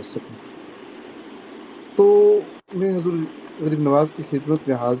حاضر ہو سکوں، تو میں حضور غریب نواز کی خدمت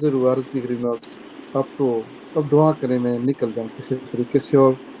میں حاضر ہوا، عرض کی غریب نواز اب دعا کریں میں نکل جاؤں کسی طریقے سے،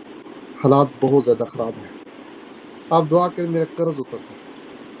 اور حالات بہت زیادہ خراب ہیں، آپ دعا کریں میرا قرض اتر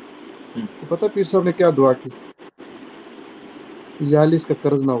جائے۔ تو پتہ پیر صاحب نے کیا دعا کی؟ یا اللہ اس کا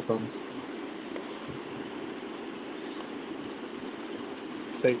قرض نہ اتارے۔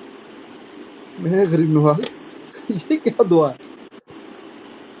 صحیح، میں غریب نواز یہ کیا دعا ہے؟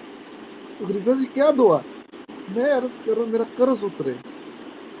 غریبہ جی کیا دعا؟ میں عرض کر رہا ہوں میرا قرض اترے.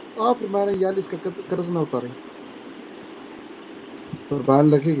 آپ فرمانے یا اس کا قرض نہ اتارے. فرمان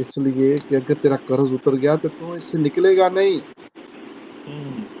لگے اس لیے کہ اگر تیرا قرض اتر گیا تو تو اس سے نکلے گا نہیں.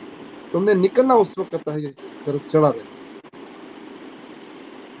 تم نے نکلنا اس وقت ہے یہ قرض چڑھا رہے.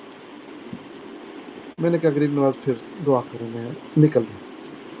 میں نے کہا غریب نواز پھر دعا کریں میں نکل رہا.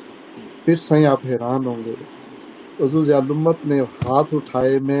 پھر سائیں آپ حیران ہوں گے حضور ضیاء الامت نے ہاتھ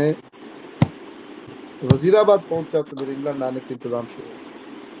اٹھائے. میں وزیر آباد پہنچا تو میرے انگلینڈ آنے کا انتظام شروع ہو گیا.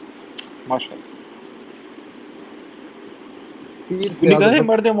 ماشاءاللہ. پیر فیاض نگاہ الحسن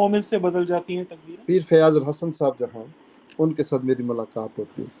مرد مومن سے بدل جاتی ہیں تقدیریں. پیر فیاض الحسن صاحب جہاں ان کے ساتھ میری ملاقات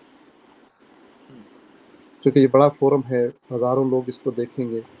ہوتی ہے. چونکہ یہ بڑا فورم ہے ہزاروں لوگ اس کو دیکھیں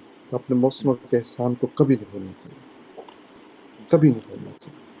گے. اپنے موسموں کے احسان کو کبھی نہیں بھولنا چاہیے. کبھی نہیں بھولنا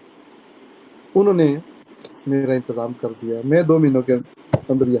چاہیے. انہوں نے میرا انتظام کر دیا. میں 2 مہینوں کے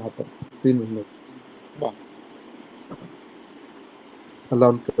اندر یہاں پر 3 مہینوں. اللہ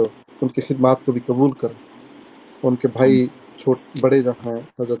ان کی خدمات کو بھی قبول کرے. ان کے بھائی بڑے جہاں ہیں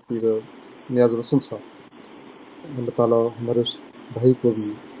حضرت پیر نیاز الحسن صاحب اللہ تعالیٰ ہمارے اس بھائی کو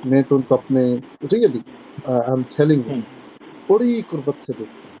بھی میں تو ان کو اپنے ریئلی آئی ایم ٹیلنگ بڑی قربت سے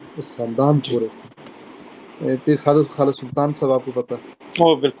دیکھتا ہوں. اس خاندان پورے پیر خالد سلطان صاحب آپ کو پتہ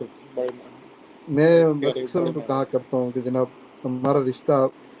ہے. بالکل. میں اکثر ان کو کہا کرتا ہوں کہ جناب ہمارا رشتہ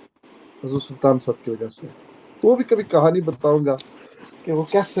حضور سلطان صاحب کی وجہ سے. وہ بھی کبھی کہانی بتاؤں گا کہ وہ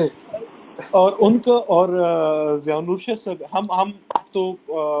کیسے. اور ان کا اور ضیاء النور شاہ صاحب ہم تو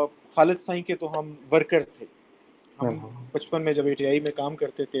خالد سائیں کے تو ہم ورکر تھے. ہم بچپن میں جب ATI میں کام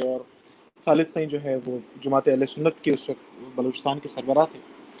کرتے تھے اور خالد سائیں جو ہے وہ جماعت اہل سنت کے اس وقت بلوچستان کے سربراہ تھے.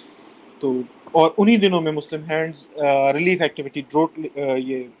 تو اور انہی دنوں میں Muslim Hands relief activity drought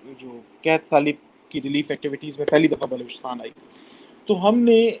یہ جو قحط سالی کی ریلیف ایکٹیویٹیز میں پہلی دفعہ بلوچستان آئی. تو ہم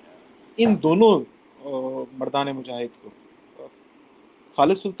نے ان دونوں مردان مجاہد کو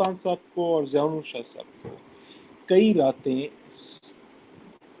خالد سلطان صاحب کو اور ضیاء النور شاہ صاحب کو کئی راتیں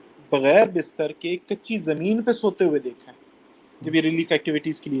بغیر بستر کے کچی زمین پہ سوتے ہوئے دیکھا ہے جب یہ ریلیف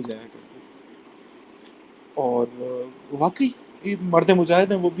ایکٹیویٹیز کے لیے جایا کرتے تھے. اور واقعی مرد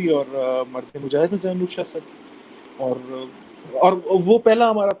مجاہد ہیں وہ بھی اور مرد مجاہد ہیں ضیاء النور شاہ صاحب. اور وہ پہلا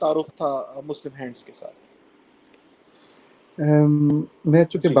ہمارا تعارف تھا مسلم ہینڈز کے ساتھ. میں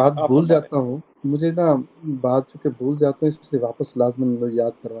چونکہ بات بھول جاتا ہوں مجھے نا بات چونکہ بھول جاتا ہوں اس لیے واپس لازماً مجھے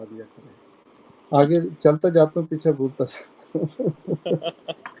یاد کروا دیا کریں. آگے چلتا جاتا ہوں پیچھے بھولتا جاتا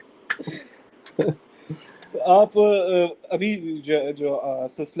ہوں. آپ ابھی جو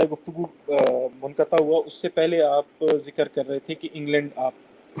سلسلہ گفتگو منقطع ہوا اس سے پہلے آپ ذکر کر رہے تھے کہ انگلینڈ آپ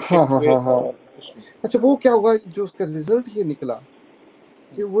شفٹ ہوئے. اور اچھا وہ کیا ہوا جو اس کا رزلٹ یہ نکلا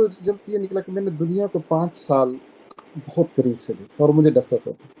کہ وہ رزلٹ یہ نکلا کہ میں نے دنیا کو 5 سال بہت قریب سے دیکھا اور مجھے نفرت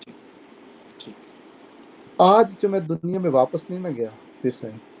ہو گئی. آج جو میں دنیا میں واپس نہیں نہ گیا پھر سے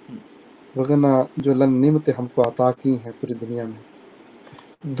وغیرہ جو اللہ نے نعمتیں ہم کو عطا کی ہیں پوری دنیا میں.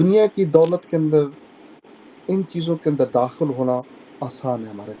 دنیا کی دولت کے اندر ان چیزوں کے اندر داخل ہونا آسان ہے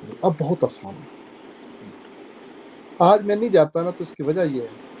ہمارے لیے. اب بہت آسان ہے. آج میں نہیں جاتا نا تو اس کی وجہ یہ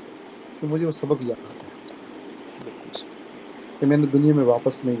ہے کہ مجھے وہ سبق یاد ہے کہ میں نے دنیا میں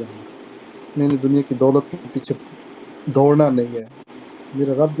واپس نہیں جانا. میں نے دنیا کی دولت کے پیچھے دوڑنا نہیں ہے.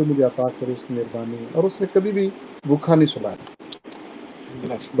 میرا رب جو مجھے عطا کرے اس کی مہربانی ہے. اور اس نے کبھی بھی بھوکا نہیں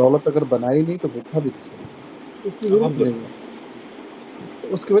سلایا. دولت اگر بنائی نہیں تو بھوکا بھی نہیں سلایا. اس کی ضرورت نہیں ہے.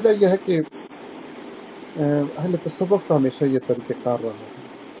 اس کی وجہ یہ ہے کہ اہل تصوف کا ہمیشہ یہ طریقہ کار رہا ہے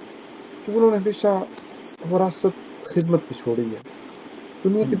کہ انہوں نے ہمیشہ وراثت خدمت پہ چھوڑی ہے.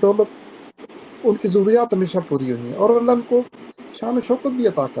 دنیا کی دولت ان کی ضروریات ہمیشہ پوری ہوئی ہیں اور اللہ ان کو شان و شوکت بھی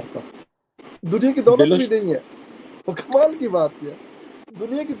عطا کرتا ہے. دنیا کی دولت بھی نہیں ہے. وہ کمال کی بات کیا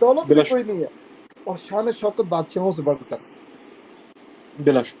دنیا کی دولت بھی کوئی نہیں ہے اور شان و شوکت بادشاہوں سے بڑھ کر.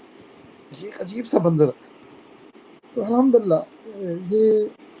 یہ ایک عجیب سا منظر ہے. تو الحمدللہ یہ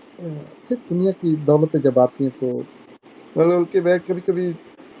پھر دنیا کی دولتیں جب آتی ہیں تو کہ میں کبھی کبھی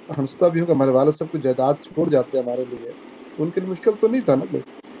ہنستا بھی ہوں کہ ہمارے والد صاحب کو جائیداد چھوڑ جاتے ہیں ہمارے لیے تو ان کے لیے مشکل تو نہیں تھا نا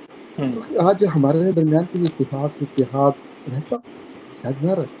کوئی. تو آج ہمارے درمیان کی اتفاق اتحاد رہتا شاید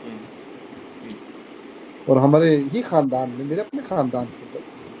نہ رہتا. اور ہمارے ہی خاندان میں میرے اپنے خاندان کے اندر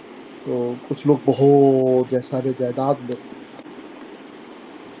تو کچھ لوگ بہت صاحب جائیداد لوگ تھے.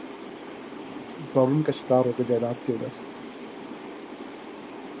 پرابلم کا شکار ہو گئے جائیداد کی وجہ سے.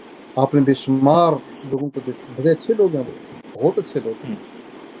 آپ نے بے شمار لوگوں کو دیکھا بڑے اچھے لوگ ہیں وہ بہت اچھے لوگ ہیں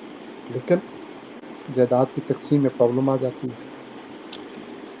لیکن جائیداد کی تقسیم میں پرابلم آ جاتی ہے.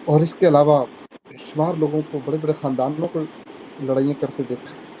 اور اس کے علاوہ بے شمار لوگوں کو بڑے بڑے خاندانوں کو لڑائیاں کرتے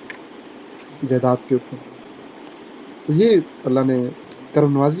دیکھا جائیداد کے اوپر. تو یہ اللہ نے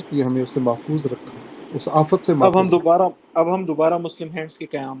کرم نوازی کی، ہمیں اسے محفوظ رکھا، اس آفت سے اب محفوظ رکھا۔ ہم دوبارہ مسلم ہینڈز کے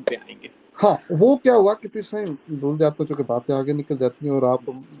قیام پہ آئیں گے۔ ہاں وہ کیا ہوا کہ پھر صحیح بھول جاتا ہوں، چونکہ باتیں آگے نکل جاتی ہیں اور آپ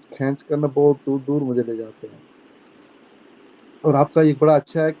کھینچ کرنا بہت دور دور مجھے لے جاتے ہیں، اور آپ کا ایک بڑا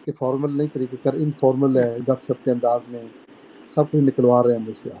اچھا ہے کہ فارمل نہیں طریقہ کار، انفارمل ہے، گپ شپ کے انداز میں سب کچھ نکلوا رہے ہیں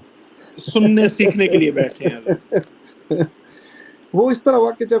مجھ سے آپ۔ سننے سیکھنے کے لیے بیٹھے ہیں حضرت۔ وہ اس طرح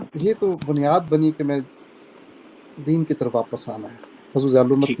ہوا کہ جب یہ تو بنیاد بنی کہ میں دین کی طرف واپس آنا ہے، حضور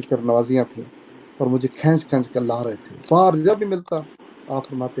ظالمت کی ٹھیک ہے۔ کرم نوازیاں تھیں اور مجھے کھینچ کھینچ کر لا رہے تھے، باہر جب بھی ملتا آپ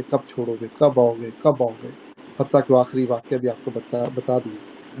فرماتے کب چھوڑو گے، کب آؤ گے، کب آؤ گے، حتیٰ کہ آخری واقعہ بھی آپ کو بتا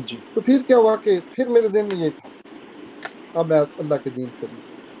دیے۔ جی تو پھر کیا ہوا کہ پھر میرے ذہن میں یہ تھا اب میں اللہ کے دین کے لیے،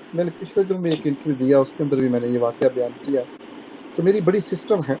 میں نے پچھلے دن میں ایک انٹرویو دیا، اس کے اندر بھی میں نے یہ واقعہ بیان کیا کہ میری بڑی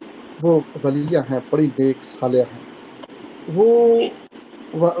سسٹر ہیں، وہ ولیہ ہیں، بڑی نیک صالحہ ہیں، وہ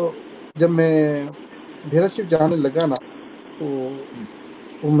جب میں بھیرا شریف جانے لگا نا تو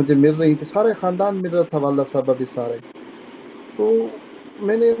وہ مجھے مل رہی تھی، سارے خاندان مل رہا تھا، والدہ صاحبہ بھی سارے، تو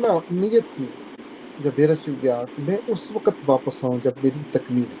میں نے نا نیت کی جب بھیرا شریف گیا کہ میں اس وقت واپس آؤں جب میری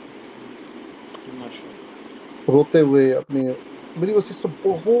تکمیل ہو، ماشاء اللہ۔ روتے ہوئے اپنے، میری وہ سسٹر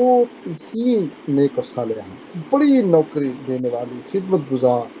بہت ہی نیک اور صالحہ ہیں، بڑی نوکری دینے والی، خدمت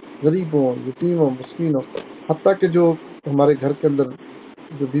گزار، غریبوں، یتیموں، مسکینوں، حتیٰ کہ جو ہمارے گھر کے اندر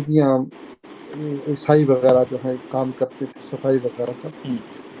جو بیویاں عیسائی وغیرہ جو ہیں کام کرتے تھے صفائی وغیرہ کا،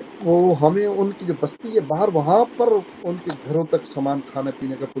 وہ ہمیں ان کی جو بستی ہے باہر وہاں پر ان کے گھروں تک سامان کھانے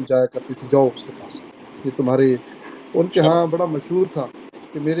پینے کا پہنچایا کرتی تھی، جاؤ اس کے پاس، یہ تمہارے، ان کے ہاں بڑا مشہور تھا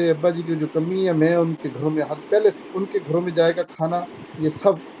کہ میرے ابا جی کی جو کمی ہے میں ان کے گھروں میں پہلے ان کے گھروں میں جائے گا کھانا، یہ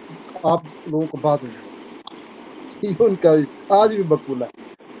سب آپ لوگوں کو بعد میں ملے گا، یہ ان کا آج بھی مقولہ ہے،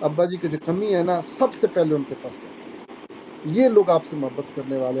 ابا جی کی جو کمی ہے نا سب سے پہلے ان کے پاس جاتے ہیں، یہ لوگ آپ سے محبت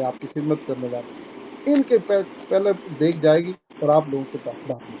کرنے والے، آپ کی خدمت کرنے والے، ان کے پہلے دیکھ جائے گی اور آپ لوگوں کے پاس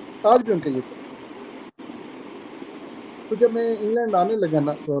بات نہیں آئے، آج بھی ان کا یہ طریقہ ہے۔ تو جب میں انگلینڈ آنے لگا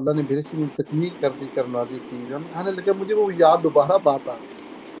نا تو اللہ نے میرے سے تکمیل کر دی کرم نوازی کی، جب میں آنے لگا مجھے وہ یاد دوبارہ بات آ گئی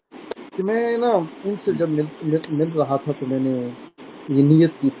کہ میں نا ان سے جب مل رہا تھا تو میں نے یہ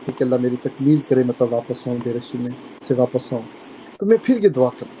نیت کی تھی کہ اللہ میری تکمیل کرے، مطلب واپس آؤں بیرشی میں سے واپس آؤں، تو میں پھر یہ دعا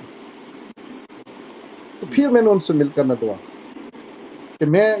کرتا، تو پھر میں نے ان سے مل کر نہ دعا کی کہ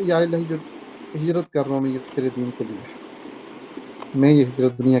میں یا الہی جو ہجرت کر رہا ہوں میں یہ تیرے دین کے لیے ہے، میں یہ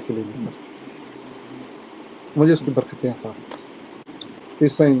ہجرت دنیا کے لیے نہیں کر رہا، مجھے اس کی برکتیں عطا کر۔ پھر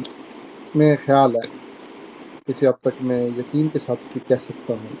صحیح میں خیال ہے کسی حد تک میں یقین کے ساتھ بھی کہہ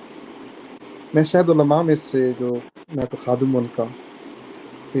سکتا ہوں میں شاید علماء میں سے جو میں تو خادم ان کا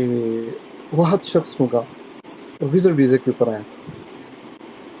کہ واحد شخص ہوں گا اور ویزے کے اوپر آیا تھا،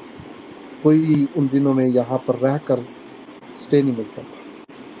 کوئی ان دنوں میں یہاں پر رہ کر سٹے نہیں ملتا تھا،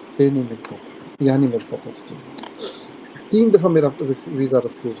 یہاں نہیں ملتا تھا سٹے، 3 دفعہ میرا ویزا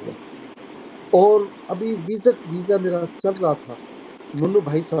ریفیوز ہوا، اور ابھی ویزا میرا چل رہا تھا، منو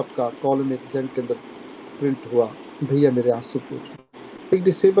بھائی صاحب کا کالم ایک جنگ کے اندر پرنٹ ہوا، بھیا میرے ہاتھ سے پوچھو، ایک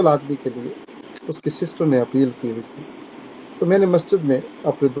ڈسیبل آدمی کے لیے اس کی سسٹر نے اپیل کی ہوئی تھی، تو میں نے مسجد میں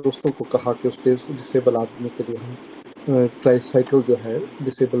اپنے دوستوں کو کہا کہ اس ڈسیبل آدمی کے لیے ہم ٹرائی سائیکل جو ہے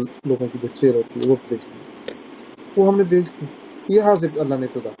ڈسیبل لوگوں کی جو چیئر ہوتی ہے وہ بیچ دی، وہ ہم نے بیچ دی، یہاں سے اللہ نے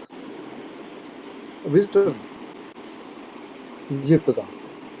ابتدا کر دی، وزٹر تھا یہ ابتدا،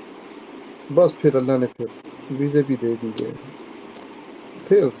 بس پھر اللہ نے پھر ویزے بھی دے دیے،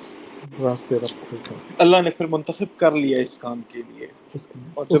 پھر راستے رب کھلتا ہے اللہ نے پھر منتخب کر لیا اس کام کے لیے،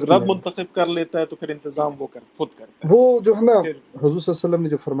 اور اس جب کی رب نعمت۔ منتخب کر لیتا ہے تو پھر انتظام وہ خود کرتا ہے۔ وہ جو ہے نا پھر حضور صلی اللہ علیہ وسلم نے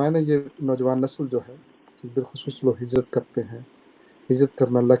جو فرمایا نا، یہ نوجوان نسل جو ہے بالخصوص لوگ ہجرت کرتے ہیں، ہجرت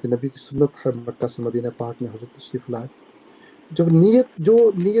کرنا اللہ کے نبی کی سنت ہے، مکہ سے مدینہ پاک میں حضور تشریف لائے، جو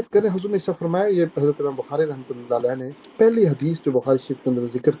نیت کریں، حضور نے ایسا فرمایا، یہ حضرت امام بخاری رحمۃ اللہ علیہ نے پہلی حدیث جو بخاری شریف کے اندر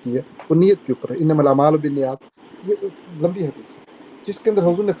ذکر کی ہے وہ نیت کے اوپر ہے، انما الاعمال بالنیات، یہ لمبی حدیث ہے جس کے اندر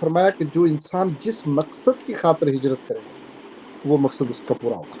حضور نے فرمایا کہ جو انسان جس مقصد کی خاطر ہجرت کرے گا وہ مقصد اس کا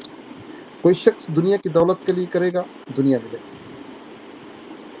پورا ہوگا، کوئی شخص دنیا کی دولت کے لیے کرے گا دنیا ملے گی،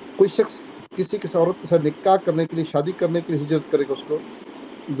 کوئی شخص کسی عورت کے ساتھ نکاح کرنے کے لیے، شادی کرنے کے لیے ہجرت کرے گا اس کو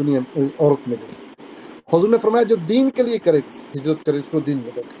دنیا عورت ملے گی، حضور نے فرمایا جو دین کے لیے کرے گا ہجرت کرے اس کو دین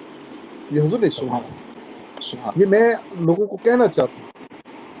ملے گا، یہ حضور نے سبحان فرمایا۔ اللہ، سبحان یہ میں لوگوں کو کہنا چاہتا ہوں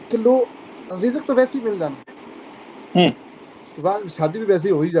کہ رزق تو ویسے ہی مل جانا، شادی بھی ویسے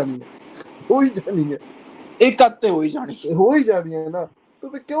ہی ہو ہی جانی ہے، ایک آتے ہوئی جانی ہے نا، تو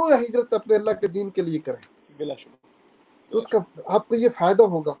پھر کیوں نہ ہجرت اپنے اللہ کے دین کے لیے کریں، بلا شبہ۔ تو اس کا آپ کو یہ فائدہ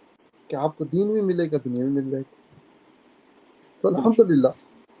ہوگا کہ آپ کو دین بھی ملے گا، دنیا بھی مل جائے گی۔ تو الحمدللہ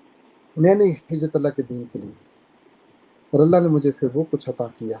میں نے ہجرت اللہ کے دین کے لیے کی، اور اللہ نے مجھے پھر وہ کچھ عطا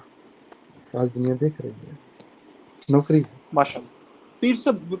کیا، آج دنیا دیکھ رہی ہے، نوکری ہے، ماشاء اللہ، پیر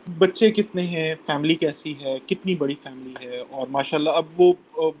صاحب بچے کتنے ہیں، فیملی کیسی ہے، کتنی بڑی فیملی ہے، اور ماشاءاللہ اب وہ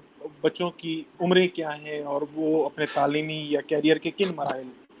بچوں کی عمریں کیا ہیں، اور وہ اپنے تعلیمی یا کیریئر کے کن مراحل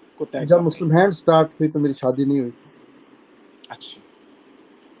کو طے جب کر رہے مسلم ہیں؟ ہینڈ سٹارٹ ہوئی تو میری شادی نہیں ہوئی تھی. اچھا.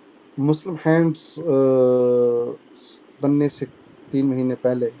 مسلم ہینڈز بننے سے 3 مہینے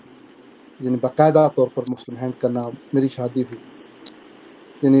پہلے، یعنی باقاعدہ طور پر مسلم ہینڈ کا نام، میری شادی ہوئی.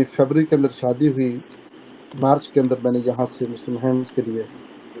 یعنی فیبرری کے اندر شادی ہوئی، مارچ کے اندر میں نے یہاں سے مسلم ہینڈز کے لیے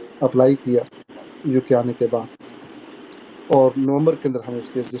اپلائی کیا یو کے آنے کے بعد، اور نومبر کے اندر ہمیں اس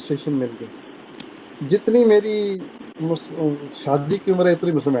کے رجسٹریشن مل گئی. جتنی میری شادی کی عمر ہے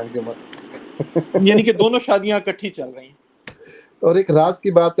اتنی مسلم ہینڈ کی عمر ہے. یعنی کہ دونوں شادیاں اکٹھی چل رہی ہیں. اور ایک راز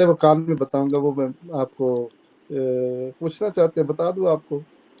کی بات ہے، وہ کان میں بتاؤں گا، وہ میں آپ کو پوچھنا چاہتے ہیں، بتا دوں آپ کو؟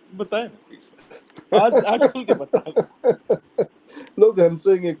 بتائیں نا پیر صاحب، آج کھل کے بتائیں. لوگ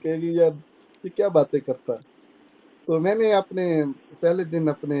ہنسیں گے، کہیں گے یار یہ کیا باتیں کرتا ہے. تو میں نے اپنے پہلے دن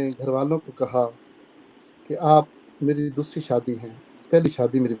اپنے گھر والوں کو کہا کہ آپ میری دوسری شادی ہیں، پہلی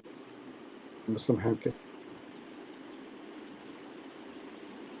شادی میری مسلم ہینڈ کے.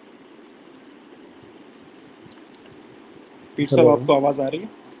 پیر صاحب ہیلو، آپ کو آواز آ رہی ہے؟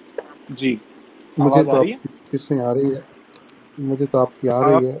 جی مجھے آواز تو آ آپ رہی ہے. کی پھر سے آ رہی ہے، مجھے تو آپ کی آ آپ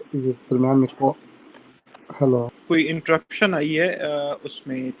رہی ہے. یہ درمیان میں ہیلو، کوئی انٹرپشن آئی ہے اس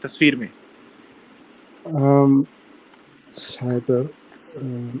میں تصویر میں؟ شاید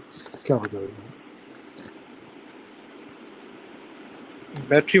کیا وجہ ہوئی ہے؟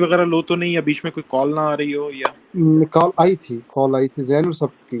 بیٹری وغیرہ لو تو نہیں، یا بیچ میں کوئی کال نہ آ رہی ہو، یا کال آئی تھی زینر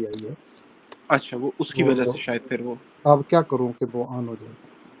صاحب کی آئی ہے. اچھا وہ اس کی وجہ وہ سے شاید پھر وہ اب کیا کروں کہ وہ آن ہو جائے.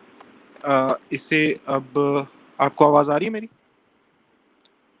 اسے اب آپ کو آواز آ رہی ہے میری؟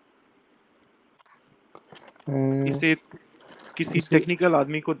 اسے کسی اس کی ٹیکنیکل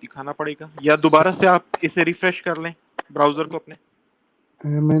آدمی کو دکھانا پڑے گا، یا دوبارہ سے آپ اسے ریفریش کر لیں براؤزر کو اپنے.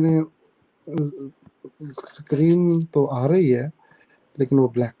 میں نے اسکرین تو آ رہی ہے لیکن وہ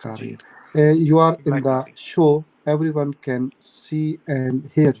بلیک آ جی رہی ہے. یو آر ان بلیک آ دا رہی show, everyone can see and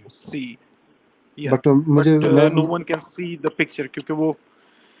hear you, see یا بٹ مجھے but no one can see the picture, کیونکہ وہ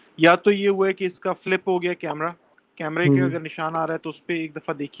یا تو یہ ہوا ہے کہ اس کا فلپ ہو گیا کیمرے کے اگر نشان آ رہا ہے تو اس پہ ایک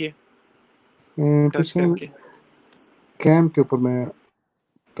دفعہ دیکھیے ٹچ کر کے. کیم کے اوپر میں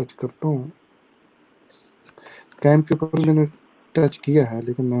ٹچ کرتا ہوں، کیم کے اوپر جی میں نے ٹچ کیا ہے،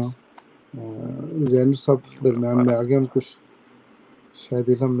 لیکن زین صاحب درمیان میں آ گیا، ان کو شاید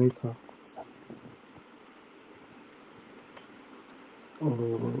علم نہیں تھا.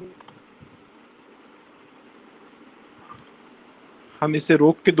 ہم اسے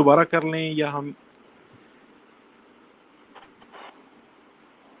روک کے دوبارہ کر لیں، یا ہم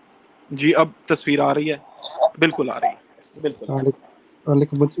جی اب تصویر آ رہی ہے، بالکل آ رہی ہے، بالکل آ رہی ہے.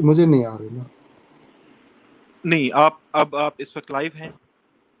 لیکن مجھے نہیں آ رہی نا. نہیں اب آپ اس وقت لائیو ہیں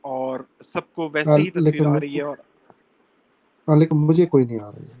اور سب کو ویسے ہی تصویر آ رہی ہے. اور لیکن مجھے کوئی نہیں آ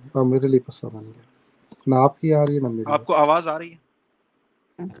رہی ہے، میرے لیے پسند نہیں ہے، نہ آپ کی آ رہی ہے نہ میری. آپ کو آواز آ رہی ہے؟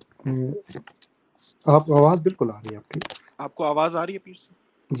 آپ آواز بالکل آ رہی ہے آپ کی. آپ کو آواز آ رہی ہے پیر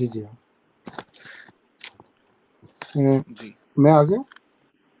سے؟ جی جی ہاں. جی میں آ گیا.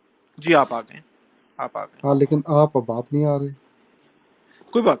 جی آپ آ گئے. ہاں لیکن آپ نہیں آ رہے.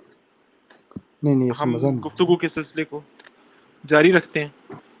 کوئی بات نہیں ایسے ہم مزہ نہیں گفتگو کے سلسلے کو جاری رکھتے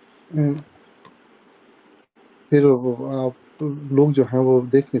ہیں. پھر آپ لوگ جو ہیں وہ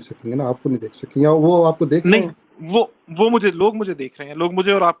دیکھ نہیں سکیں گے نا، آپ کو نہیں دیکھ سکیں، یا وہ آپ کو دیکھ رہے نہیں، ہیں؟ وہ لوگ مجھے دیکھ رہے ہیں، لوگ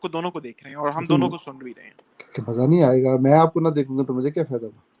مجھے اور آپ کو دونوں کو دیکھ رہے ہیں، اور ہم دونوں کو سن بھی رہے ہیں. کہ مزہ نہیں آئے گا، میں آپ کو نہ دیکھوں گا تو مجھے کیا فائدہ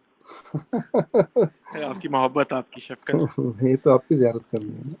ہوگا. آپ کی محبت، آپ کی شفقت، یہ تو آپ کی زیارت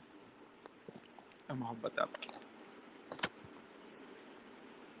کرنی ہے نا. محبت آپ کی.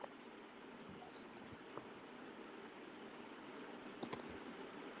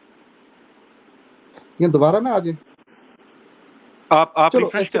 یہ دوبارہ نہ آ جائے. آپ چلو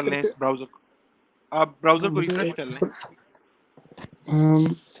ریفریش ایسے کر لیں کرتے، اس براؤزر کو، آپ براؤزر کو مجھے ریفریش کر لیں.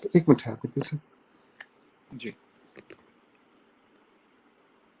 ایک منٹ ہے پھر سے. جی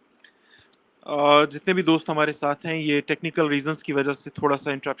جتنے بھی دوست ہمارے ساتھ ہیں، یہ ٹیکنیکل ریزنز کی وجہ سے تھوڑا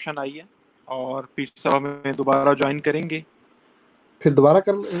سا انٹرپشن آئی ہے، اور پیر صاحب میں دوبارہ جوائن کریں گے. پھر دوبارہ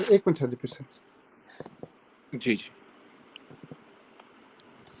کر، ایک منٹ ہے پھر سے. جی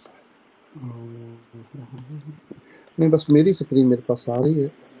نہیں بس میری سکرین میرے پاس آ رہی ہے،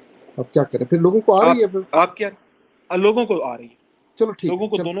 اب کیا کریں، پھر لوگوں کو آ رہی ہے پھر. آپ کیا لوگوں کو آ رہی ہے، چلو ٹھیک ہے، لوگوں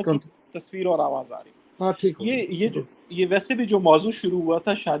کو چل دونوں کی تصویر اور آواز آ رہی ہے. ہاں ٹھیک ہو گیا. یہ ویسے بھی جو موضوع شروع ہوا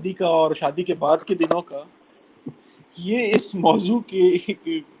تھا شادی کا اور شادی کے بعد کے دنوں کا، یہ اس موضوع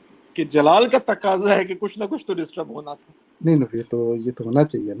کے جلال کا تقاضا ہے کہ کچھ نہ کچھ تو ڈسٹرب ہونا تھا. نہیں یہ تو ہونا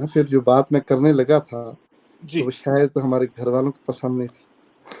چاہیے نا. پھر جو بات میں کرنے لگا تھا تو جی وہ شاید ہمارے گھر والوں کو پسند نہیں تھی.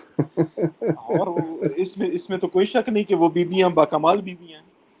 اور اس میں تو کوئی شک نہیں کہ وہ بیویاں باکمال بیویاں ہیں،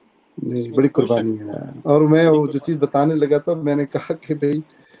 اس نہیں، میں بڑی تو کوئی شک قربانی نہیں. ہے. اور میں بڑی وہ جو چیز قربانی. بتانے لگا تھا میں نے کہا کہ بھئی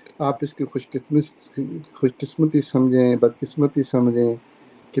آپ اس کی خوش قسمتی سمجھیں، بدقسمتی سمجھیں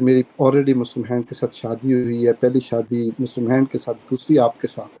کہ میری آلریڈی مسلم ہینڈ کے ساتھ شادی ہوئی ہے، پہلی شادی مسلم ہینڈ کے ساتھ، دوسری آپ کے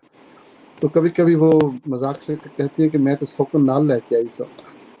ساتھ. تو کبھی کبھی وہ مذاق سے کہتی ہے کہ میں تو سوکن نال لے کے آئی سا.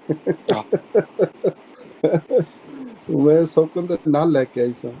 ہاں، میں سوکن تو نال لے کے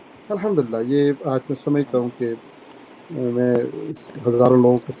آئی سا. الحمدللہ یہ آج میں سمجھتا ہوں کہ میں ہزاروں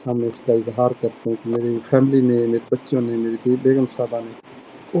لوگوں کے سامنے اس کا اظہار کرتا ہوں کہ میری فیملی نے، میرے بچوں نے، میری بیگم صاحبہ نے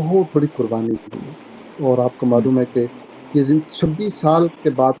بہت بڑی قربانی دی ہے. اور آپ کو معلوم ہے کہ یہ 26 سال کے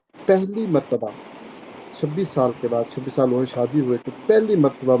بعد پہلی مرتبہ 26 سال کے بعد 26 سال ہوئے شادی ہوئے کہ پہلی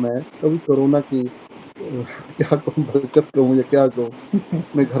مرتبہ میں ابھی کورونا کی کیا کہوں، برکت کہوں یا کیا کہوں،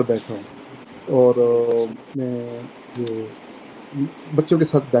 میں گھر بیٹھا ہوں اور میں یہ بچوں کے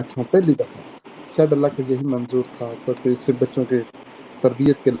ساتھ بیٹھا ہوں پہلی دفعہ. شاید اللہ کا یہی منظور تھا تو اس سے بچوں کے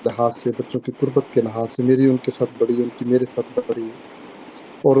تربیت کے لحاظ سے، بچوں کی قربت کے لحاظ سے میری ان کے ساتھ بڑی، ان کی میرے ساتھ بڑی.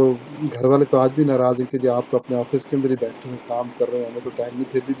 اور گھر والے تو آج بھی ناراض ہیں کہ جی آپ تو اپنے آفس کے اندر ہی بیٹھے ہوئے کام کر رہے ہیں، ہمیں تو ٹائم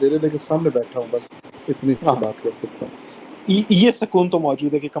نہیں پھر بھی دے رہے، لیکن سامنے بیٹھا ہوں، بس اتنی سی ہاں. بات کہہ سکتا ہوں. یہ سکون تو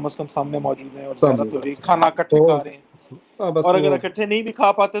موجود ہے کہ کم از کم سامنے موجود ہیں اور زیادہ سامنے تو بھی بیٹھے کھانا اکٹھے اور کھا رہے ہیں. بس اور اگر وہ اکٹھے نہیں بھی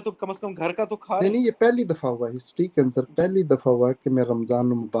کھا پاتے تو کم از کم گھر کا تو کھا رہے نہیں، ہیں. یہ پہلی دفعہ ہوا ہسٹری کے اندر، پہلی دفعہ ہوا کہ میں رمضان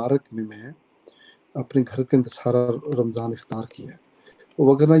مبارک میں اپنے گھر کے اندر سارا رمضان افطار کیا ہے.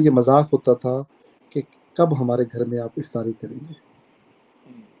 وغیرہ یہ مذاق ہوتا تھا کہ کب ہمارے گھر میں آپ افطاری کریں گے،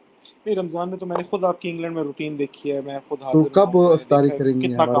 نہیں، رمضان میں تو میں نے خود آپ کی انگلینڈ میں روٹین دیکھی ہے، میں خود تو حاضر ہوا کب ہوں، میں نے افطاری دیکھا ہے کریں کہ گے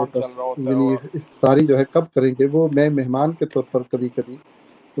کتنا ہمارے کام چل پاس، رہا ہوتا ہے. یعنی اور افطاری جو ہے کب کریں گے. وہ میں مہمان کے طور پر کبھی کبھی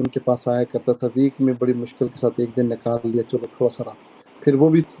ان کے پاس آیا کرتا تھا، ویک میں بڑی مشکل کے ساتھ ایک دن نکال لیا، چلو تھوڑا سا رہا. پھر وہ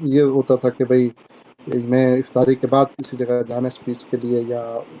بھی یہ ہوتا تھا کہ بھئی میں افطاری کے بعد کسی جگہ جانا اسپیچ کے لیے یا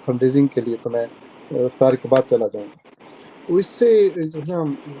فنڈ ریزنگ کے لیے، تو میں افطاری کے بعد چلا جاؤں گا. تو اس سے جو ہے نا،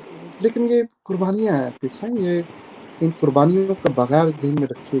 لیکن یہ قربانیاں ہیں پیر صاحب، یہ ان قربانیوں کا بغیر ذہن میں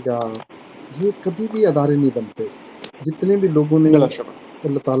رکھیے گا، یہ کبھی بھی ادارے نہیں بنتے. جتنے بھی لوگوں نے بلا شبہ،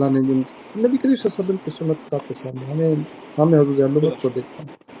 اللہ تعالیٰ نے جو نبی کریم صلی اللہ علیہ وسلم کی سنت آپ کے سامنے، ہم نے حضرت بلا علومت کو شبہ، دیکھا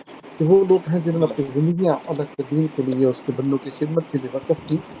کہ وہ لوگ ہیں جنہوں نے بلا اپنی زندگیاں اللہ کے دین کے لیے، اس کے بندوں کی خدمت کے لیے وقف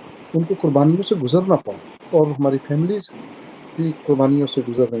کی. ان کو قربانیوں سے گزرنا پڑا اور ہماری فیملیز بھی قربانیوں سے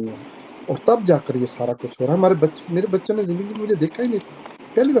گزر رہی ہیں، اور تب جا کر یہ سارا کچھ ہو رہا ہے. میرے بچوں نے زندگی میں مجھے دیکھا ہی نہیں تھا،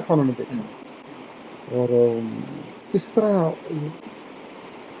 پہلی دفعہ انہوں نے دیکھا. اور اس طرح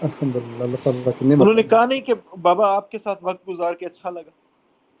الحمدللہ اللہ تعالیٰ کی انہوں نعمت نے ہے. کہا نہیں کہ بابا آپ کے ساتھ وقت گزار کے اچھا لگا.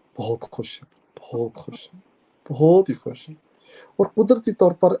 بہت خوش ہیں، بہت خوش ہیں، بہت ہی خوش ہیں. اور قدرتی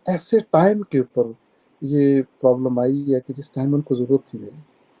طور پر ایسے ٹائم کے اوپر یہ پرابلم آئی ہے کہ جس ٹائم ان کو ضرورت تھی.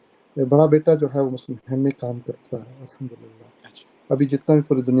 میری بڑا بیٹا جو ہے وہ مسلم ہینڈ میں کام کرتا ہے الحمدللہ. اچھا. ابھی جتنا بھی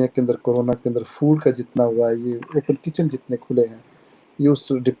پوری دنیا کے اندر کورونا کے اندر فوڈ کا جتنا ہوا ہے، یہ اوپن کچن جتنے کھلے ہیں، یہ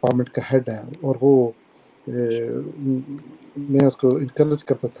اس ڈپارٹمنٹ کا ہیڈ ہے. اور وہ میں اس کو انکریج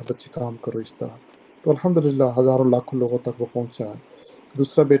کرتا تھا بچے کام کرو اس طرح. تو الحمدللہ ہزاروں لاکھوں لوگوں تک وہ پہنچا ہے.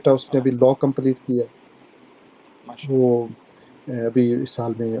 دوسرا بیٹا اس نے ابھی لاء کمپلیٹ کیا، ماشاء وہ ابھی اس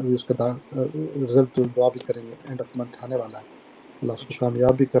سال میں، ابھی اس کا رزلٹ دعا بھی کریں گے، اینڈ آف منتھ آنے والا ہے، اللہ اس کو اللہ.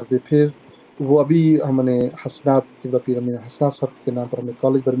 کامیاب بھی کر دے. پھر وہ ابھی ہم نے حسنات کی پیر امین حسنات صاحب کے نام پر ہمیں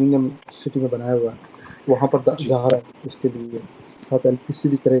کالج برمنگھم سٹی میں بنایا ہوا ہے، وہاں پر جی. جا رہا ہے اس کے لیے، ساتھ LPC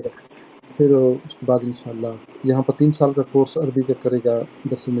بھی کرے گا. پھر اس کے بعد انشاءاللہ یہاں پر 3 سال کا کورس عربی کا کرے گا،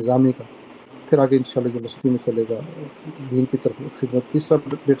 درس نظامی کا. پھر آگے انشاءاللہ یونیورسٹی میں چلے گا، دین کی طرف خدمت. تیسرا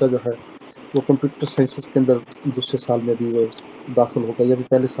بیٹا جو ہے وہ کمپیوٹر سائنسز کے اندر دوسرے سال میں بھی وہ داخل ہوگا، یا بھی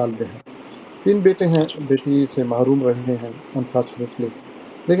پہلے سال میں ہے. 3 بیٹے ہیں، اچھا. بیٹی سے محروم رہے ہیں انفارچونیٹلی.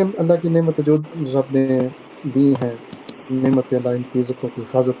 لیکن اللہ کی نعمت جو رب نے دی ہیں، نعمت اللہ ان کی عزتوں کی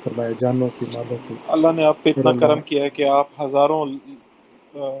حفاظت فرمائے، جانوں کی، مالوں کی. اللہ نے آپ پہ اور اتنا اللہ کرم کیا ہے کہ آپ ہزاروں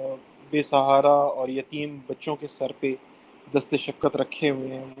بے سہارا اور یتیم بچوں کے سر پہ دست شفقت رکھے ہوئے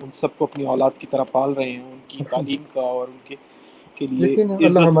ہیں، ان سب کو اپنی اولاد کی طرح پال رہے ہیں، ان کی تعلیم الحمدللہ کا اور ان کے لیے یقین اللہ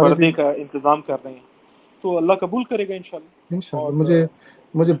عزت ہمارے بھی پردے کا انتظام کر رہے ہیں. تو اللہ قبول کرے گا انشاءاللہ. انشاءاللہ.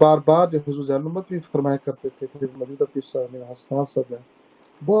 اور مجھے بار بار جو حضور علومت بھی فرمایا کرتے تھے، پھر موجودہ پیر صاحب نے حسنات صاحب ہیں،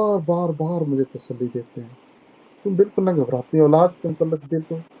 بار بار بار مجھے تسلی دیتے ہیں، تم بالکل نہ گھبرا، اپنی اولاد کے متعلق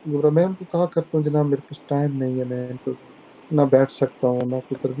بالکل گھبرا. میں ان کو کہا کرتا ہوں جناب میرے پاس ٹائم نہیں ہے، میں ان کو نہ بیٹھ سکتا ہوں، نہ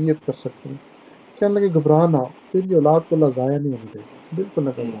کوئی تربیت کر سکتا ہوں. کہنے لگے گھبرا نہ، تیری اولاد کو اللہ ضائع نہیں ہونے دے گا، بالکل نہ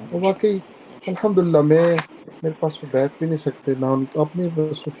گھبرا. اور واقعی الحمدللہ میرے پاس وہ بیٹھ بھی نہیں سکتے، نہ ان کو اپنی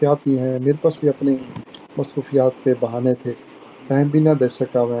مصروفیات بھی ہیں، میرے پاس بھی اپنی مصروفیات کے بہانے تھے، ٹائم بھی نہ دے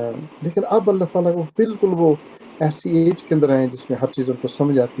سکا میں. لیکن اب اللہ تعالیٰ کو بالکل وہ ایسی ایج کے اندر آئے جس میں ہر چیز ان کو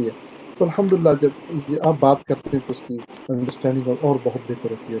سمجھ آتی ہے. تو الحمدللہ جب یہ آپ بات کرتے ہیں تو اس کی انڈرسٹینڈنگ اور بہت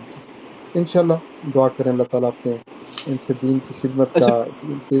بہتر ہوتی ہے ان کی. انشاءاللہ دعا کریں اللہ تعالیٰ اپنے ان سے دین کی خدمت کا، اچھا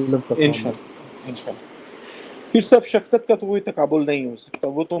دین کے علم کا کام لے. انشاءاللہ. پھر سب شفقت کا تو کوئی تقابل نہیں ہو سکتا.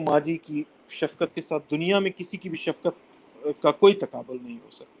 وہ تو ماں جی کی شفقت کے ساتھ دنیا میں کسی کی بھی شفقت کا کوئی تقابل نہیں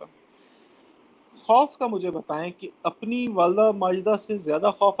ہو سکتا. خوف کا مجھے بتائیں کہ اپنی والدہ ماجدہ سے زیادہ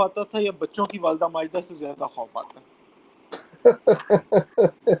خوف آتا تھا یا بچوں کی والدہ ماجدہ سے زیادہ خوف آتا ہے؟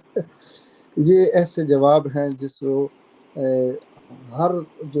 یہ ایسے جواب ہیں جس کو ہر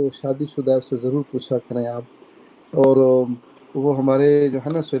جو شادی شدہ ہے اس سے ضرور پوچھا کریں آپ. اور وہ ہمارے جو ہے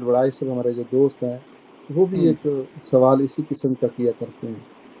نا سہیل بڑائی صاحب ہمارے جو دوست ہیں وہ بھی ایک سوال اسی قسم کا کیا کرتے ہیں.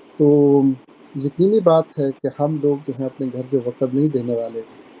 تو یقینی بات ہے کہ ہم لوگ جو ہیں اپنے گھر جو وقت نہیں دینے والے،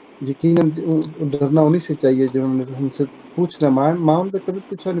 یقیناً ڈرنا انہیں سے چاہیے جنہوں نے ہم سے پوچھنا. ماں نے کبھی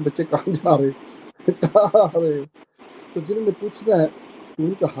پوچھا نہیں بچے کہاں جا رہے کہاں آ رہے ہو. تو جنہوں نے پوچھنا ہے تو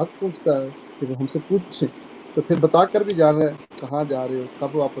ان کا حق پوچھتا ہے کہ وہ ہم سے پوچھیں. تو پھر بتا کر بھی جا رہے ہیں کہاں جا رہے ہو،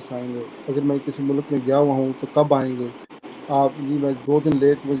 کب واپس آئیں گے، اگر میں کسی ملک میں گیا ہوا ہوں تو کب آئیں گے آپ. جی میں 2 دن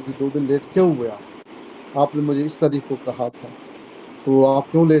لیٹ ہوئے. جی 2 دن لیٹ کیوں ہوئے آپ نے مجھے اس تاریخ کو کہا تھا تو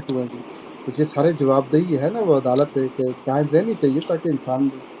آپ کیوں لیٹ ہوئے جی. تو یہ سارے جواب دہی ہے نا، وہ عدالت ہے کہ قائم رہنی چاہیے تاکہ انسان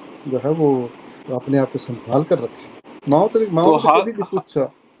جو ہے وہ اپنے آپ کو سنبھال کر رکھے. ماں تو نے کبھی نہیں پوچھا.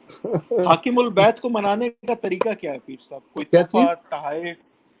 حاکم البیت کو منانے کا طریقہ کیا ہے پیر صاحب؟ کوئی کیا تحفہ، چیز؟ تحائف؟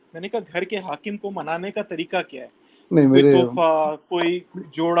 میں نے کہا گھر کے حاکم کو منانے کا طریقہ کیا ہے؟ نہیں کوئی میرے تحفہ، کوئی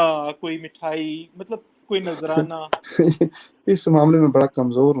جوڑا، کوئی مٹھائی، مطلب کوئی نذرانہ؟ اس معاملے میں بڑا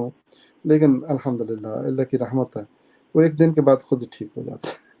کمزور ہوں، لیکن الحمدللہ اللہ کی رحمت ہے وہ ایک دن کے بعد خود ہی ٹھیک ہو جاتا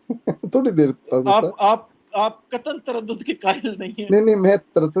ہے. تھوڑی دیر بعد ہوتا ہے. آپ قطعاً تردد کے قائل نہیں ہیں؟ نہیں میں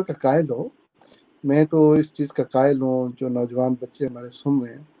تردد کا قائل ہوں. میں تو اس چیز کا قائل ہوں جو نوجوان بچے ہمارے سن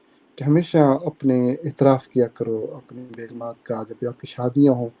رہے ہیں کہ ہمیشہ اپنے اعتراف کیا کرو اپنی بیگمات کا. جب آپ کی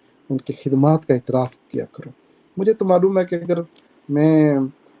شادیاں ہوں ان کی خدمات کا اعتراف کیا کرو. مجھے تو معلوم ہے کہ اگر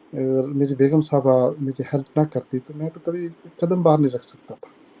میری بیگم صاحبہ مجھے ہیلپ نہ کرتی تو میں تو کبھی قدم باہر نہیں رکھ سکتا تھا.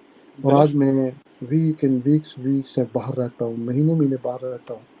 اور آج میں ویکس سے باہر رہتا ہوں، مہینے باہر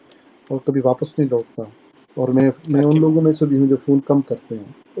رہتا ہوں اور کبھی واپس نہیں لوٹتا. اور میں ان لوگوں میں سے بھی ہوں جو فون کم کرتے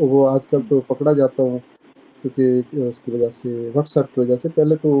ہیں. وہ آج کل تو پکڑا جاتا ہوں کیونکہ اس کی وجہ سے واٹس ایپ کی وجہ سے.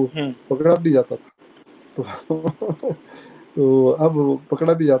 پہلے تو پکڑا بھی جاتا تھا تو اب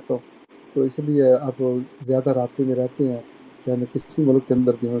پکڑا بھی جاتا ہوں. تو اس لیے اب زیادہ رابطے میں رہتے ہیں، چاہے میں کسی ملک کے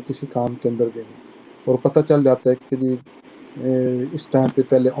اندر بھی ہوں، کسی کام کے اندر بھی ہوں. اور پتہ چل جاتا ہے کہ جی اس ٹائم پہ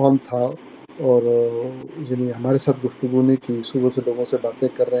پہلے آن تھا اور یعنی ہمارے ساتھ گفتگو نہیں کی، صبح سے لوگوں سے باتیں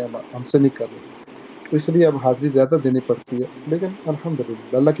کر رہے ہیں، ہم سے نہیں کر رہے. تو اس لیے اب حاضری زیادہ دینی پڑتی ہے، لیکن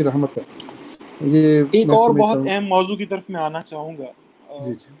الحمدللہ اللہ کی رحمت ہے. یہ ایک میں اور سمجھتا بہت ہوں. اہم موضوع کی طرف میں آنا چاہوں گا،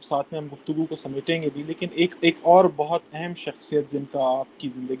 جی ساتھ میں ہم گفتگو کو سمیٹیں گے بھی، لیکن ایک اور بہت اہم شخصیت جن کا آپ کی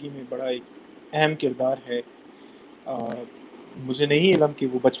زندگی میں بڑا ایک اہم کردار ہے، مجھے نہیں علم کہ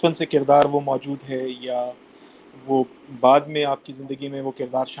وہ بچپن سے کردار وہ موجود ہے یا وہ بعد میں آپ کی زندگی میں وہ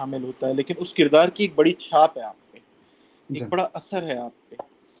کردار شامل ہوتا ہے، لیکن اس کردار کی ایک بڑی چھاپ ہے آپ پہ، ایک بڑا اثر ہے آپ پہ.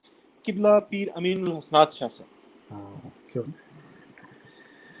 قبلہ پیر امین الحسنات شاہ صاحب. کیوں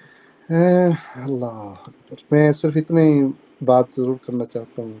اللہ اکبر. میں صرف اتنی بات ضرور کرنا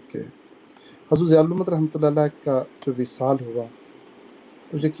چاہتا ہوں کہ حضرت ضیاء الحمد رحمۃ اللہ علیہ کا جو وصال ہوا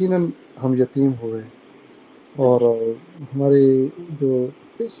تو یقیناً ہم یتیم ہوئے، اور ہمارے جو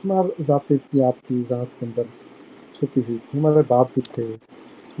بے شمار ذاتیں تھیں آپ کی ذات کے اندر چھپی ہوئی تھی. ہمارے باپ بھی تھے،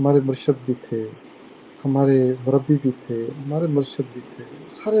 ہمارے مرشد بھی تھے، ہمارے مربی بھی تھے، ہمارے مرشد بھی تھے.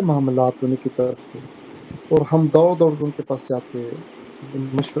 سارے معاملات ان کی طرف تھے اور ہم دوڑ ان کے پاس جاتے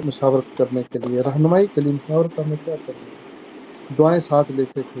مشاورت کرنے کے لیے، رہنمائی کے لیے. مشاورت ہمیں کیا کرنی ہے، دعائیں ساتھ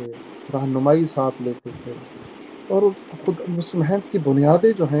لیتے تھے، رہنمائی ساتھ لیتے تھے. اور خود مسلم ہینڈز کی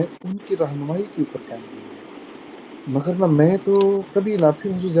بنیادیں جو ہیں ان کی رہنمائی کے اوپر قائم ہوئی ہیں. مگر میں تو کبھی نہ.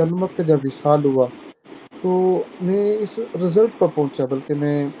 پھر حضور ضیاء الحمد کا جب وصال ہوا تو میں اس رزلٹ پر پہنچا، بلکہ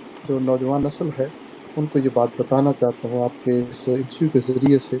میں جو نوجوان نسل ہے ان کو یہ بات بتانا چاہتا ہوں آپ کے اس انٹرویو کے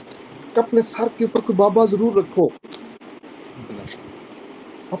ذریعے سے کہ اپنے سر کے اوپر کوئی بابا ضرور رکھو،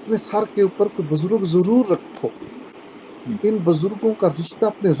 اپنے سر کے اوپر کوئی بزرگ ضرور رکھو. ان بزرگوں کا رشتہ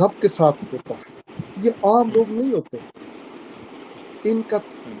اپنے رب کے ساتھ ہوتا ہے، یہ عام لوگ نہیں ہوتے. ان کا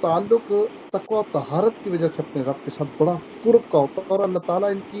تعلق تقوی و طہارت کی وجہ سے اپنے رب کے ساتھ بڑا قرب کا ہوتا ہے، اور اللہ تعالیٰ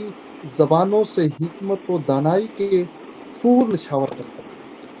ان کی زبانوں سے حکمت و دانائی کے پھول نشاور کرتا ہے.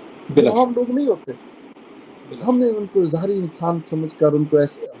 یہ عام لوگ نہیں ہوتے. ہم نے ان کو ظاہری انسان سمجھ کر ان کو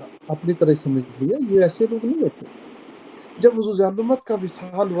ایسے اپنی طرح سمجھ لیا، یہ ایسے لوگ نہیں ہوتے. جب حضور ضیاء الحمد کا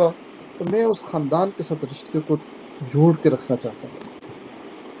وصال ہوا تو میں اس خاندان کے ساتھ رشتے کو جوڑ کے رکھنا چاہتا تھا.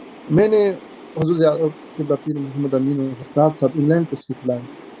 میں نے حضور قبلہ پیر محمد امین الحسنات صاحب انگلینڈ تشریف لائے.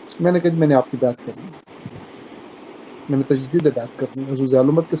 میں نے کہا جی میں نے آپ کی بیعت کرنی ہے، میں نے تجدید بیعت کرنی ہے. حضور ضیاء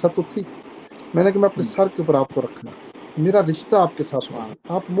الامت کے ساتھ تو تھی. میں نے کہا میں اپنے سر کے اوپر آپ کو رکھنا ہے، میرا رشتہ آپ کے ساتھ نہیں،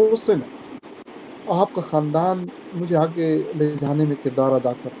 آپ محسن ہیں، آپ کا خاندان مجھے آگے لے جانے میں کردار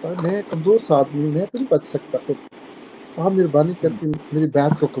ادا کرتا ہے، میں کمزور سا آدمی ہوں، میں تو نہیں بچ سکتا خود، آپ مہربانی کر کے میری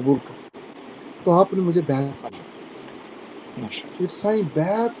بیعت کو قبول کر. تو آپ نے مجھے بیعت کی. پھر سائیں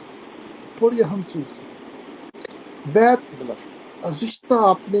بیعت بڑی اہم چیز ہے. بیعت رشتہ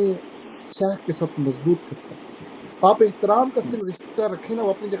اپنے شیخ کے ساتھ مضبوط کرتا ہے. آپ احترام کا صرف رشتہ رکھیں نا، وہ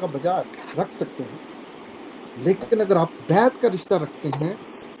اپنی جگہ بجا رکھ سکتے ہیں، لیکن اگر آپ بیعت کا رشتہ رکھتے ہیں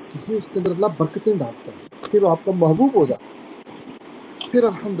تو پھر اس کے اندر اللہ برکتیں ڈالتا ہے، پھر وہ آپ کا محبوب ہو جاتا ہے. پھر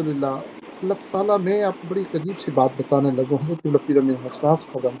الحمدللہ اللہ تعالیٰ، میں آپ کو بڑی عجیب سی بات بتانے لگوں حضرت پیر امین حسنات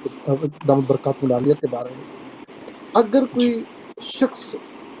صاحب دامت برکاتہم العالیہ کے بارے میں. اگر کوئی شخص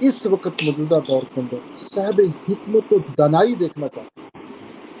اس وقت موجودہ دور کے اندر صاحب حکمت و دانائی دیکھنا چاہتا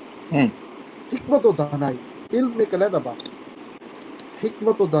ہے، حکمت و دانائی، علم ایک علیحدہ بات ہے،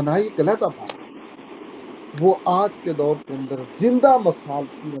 حکمت و دانائی ایک علیحدہ بات ہے، وہ آج کے دور کے اندر زندہ مثال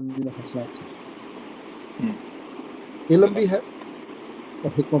پیر امین حسنات صاحب. علم بھی ہے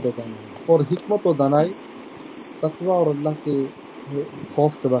اور حکمت و دانائی، اور حکمت و دانائی تقوی اور اللہ کے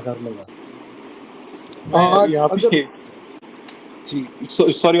خوف کے بغیر نہیں آتی. آج اگر جی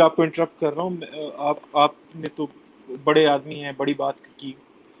سوری آپ کو انٹرپٹ کر رہا ہوں، آپ نے تو بڑے آدمی ہیں، بڑی بات کی.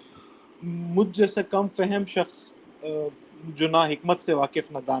 مجھ جیسا کم فہم شخص جو نہ حکمت سے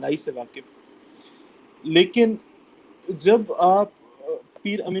واقف نہ دانائی سے واقف، لیکن جب آپ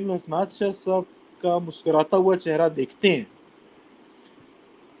پیر امین الحسنات شاہ صاحب کا مسکراتا ہوا چہرہ دیکھتے ہیں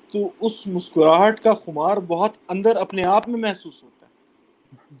تو اس مسکراہٹ کا خمار بہت اندر اپنے آپ میں محسوس ہوتا ہے.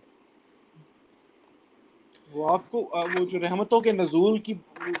 وہ آپ کو وہ جو رحمتوں کے نزول کی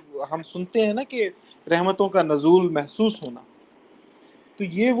ہم سنتے ہیں نا کہ رحمتوں کا نزول محسوس ہونا، تو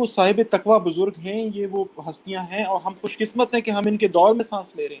یہ وہ صاحب تقوی بزرگ ہیں، یہ وہ ہستیاں ہیں، اور ہم خوش قسمت ہیں کہ ہم ان کے دور میں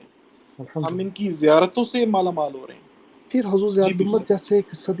سانس لے رہے ہیں، ہم ان کی زیارتوں سے مالا مال ہو رہے ہیں. پھر حضور ضیاء الامت جیسے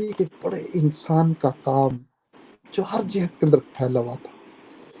ایک صدی کے بڑے انسان کا کام جو ہر جہت کے اندر پھیلا ہوا تھا،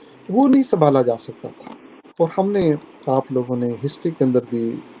 وہ نہیں سنبھالا جا سکتا تھا. اور ہم نے، آپ لوگوں نے ہسٹری کے اندر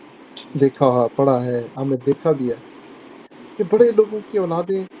بھی دیکھا پڑھا ہے، ہم نے دیکھا بھی ہے کہ بڑے لوگوں کی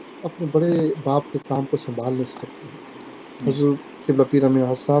اولادیں اپنے بڑے باپ کے کام کو سنبھال نہیں سکتی. حضور قبلہ پیر امین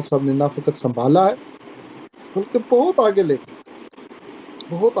حسنات صاحب نے نہ فقط سنبھالا ہے بلکہ بہت آگے لے گئے،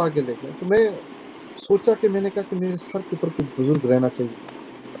 بہت آگے لے گئے. تو میں سوچا کہ میں نے کہا کہ میرے سر کے اوپر کوئی بزرگ رہنا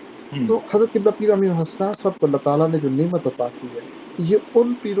چاہیے. تو حضرت قبلہ پیر امین حسنات صاحب کو اللہ تعالیٰ نے جو نعمت عطا کی ہے، یہ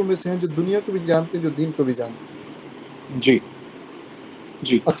ان پیروں میں سے ہیں جو دنیا کو بھی جانتے ہیں، جو دین کو بھی جانتے ہیں. جی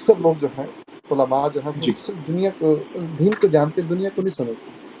جی اکثر لوگ جو ہیں، علماء جو ہیں، وہ جی صرف دنیا کو، دین کو جانتے ہیں، دنیا کو نہیں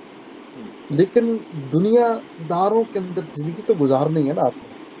سمجھتے. لیکن دنیا داروں کے اندر زندگی تو گزارنی ہے نا آپ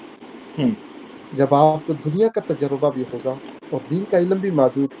نے. جب آپ کو دنیا کا تجربہ بھی ہوگا اور دین کا علم بھی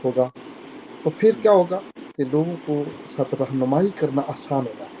موجود ہوگا تو پھر کیا ہوگا کہ لوگوں کو ساتھ رہنمائی کرنا آسان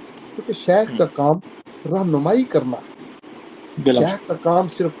ہو جاتا ہے، کیونکہ شیخ کا کام رہنمائی کرنا ہے. شیخ کا کام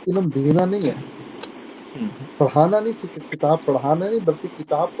صرف علم دینا نہیں ہے، پڑھانا نہیں، صرف کتاب پڑھانا نہیں، بلکہ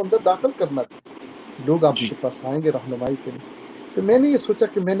کتاب کو اندر داخل کرنا بھی. لوگ آپ کے پاس آئیں گے رہنمائی کے لیے. تو میں نے یہ سوچا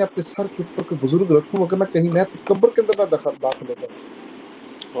کہ میں نے اپنے سر کے اوپر کوئی بزرگ رکھوں، وگرنہ کہیں میں تکبر کے اندر نہ داخل ہو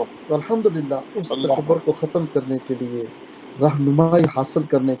جاؤں. تو الحمدللہ اس تکبر کو ختم کرنے کے لیے، رہنمائی حاصل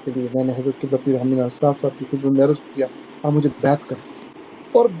کرنے کے لیے میں نے حضرت قبلہ پیر امین حسنات صاحب کی خدمت میں عرض کیا آپ مجھے بیعت کریں.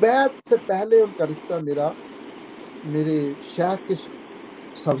 اور بیعت سے پہلے ان کا رشتہ میرے شیخ کے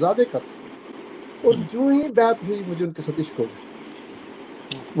صاحبزادے کا تھا، اور جو ہی بیعت ہوئی مجھے ان کے ساتھ عشق ہو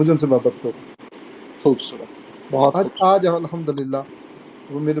گیا، مجھے ان سے محبت ہو گئی. خوبصورت، بہت آج الحمدللہ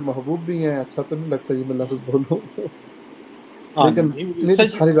وہ میرے محبوب بھی ہیں. اچھا تو نہیں لگتا یہ میں لفظ بولوں، لیکن میری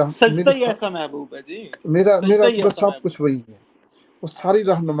ساری سجدہ ہی ایسا محبوب ہے جی، میرا بس سب کچھ وہی ہے. وہ ساری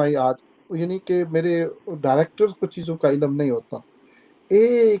رہنمائی آج، یعنی کہ میرے ڈائریکٹرز کو چیزوں کا علم نہیں ہوتا،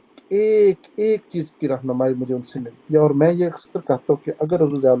 ایک ایک ایک چیز کی رہنمائی مجھے ان سے ملتی ہے. اور میں یہ اکثر کہتا ہوں کہ اگر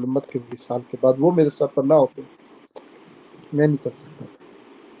حضور ضیاء الامت کے 20 سال کے بعد وہ میرے سر پر نہ ہوتے میں نہیں چل سکتا تھا.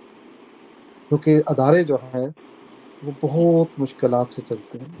 کیونکہ ادارے جو ہیں وہ بہت مشکلات سے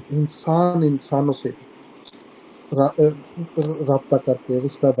چلتے ہیں، انسانوں سے رابطہ کر کے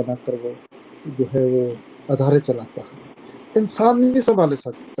رشتہ بنا کر وہ جو ہے وہ ادارے چلاتا ہے. انسان نہیں سنبھالے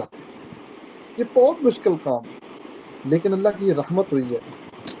چاہتے، یہ بہت مشکل کام ہے. لیکن اللہ کی یہ رحمت ہوئی ہے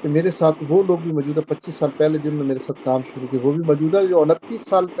کہ میرے ساتھ وہ لوگ بھی موجود ہے 25 سال پہلے جنہوں نے میرے ساتھ کام شروع کیا، وہ بھی موجود ہے. جو 29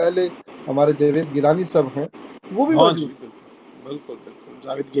 سال پہلے ہمارے جاوید گیلانی صاحب ہیں وہ بھی موجود ہیں. بالکل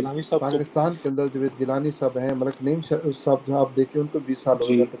جاوید گیلانی صاحب تو پاکستان کے اندر جاوید گیلانی صاحب ہیں، ملک نعیم صاحب جو آپ دیکھیں ان کو 20 سال ہو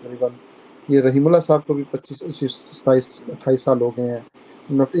جی گئے تقریباً. یہ رحیم اللہ صاحب کو بھی 25 27 28 سال ہو گئے ہیں.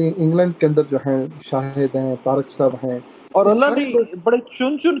 انگلینڈ کے اندر جو ہیں شاہد ہیں، طارق صاحب ہیں، اور یہ اللہ سارے نے لوگ بڑے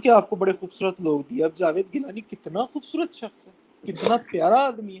چن کے آپ کو بڑے خوبصورت لوگ دیے. اب جاوید گیلانی کتنا خوبصورت شخص ہے، کتنا پیارا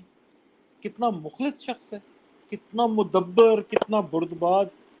آدمی ہے، کتنا مخلص شخص ہے، کتنا مدبر، کتنا بردبار،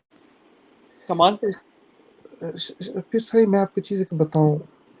 کمال. پھر صحیح میں آپ کو چیز ایک بتاؤں،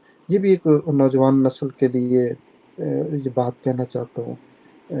 یہ بھی ایک نوجوان نسل کے لیے یہ بات کہنا چاہتا ہوں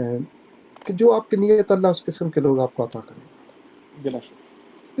کہ جو آپ کی نیت اللہ اس قسم کے لوگ آپ کو عطا کرے گا. بلا شک،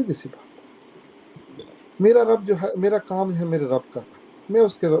 سیدھی سی بات. بلا شک. میرا رب جو ہے، میرا کام ہے میرے رب کا، میں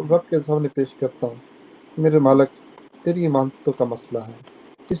اس کے رب کے سامنے پیش کرتا ہوں، میرے مالک تیری ایمانتوں کا مسئلہ ہے،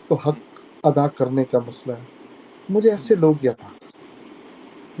 اس کو حق ادا کرنے کا مسئلہ ہے، مجھے ایسے لوگ ہی عطا کر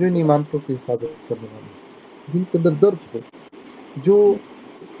جو ان ایمانتوں کی حفاظت کرنے والے ہیں، جن کے اندر درد ہو، جو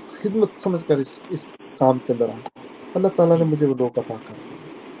خدمت سمجھ کر اس کام کے اندر آئے. اللہ تعالیٰ نے مجھے وہ لوگ عطا کر دیے.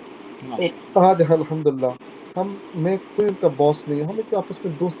 اور آج الحمدللہ میں کوئی ان کا باس نہیں ہوں، ہم ایک آپس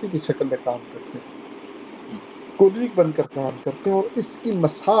میں دوستی کی شکل میں کام کرتے ہیں، کولیگ بن کر کام کرتے ہیں. اور اس کی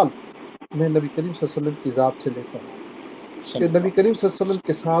مثال میں نبی کریم صلی اللہ علیہ وسلم کی ذات سے لیتا ہوں کہ نبی کریم صلی اللہ علیہ وسلم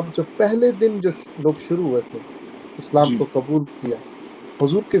کے ساتھ جو پہلے دن جو لوگ شروع ہوئے تھے اسلام کو قبول کیا،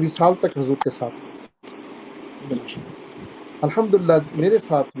 حضور کے وصال تک حضور کے ساتھ تھے. بلا شک. الحمدللہ میرے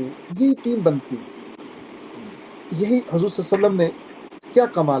ساتھ بھی یہی ٹیم بنتی ہے. یہی حضور صلی اللہ علیہ وسلم نے کیا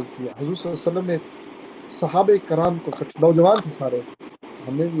کمال کیا. حضور صلی اللہ علیہ وسلم نے صحابہ کرام کو نوجوان تھے سارے،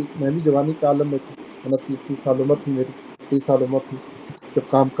 میں بھی جوانی کے عالم میں تھا، 30 سال عمر تھی میری، 30 سال عمر تھی جب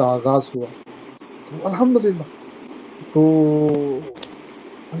کام کا آغاز ہوا. تو الحمدللہ تو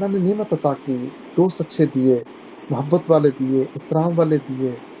اللہ نے نعمت عطا کی، دوست اچھے دیے، محبت والے دیے، احترام والے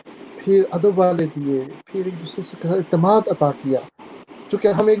دیے، پھر ادب والے دیے، پھر ایک دوسرے سے اعتماد عطا کیا. چونکہ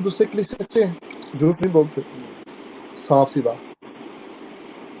ہم ایک دوسرے کے لیے سچے ہیں، جھوٹ نہیں بولتے، صاف سی بات،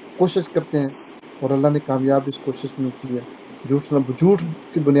 کوشش کرتے ہیں. اور اللہ نے کامیاب اس کوشش میں کیا. جھوٹ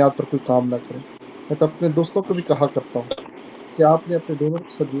کی بنیاد پر کوئی کام نہ کریں. میں تو اپنے دوستوں کو بھی کہا کرتا ہوں کہ آپ نے اپنے ڈونر کے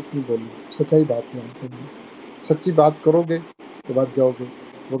ساتھ جھوٹ نہیں بولنا، سچائی بات بیان کرنی. سچی بات کرو گے تو بات جاؤ گے،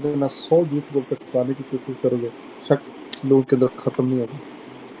 وگرنہ 100 جھوٹ بول کر چھپانے کی کوشش کرو گے، شک لوگوں کے اندر ختم نہیں ہوگا.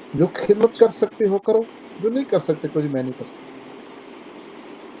 جو خدمت کر سکتے ہو کرو، جو نہیں کر سکتے کوئی میں نہیں کر سکتا.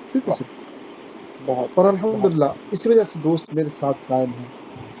 اور الحمدللہ اس وجہ سے دوست میرے ساتھ قائم ہیں.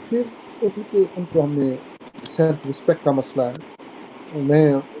 پھر ان کو ہم نے سیلف رسپیکٹ کا مسئلہ ہے.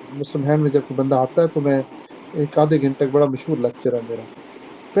 میں مسلم ہینڈ میں جب کوئی بندہ آتا ہے تو میں ایک آدھے گھنٹے بڑا مشہور لیکچر ہے میرا.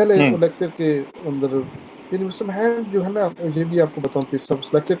 پہلے وہ لیکچر کے اندر یعنی مسلم ہینڈ جو ہے نا، یہ بھی آپ کو بتاؤں پھر سب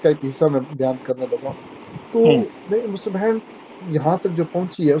اس لیکچر کا ایک حصہ میں بیان کرنے لگا. تو میں مسلم ہینڈ یہاں تک جو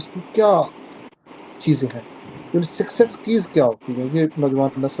پہنچی ہے اس کی کیا چیزیں ہیں، یعنی سکسیس کیز کیا ہوتی ہیں. یہ نوجوان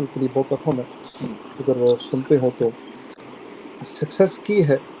نسل کے لیے بہت اہم ہے، اگر وہ سنتے ہو تو. سکسیس کی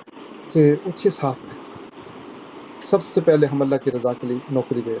ہے کہ وہ 6 ساتھ ہے. سب سے پہلے ہم اللہ کی رضا کے لیے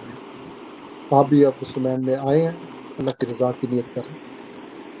نوکری دے رہے ہیں. آپ بھی آپ مسلمان میں آئے ہیں، اللہ کی رضا کی نیت کر رہے ہیں.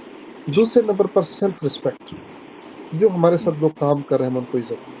 دوسرے نمبر پر سیلف رسپیکٹ، جو ہمارے ساتھ لوگ کام کر رہے ہیں ہم ان کو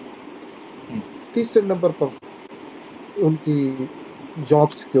عزت دیں. تیسرے نمبر پر ان کی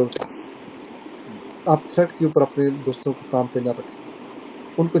جاب سیکیورٹی. آپ تھریٹ کے اوپر اپنے دوستوں کو کام پہ نہ رکھیں،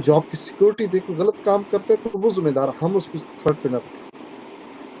 ان کو جاب کی سیکیورٹی دے. کوئی غلط کام کرتے ہیں تو وہ ذمہ دار، ہم اس کو تھریٹ پہ نہ رکھیں.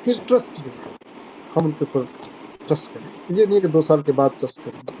 پھر ٹرسٹ، جو ہے ہم ان کے اوپر ٹرسٹ کریں. یہ نہیں کہ 2 سال کے بعد ٹرسٹ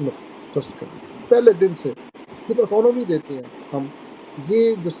کریں، نو، ٹرسٹ کریں پہلے دن سے. پھر آٹونومی دیتے ہیں ہم،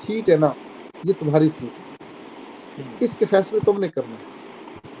 یہ جو سیٹ ہے نا یہ تمہاری سیٹ ہے، اس کے فیصلے تم نے کرنے ہیں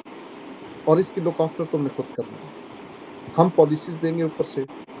اور اس کی لک آفٹر تم نے خود کرنا ہے. ہم پالیسیز دیں گے اوپر سے،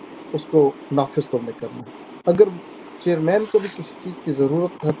 اس کو نافذ تم نے کرنا ہے. اگر چیئرمین کو بھی کسی چیز کی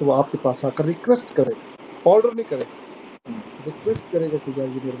ضرورت ہے تو وہ آپ کے پاس آ کر ریکویسٹ کرے گا، آرڈر نہیں کرے گا، ریکویسٹ کرے گا کہ یار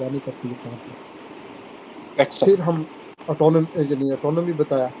یہ مہربانی کر کے یہ کام کر دیں. پھر ہم آٹونومی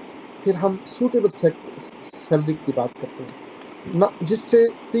بتایا. پھر ہم سوٹیبل سیلری کی بات کرتے ہیں نہ، جس سے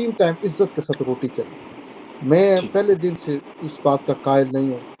 3 ٹائم عزت کے ساتھ روٹی چلے. میں پہلے دن سے اس بات کا قائل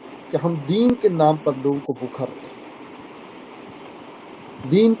نہیں ہوں کہ ہم دین کے نام پر لوگوں کو بھوکا رکھیں،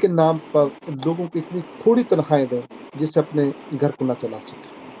 دین کے نام پر لوگوں کو اتنی تھوڑی تنخواہیں دیں جس سے اپنے گھر کو نہ چلا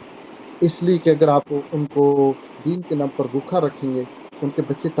سکیں. اس لیے کہ اگر آپ ان کو دین کے نام پر بھوکا رکھیں گے، ان کے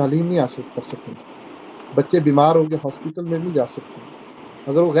بچے تعلیم نہیں حاصل کر سکیں گے، بچے بیمار ہوں گے ہاسپٹل میں نہیں جا سکتے،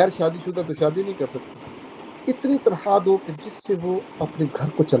 اگر وہ غیر شادی شدہ تو شادی نہیں کر سکتے. اتنی تنخواہ دو کہ جس سے وہ اپنے گھر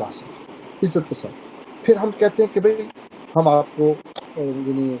کو چلا سکے عزت کے ساتھ. پھر ہم کہتے ہیں کہ بھئی ہم آپ کو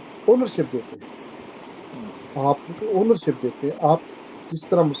یعنی اونرشپ دیتے ہیں، آپ کو اونرشپ دیتے ہیں. آپ جس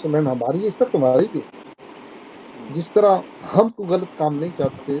طرح مسلمان ہماری ہے اس طرح تمہاری بھی ہے. جس طرح ہم کو غلط کام نہیں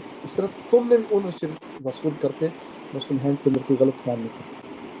چاہتے اس طرح تم نے بھی اونرشپ وصول کر کے مسلم ہینڈ کے اندر کوئی غلط کام نہیں کرنا.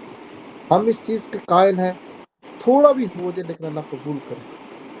 ہم اس چیز کے قائل ہیں، تھوڑا بھی ہو جائے لیکن اللہ قبول کرے.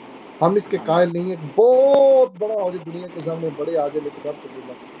 ہم اس کے قائل نہیں ہیں کہ بہت بڑا ہو جائے دنیا کے سامنے بڑے آ جائے لیکن رب قبول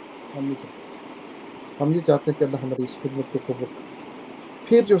نہ کرے، ہم نہیں چاہتے۔ ہم یہ چاہتے ہیں کہ اللہ ہماری اس خدمت کو قبول کرے۔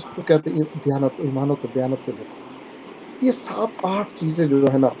 پھر جو اس کو کہتے ہیں دیانت، ایمانت و دیانت کو دیکھو، یہ 7-8 چیزیں جو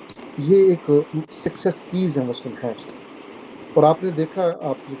ہے نا، یہ ایک سکسیس کیز ہیں مسلم ہینڈس کی۔ اور آپ نے دیکھا،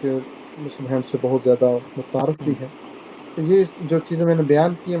 آپ کے مسلم ہینڈ سے بہت زیادہ متعارف بھی ہے، تو یہ جو چیزیں میں نے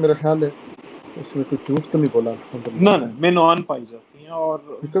بیان کی ہیں، میرا خیال ہے اس میں کوئی جھوٹ تو نہیں بولا الحمدللہ نہ میں مینوان پائی جاتی ہیں، اور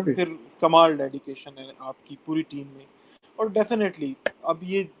کبھی۔ پھر کمال ڈیڈیکیشن ہے آپ کی پوری ٹیم میں۔ اور ڈیفینیٹلی اب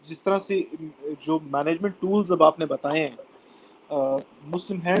یہ جس طرح سے جو مینجمنٹ ٹولز اب آپ نے بتائے ہیں،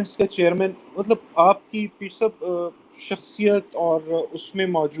 مسلم ہینڈس کا چیئرمین، مطلب آپ کی پیر صاحب شخصیت اور اس میں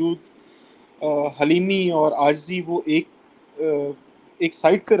موجود حلیمی اور عاجزی، وہ ایک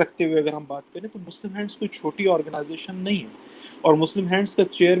سائٹ پہ رکھتے ہوئے اگر ہم بات کریں تو مسلم ہینڈس کوئی چھوٹی آرگنائزیشن نہیں ہے، اور مسلم ہینڈس کا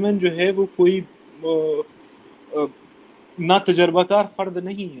چیئرمین جو ہے وہ کوئی نا تجربہ کار فرد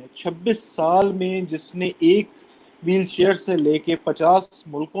نہیں ہے۔ 26 سال میں جس نے ایک ویل چیئر سے لے کے 50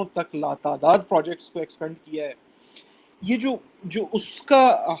 ملکوں تک لاتعداد پروجیکٹس کو ایکسپینڈ کیا ہے، یہ جو اس کا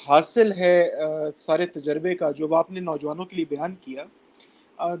حاصل ہے سارے تجربے کا، جو آپ نے نوجوانوں کے لیے بیان کیا،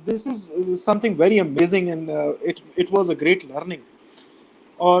 this is something very amazing and it was a great learning.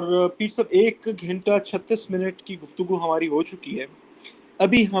 اور پیر صاحب 1 گھنٹہ 36 منٹ کی گفتگو ہماری ہو چکی ہے،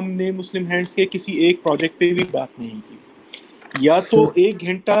 ابھی ہم نے مسلم ہینڈس کے کسی ایک پروجیکٹ پہ بھی بات نہیں کی۔ یا تو 1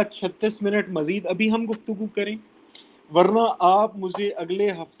 گھنٹہ 36 منٹ مزید ابھی ہم گفتگو کریں، ورنہ آپ مجھے اگلے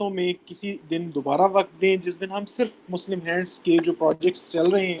ہفتوں میں کسی دن دوبارہ وقت دیں جس دن ہم صرف مسلم ہینڈس کے جو پروجیکٹس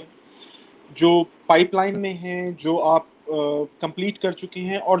چل رہے ہیں، جو پائپ لائن میں ہیں، جو آپ کمپلیٹ کر چکے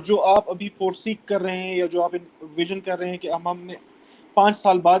ہیں، اور جو آپ ابھی فورسیک کر رہے ہیں، یا جو آپ ویژن کر رہے ہیں کہ ہم نے 5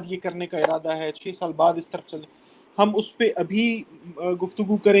 سال بعد یہ کرنے کا ارادہ ہے، 6 سال بعد اس طرف چلیں، ہم اس پہ ابھی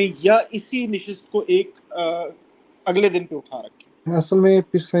گفتگو کریں، یا اسی نشست کو ایک اگلے دن پہ اٹھا رکھیں؟ اصل میں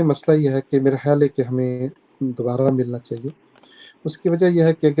پھر سے مسئلہ یہ ہے کہ میرا خیال ہے کہ ہمیں دوبارہ ملنا چاہیے۔ اس کی وجہ یہ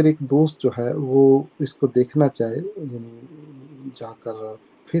ہے کہ اگر ایک دوست جو ہے وہ اس کو دیکھنا چاہے، یعنی جا کر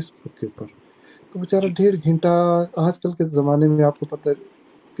فیس بک کے اوپر، تو بیچارہ جی 1.5 گھنٹہ، آج کل کے زمانے میں آپ کو پتہ ہے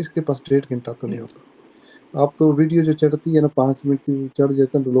کس کے پاس 1.5 گھنٹہ تو نہیں نہیں، ہوتا۔ آپ تو ویڈیو جو چڑھتی ہے نا 5 منٹ کی چڑھ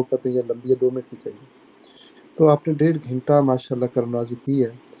جاتے ہیں تو لوگ کہتے ہیں یہ لمبی ہے، 2 منٹ کی چاہیے۔ تو آپ نے 1.5 گھنٹہ ماشاءاللہ کرم نوازی کی ہے،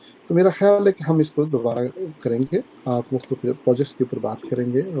 تو میرا خیال ہے کہ ہم اس کو دوبارہ کریں گے، آپ مختلف پروجیکٹس کے اوپر بات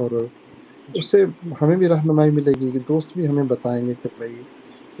کریں گے، اور جی اس سے ہمیں بھی رہنمائی ملے گی کہ دوست بھی ہمیں بتائیں گے کہ بھائی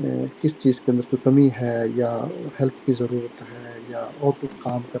کس چیز کے اندر کوئی کمی ہے، یا ہیلپ کی ضرورت ہے، یا اور کچھ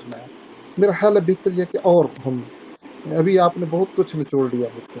کام کرنا ہے۔ میرا خیال ہے بہتر یہ کہ اور ہم، ابھی آپ نے بہت کچھ نچوڑ دیا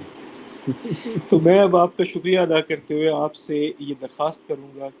مجھ کو۔ تو میں اب آپ کا شکریہ ادا کرتے ہوئے آپ سے یہ درخواست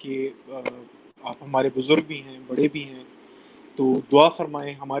کروں گا کہ آپ ہمارے بزرگ بھی ہیں، بڑے بھی ہیں، تو دعا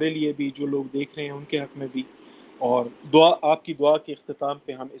فرمائیں ہمارے لیے بھی، جو لوگ دیکھ رہے ہیں ان کے حق میں بھی، اور آپ کی دعا کے اختتام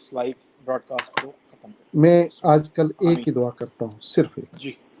پہ ہم اس لائیو براڈ کاسٹ کو ختم کرتے میں ہیں۔ بسم آج کل اللہ، ایک آمین۔ ہی دعا کرتا ہوں، صرف ایک،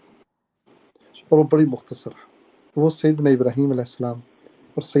 جی اور وہ بڑی مختصر ہے، وہ سیدنا ابراہیم علیہ السلام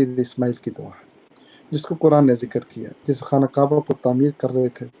اور سیدنا اسماعیل کی دعا ہے، جس کو قرآن نے ذکر کیا، جس خانہ کعبہ کو تعمیر کر رہے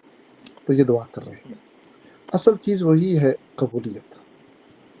تھے تو یہ دعا کر رہے تھے۔ اصل چیز وہی ہے، قبولیت۔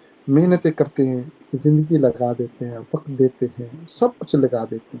 محنتیں کرتے ہیں، زندگی لگا دیتے ہیں، وقت دیتے ہیں، سب کچھ لگا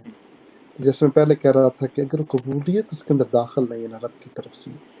دیتے ہیں، جیسے میں پہلے کہہ رہا تھا کہ اگر قبولیت اس کے اندر داخل نہیں ہے نا رب کی طرف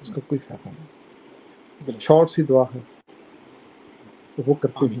سے، تو اس کا کوئی فائدہ نہیں۔ بالکل۔ شارٹ سی دعا ہے، وہ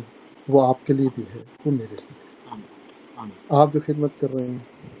کرتے آمین ہیں، وہ آپ کے لیے بھی ہے، وہ میرے لیے ہے۔ آمین آمین آپ جو خدمت کر رہے ہیں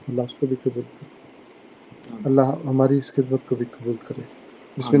اللہ اس کو بھی قبول کرے، آمین اللہ ہماری اس خدمت کو بھی قبول کرے۔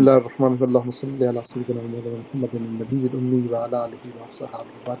 بسم آمین اللہ الرحمن الرحیم، اللہم صلی علی سیدنا مولانا محمد النبی الامی وعلی آلہ وصحبہ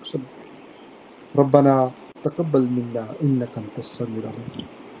وبارک وسلم۔ ربنا تقبل منا انک انت السمیع العلیم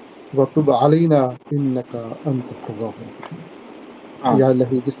وتب علینا انک انت التواب الرحیم۔ یا آمین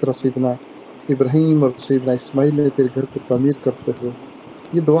الہی، جس طرح سیدنا ابراہیم اور سیدنا اسماعیل نے تیرے گھر کو تعمیر کرتے ہوئے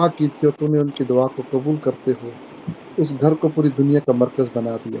یہ دعا کی تھی، اور تو نے ان کی دعا کو قبول کرتے ہوئے اس گھر کو پوری دنیا کا مرکز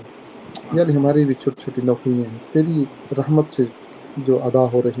بنا دیا۔ یا اللہ ہماری بھی چھوٹی چھوٹی نوکریاں ہیں تیری رحمت سے جو ادا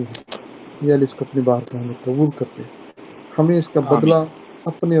ہو رہی ہیں، یا اللہ اس کو اپنی بارگاہ میں قبول کر کے ہمیں اس کا آمین بدلہ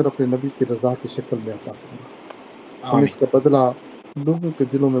اپنے اور اپنے نبی کی رضا کی شکل میں عطا فرما۔ ہمیں اس آمین کا بدلہ لوگوں کے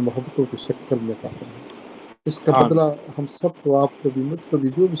دلوں میں محبتوں کی شکل میں عطا فرما۔ اس کا بدلہ آمین ہم سب کو، آپ کو بھی، مجھ کو بھی،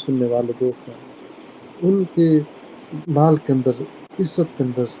 جو بھی سننے والے دوست ہیں، ان کے مال کے اندر، عزت کے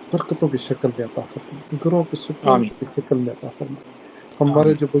اندر برکتوں کی شکل میں عطا فرما، گھروں کے سکون آمین کی شکل میں عطا فرما۔ ہمارے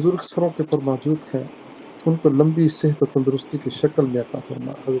آمین جو بزرگ سروں کے پر موجود ہیں ان کو لمبی صحت و تندرستی کی شکل میں عطا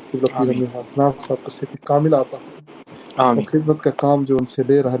فرما۔ حضرت قبلہ پیر آمین امیر حسنات صاحب کو صحت کاملہ عطا فرما، اور آمین خدمت کا کام جو ان سے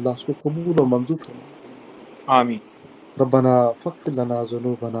لے رہا ہے اللہ اس کو قبول اور منظور فرما۔ آمین ربنا فاغفر لنا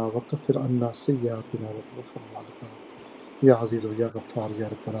ذنوبنا وکفر عنا سیئاتنا وتوفنا مع الابرار یا عزیز و یا غفار یا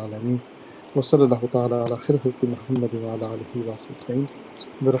رب العالمین. وصلی اللہ تعالی علی خیر خلق محمد وعلی آلہ وصحبہ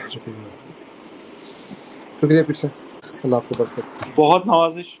برحمتک یا رب. شکریہ پیر صاحب، اللہ آپ کو برکت. بہت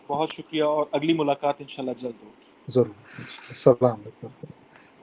نوازش، بہت شکریہ، اور اگلی ملاقات انشاءاللہ جلد ہوگی. ضرور. السلام علیکم.